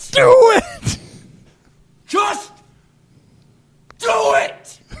it! Do it. Just do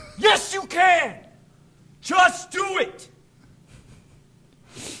it! Yes, you can! Just do it!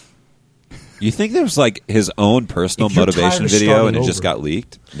 you think there was like his own personal If you're tired motivation of video, and it starting just over, got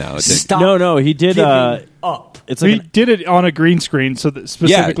leaked? No, it didn't. Stop. No, he did. giving up. It's like He did it on a green screen, so that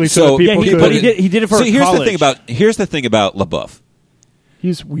specifically Yeah, so so- that people Yeah, could. but he did it for So here's college. the thing about LaBeouf.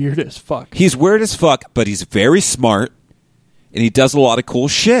 He's weird as fuck. He's weird as fuck, but he's very smart, and he does a lot of cool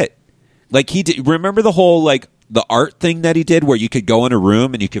shit. Like he did. Remember the whole like the art thing that he did, where you could go in a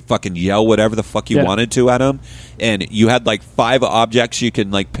room and you could fucking yell whatever the fuck you Yeah. wanted to at him, and you had like 5 objects you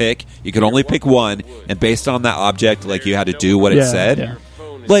can like pick. You could only pick one, and based on that object, like you had to do what it Yeah, said. yeah.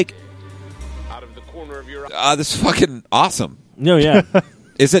 Like, Out of the corner of your this is fucking awesome. No, yeah.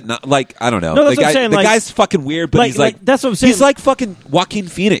 Is it not? Like, I don't know. No, that's the what I'm saying, the like- guy's fucking weird, but he's like that's what I'm saying. He's like fucking Joaquin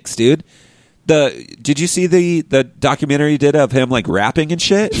Phoenix, dude. Did you see the documentary he did of him like rapping and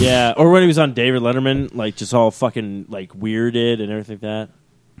shit? Yeah, or when he was on David Letterman, like just all fucking like weirded and everything like that.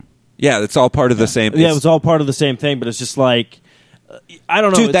 Yeah, it's all part of the same. Yeah, it was all part of the same thing, but it's just like I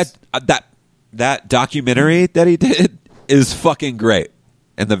don't know, dude. That documentary that he did is fucking great.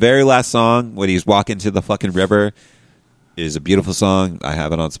 And the very last song when he's walking to the fucking river is a beautiful song. I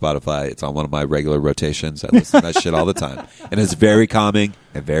have it on Spotify. It's on one of my regular rotations. I listen to that shit all the time, and it's very calming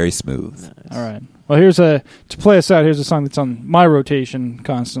and very smooth. All right. Well, to play us out. Here's a song that's on my rotation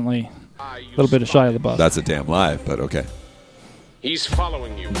constantly. A little bit of Shia LaBeouf. That's a damn lie, but okay. He's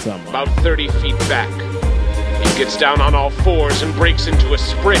following you, about 30 feet back. He gets down on all fours and breaks into a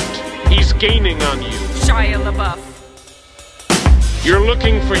sprint. He's gaining on you. Shia LaBeouf. You're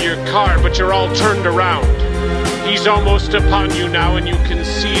looking for your car, but you're all turned around. He's almost upon you now, and you can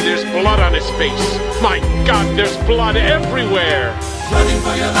see there's blood on his face. My God, there's blood everywhere. Running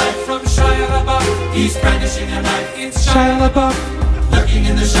for your life from Shia LaBeouf. He's brandishing a knife. It's Shia LaBeouf. Lurking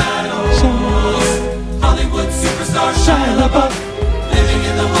in the shadows. Hollywood superstar Shia LaBeouf. Living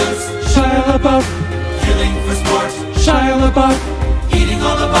in the woods. Shia LaBeouf. Killing for sport. Shia LaBeouf. Eating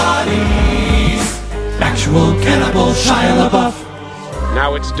all the bodies. Actual cannibal Shia LaBeouf.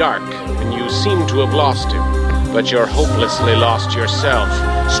 Now it's dark, and you seem to have lost him. But you're hopelessly lost yourself.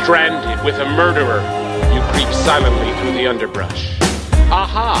 Stranded with a murderer. You creep silently through the underbrush.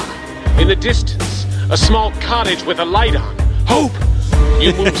 Aha! In the distance, a small cottage with a light on. Hope!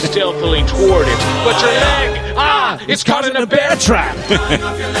 You move stealthily toward it, but your leg! Ah! It's caught in a bear trap! Flying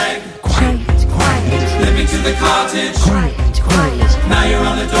off your leg. Quiet, quiet. Living to the cottage. Quiet, quiet. Now you're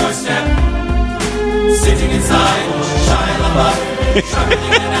on the doorstep. Sitting inside. Shia LaBeouf.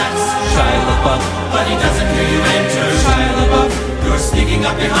 Sharpening an axe. Shia LaBeouf. But he doesn't hear you enter. Shia LaBeouf. You're sneaking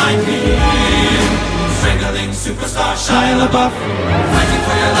up behind him. Strangling superstar Shia LaBeouf. Fighting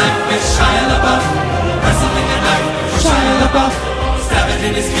for your life with Shia LaBeouf. Wrestling a knife for Shia LaBeouf. Stab it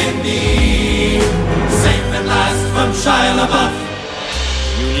in his kidney. Safe at last from Shia LaBeouf.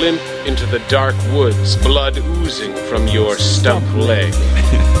 You limp into the dark woods, blood oozing from your stump leg.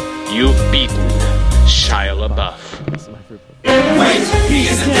 You've beaten Shia LaBeouf. Wait, he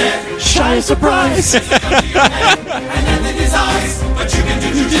isn't dead. Shia surprise. And then in his eyes, but you can do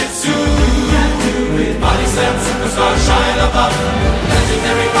jujitsu. Body slam superstar Shia LaBeouf.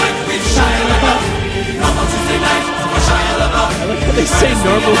 Legendary fight with Shia LaBeouf. Normal Tuesday night for Shia LaBeouf. I like how they say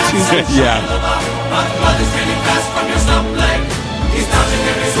normal Tuesday. Yeah. But blood is raining fast from your stump leg. He's dodging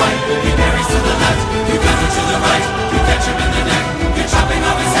every swipe. He parries to the left. You counter to the right. You catch him in the neck. You're chopping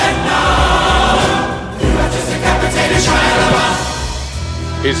off his head now. You have just decapitated Shia LaBeouf.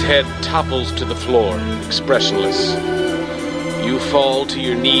 His head topples to the floor, expressionless. You fall to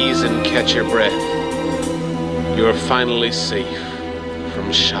your knees and catch your breath. You're finally safe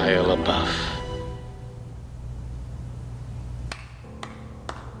from Shia LaBeouf.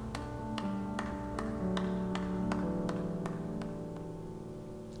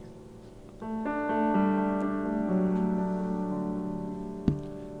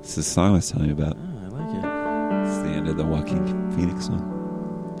 This is the song I was telling you about. Oh, I like it. It's the end of the Joaquin Phoenix one.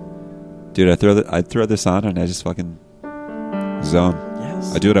 Dude, I throw this on and I just fucking zone.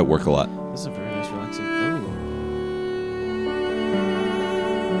 Yes. I do it at work a lot. This is a very nice relaxing.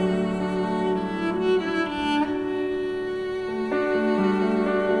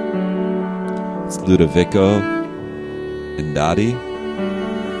 It's Ludovico Indadi.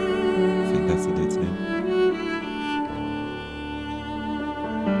 I think that's the dude's name.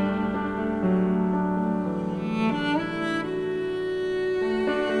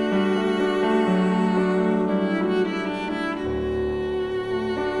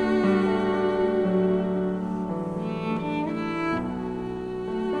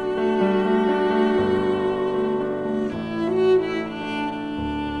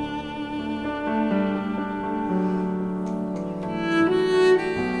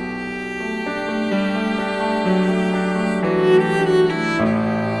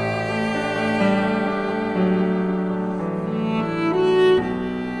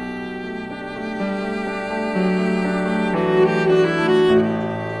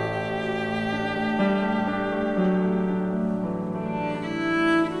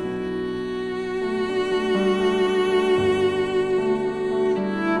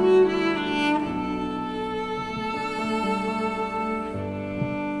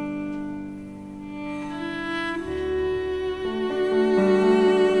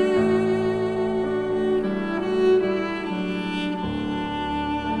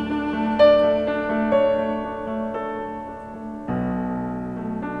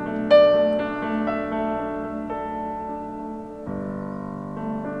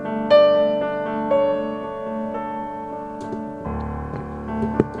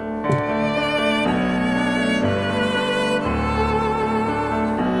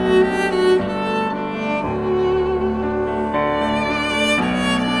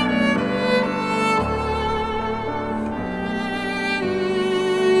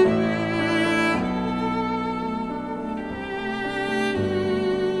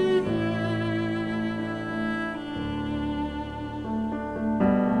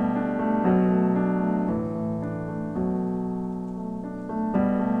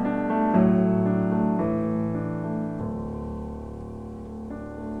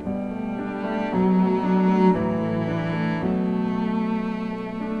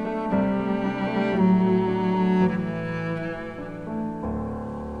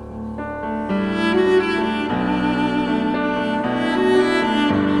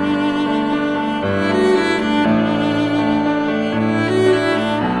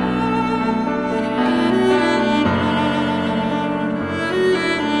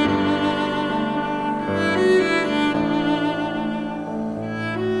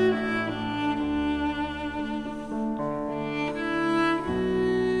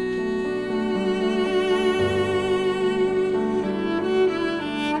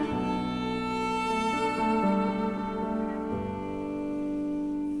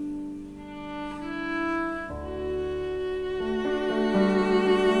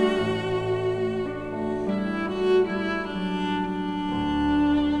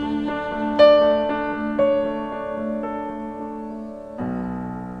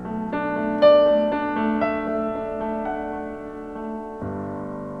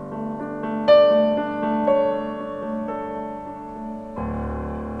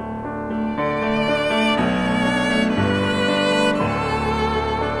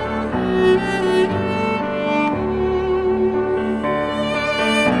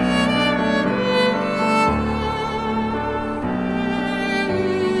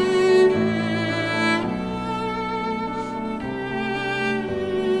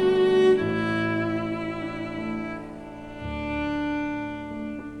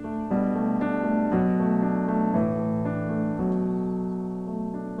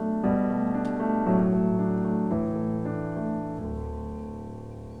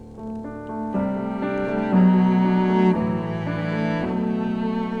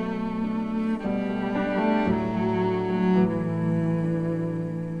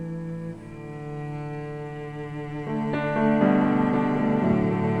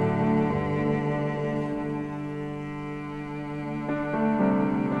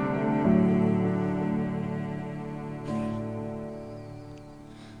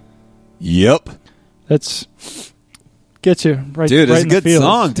 Yep. That's gets you right. Dude, right it's in a the good feels.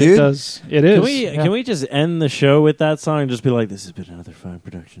 song, dude. It does. It is. Can we just end the show with that song and just be like, "This has been another fine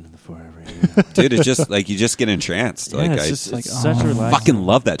production of the Forever"? Dude, it's just like you just get entranced. Like it's I just like such a relaxing. fucking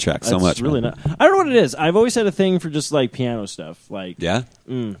love that track so It's much. really man. not. I don't know what it is. I've always had a thing for just like piano stuff. Like Yeah,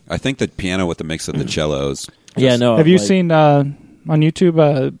 I think the piano with the mix of the cellos. yeah, no. Have you like- seen on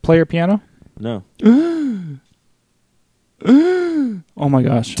YouTube Player Piano? No. Oh my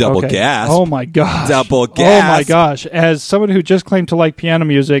gosh! Double Okay. gasp. Oh my gosh! Double Oh my gasp. gosh! As someone who just claimed to like piano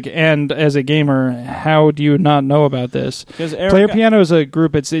music and as a gamer, how do you not know about this? Because Player Piano is a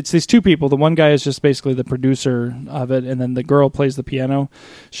group. It's these two people. The one guy is just basically the producer of it, and then the girl plays the piano.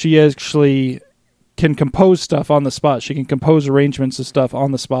 She actually can compose stuff on the spot. She can compose arrangements of stuff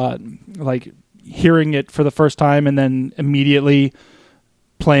on the spot, like hearing it for the first time and then immediately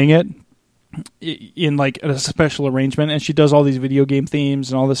playing it in like a special arrangement. And she does all these video game themes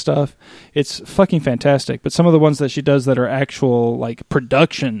and all this stuff. It's fucking fantastic. But some of the ones that she does that are actual like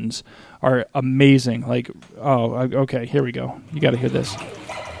productions are amazing. Like, oh, okay, here we go. You got to hear this.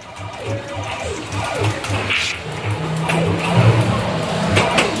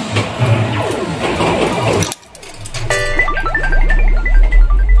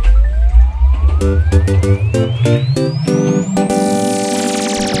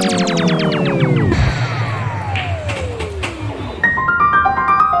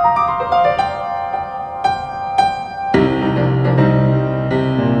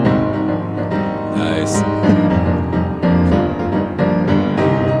 Nice.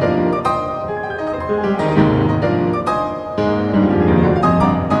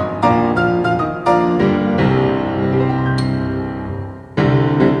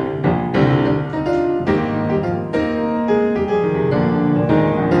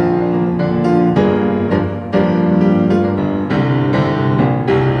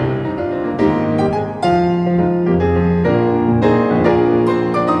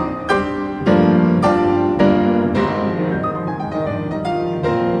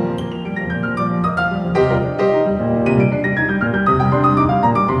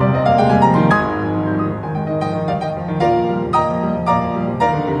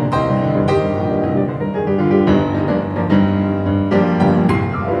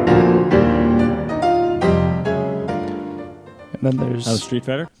 Street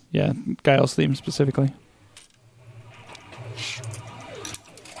Fighter? Yeah, Guile's theme specifically.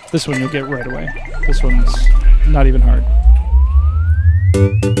 This one you'll get right away. This one's not even hard.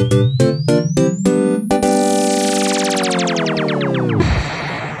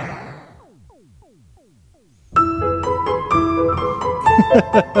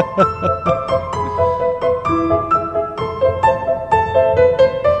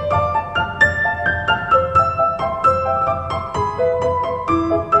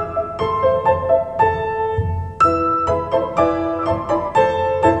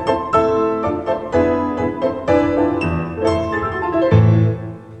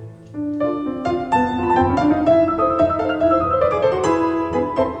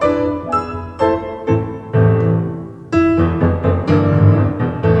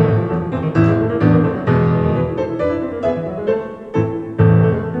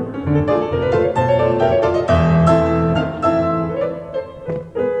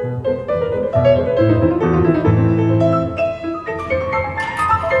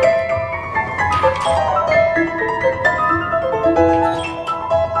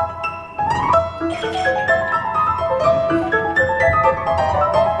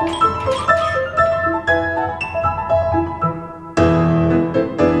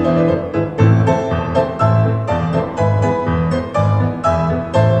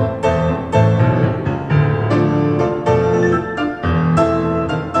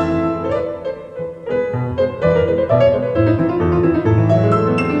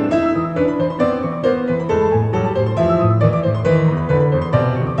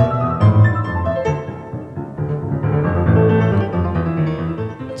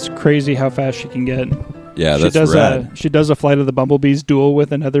 Crazy how fast she can get. Yeah, she that's does rad. She does a Flight of the Bumblebees duel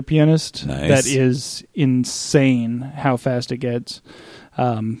with another pianist. Nice. That is insane how fast it gets.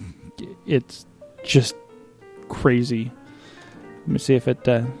 It's just crazy. Let me see if it...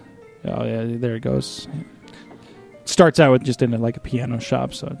 oh, yeah, there it goes. It starts out with just in like a piano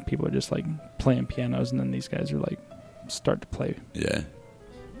shop, so people are just like playing pianos, and then these guys are like start to play. Yeah.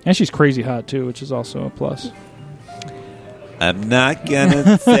 And she's crazy hot, too, which is also a plus. I'm not going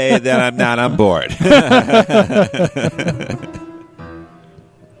to say that I'm not on board.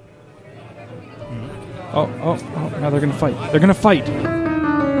 Oh, now they're going to fight. They're going to fight.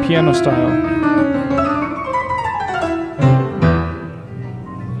 Piano style.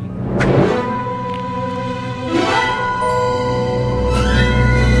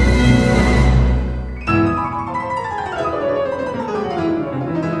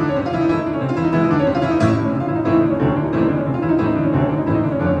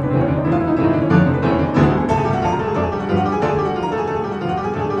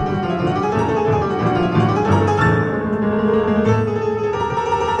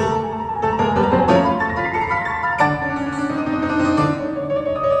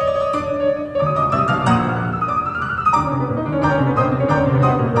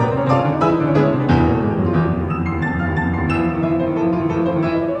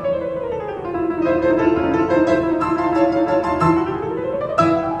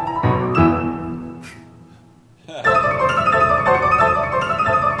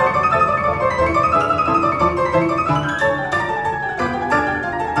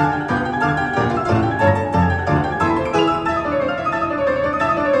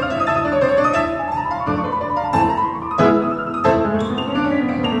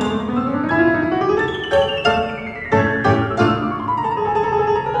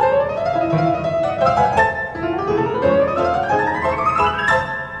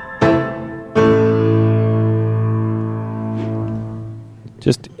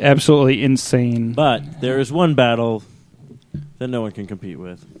 Just absolutely insane. But there is one battle that no one can compete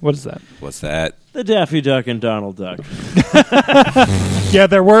with. What is that? What's that? The Daffy Duck and Donald Duck. Yeah,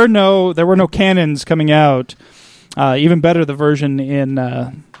 there were no cannons coming out. Even better, the version in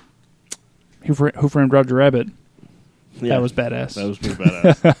Who Framed Roger Rabbit. Yeah, that was badass. That was pretty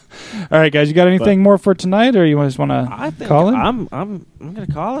badass. All right, guys, you got anything more for tonight, or you just want to call it? I'm gonna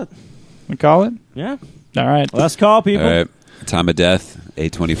call it. We call it? Yeah. All right. Let's call people. All right. Time of death,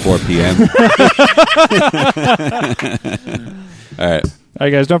 8:24 p.m. All right. All right,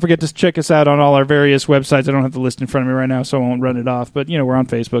 guys, don't forget to check us out on all our various websites. I don't have the list in front of me right now, so I won't run it off. But, we're on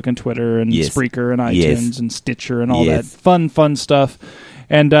Facebook and Twitter and Yes. Spreaker and iTunes Yes. and Stitcher and all Yes. that fun stuff.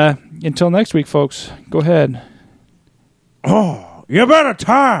 And until next week, folks, go ahead. Oh, you better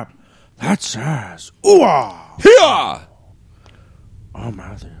tap. That says, ooh-ah. Here! Oh,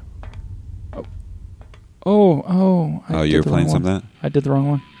 Matthew. Oh, I Oh, did you were the playing wrong some one. of that? I did the wrong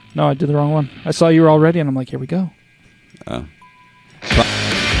one. No, I did the wrong one. I saw you were all ready, and I'm like, here we go. Oh.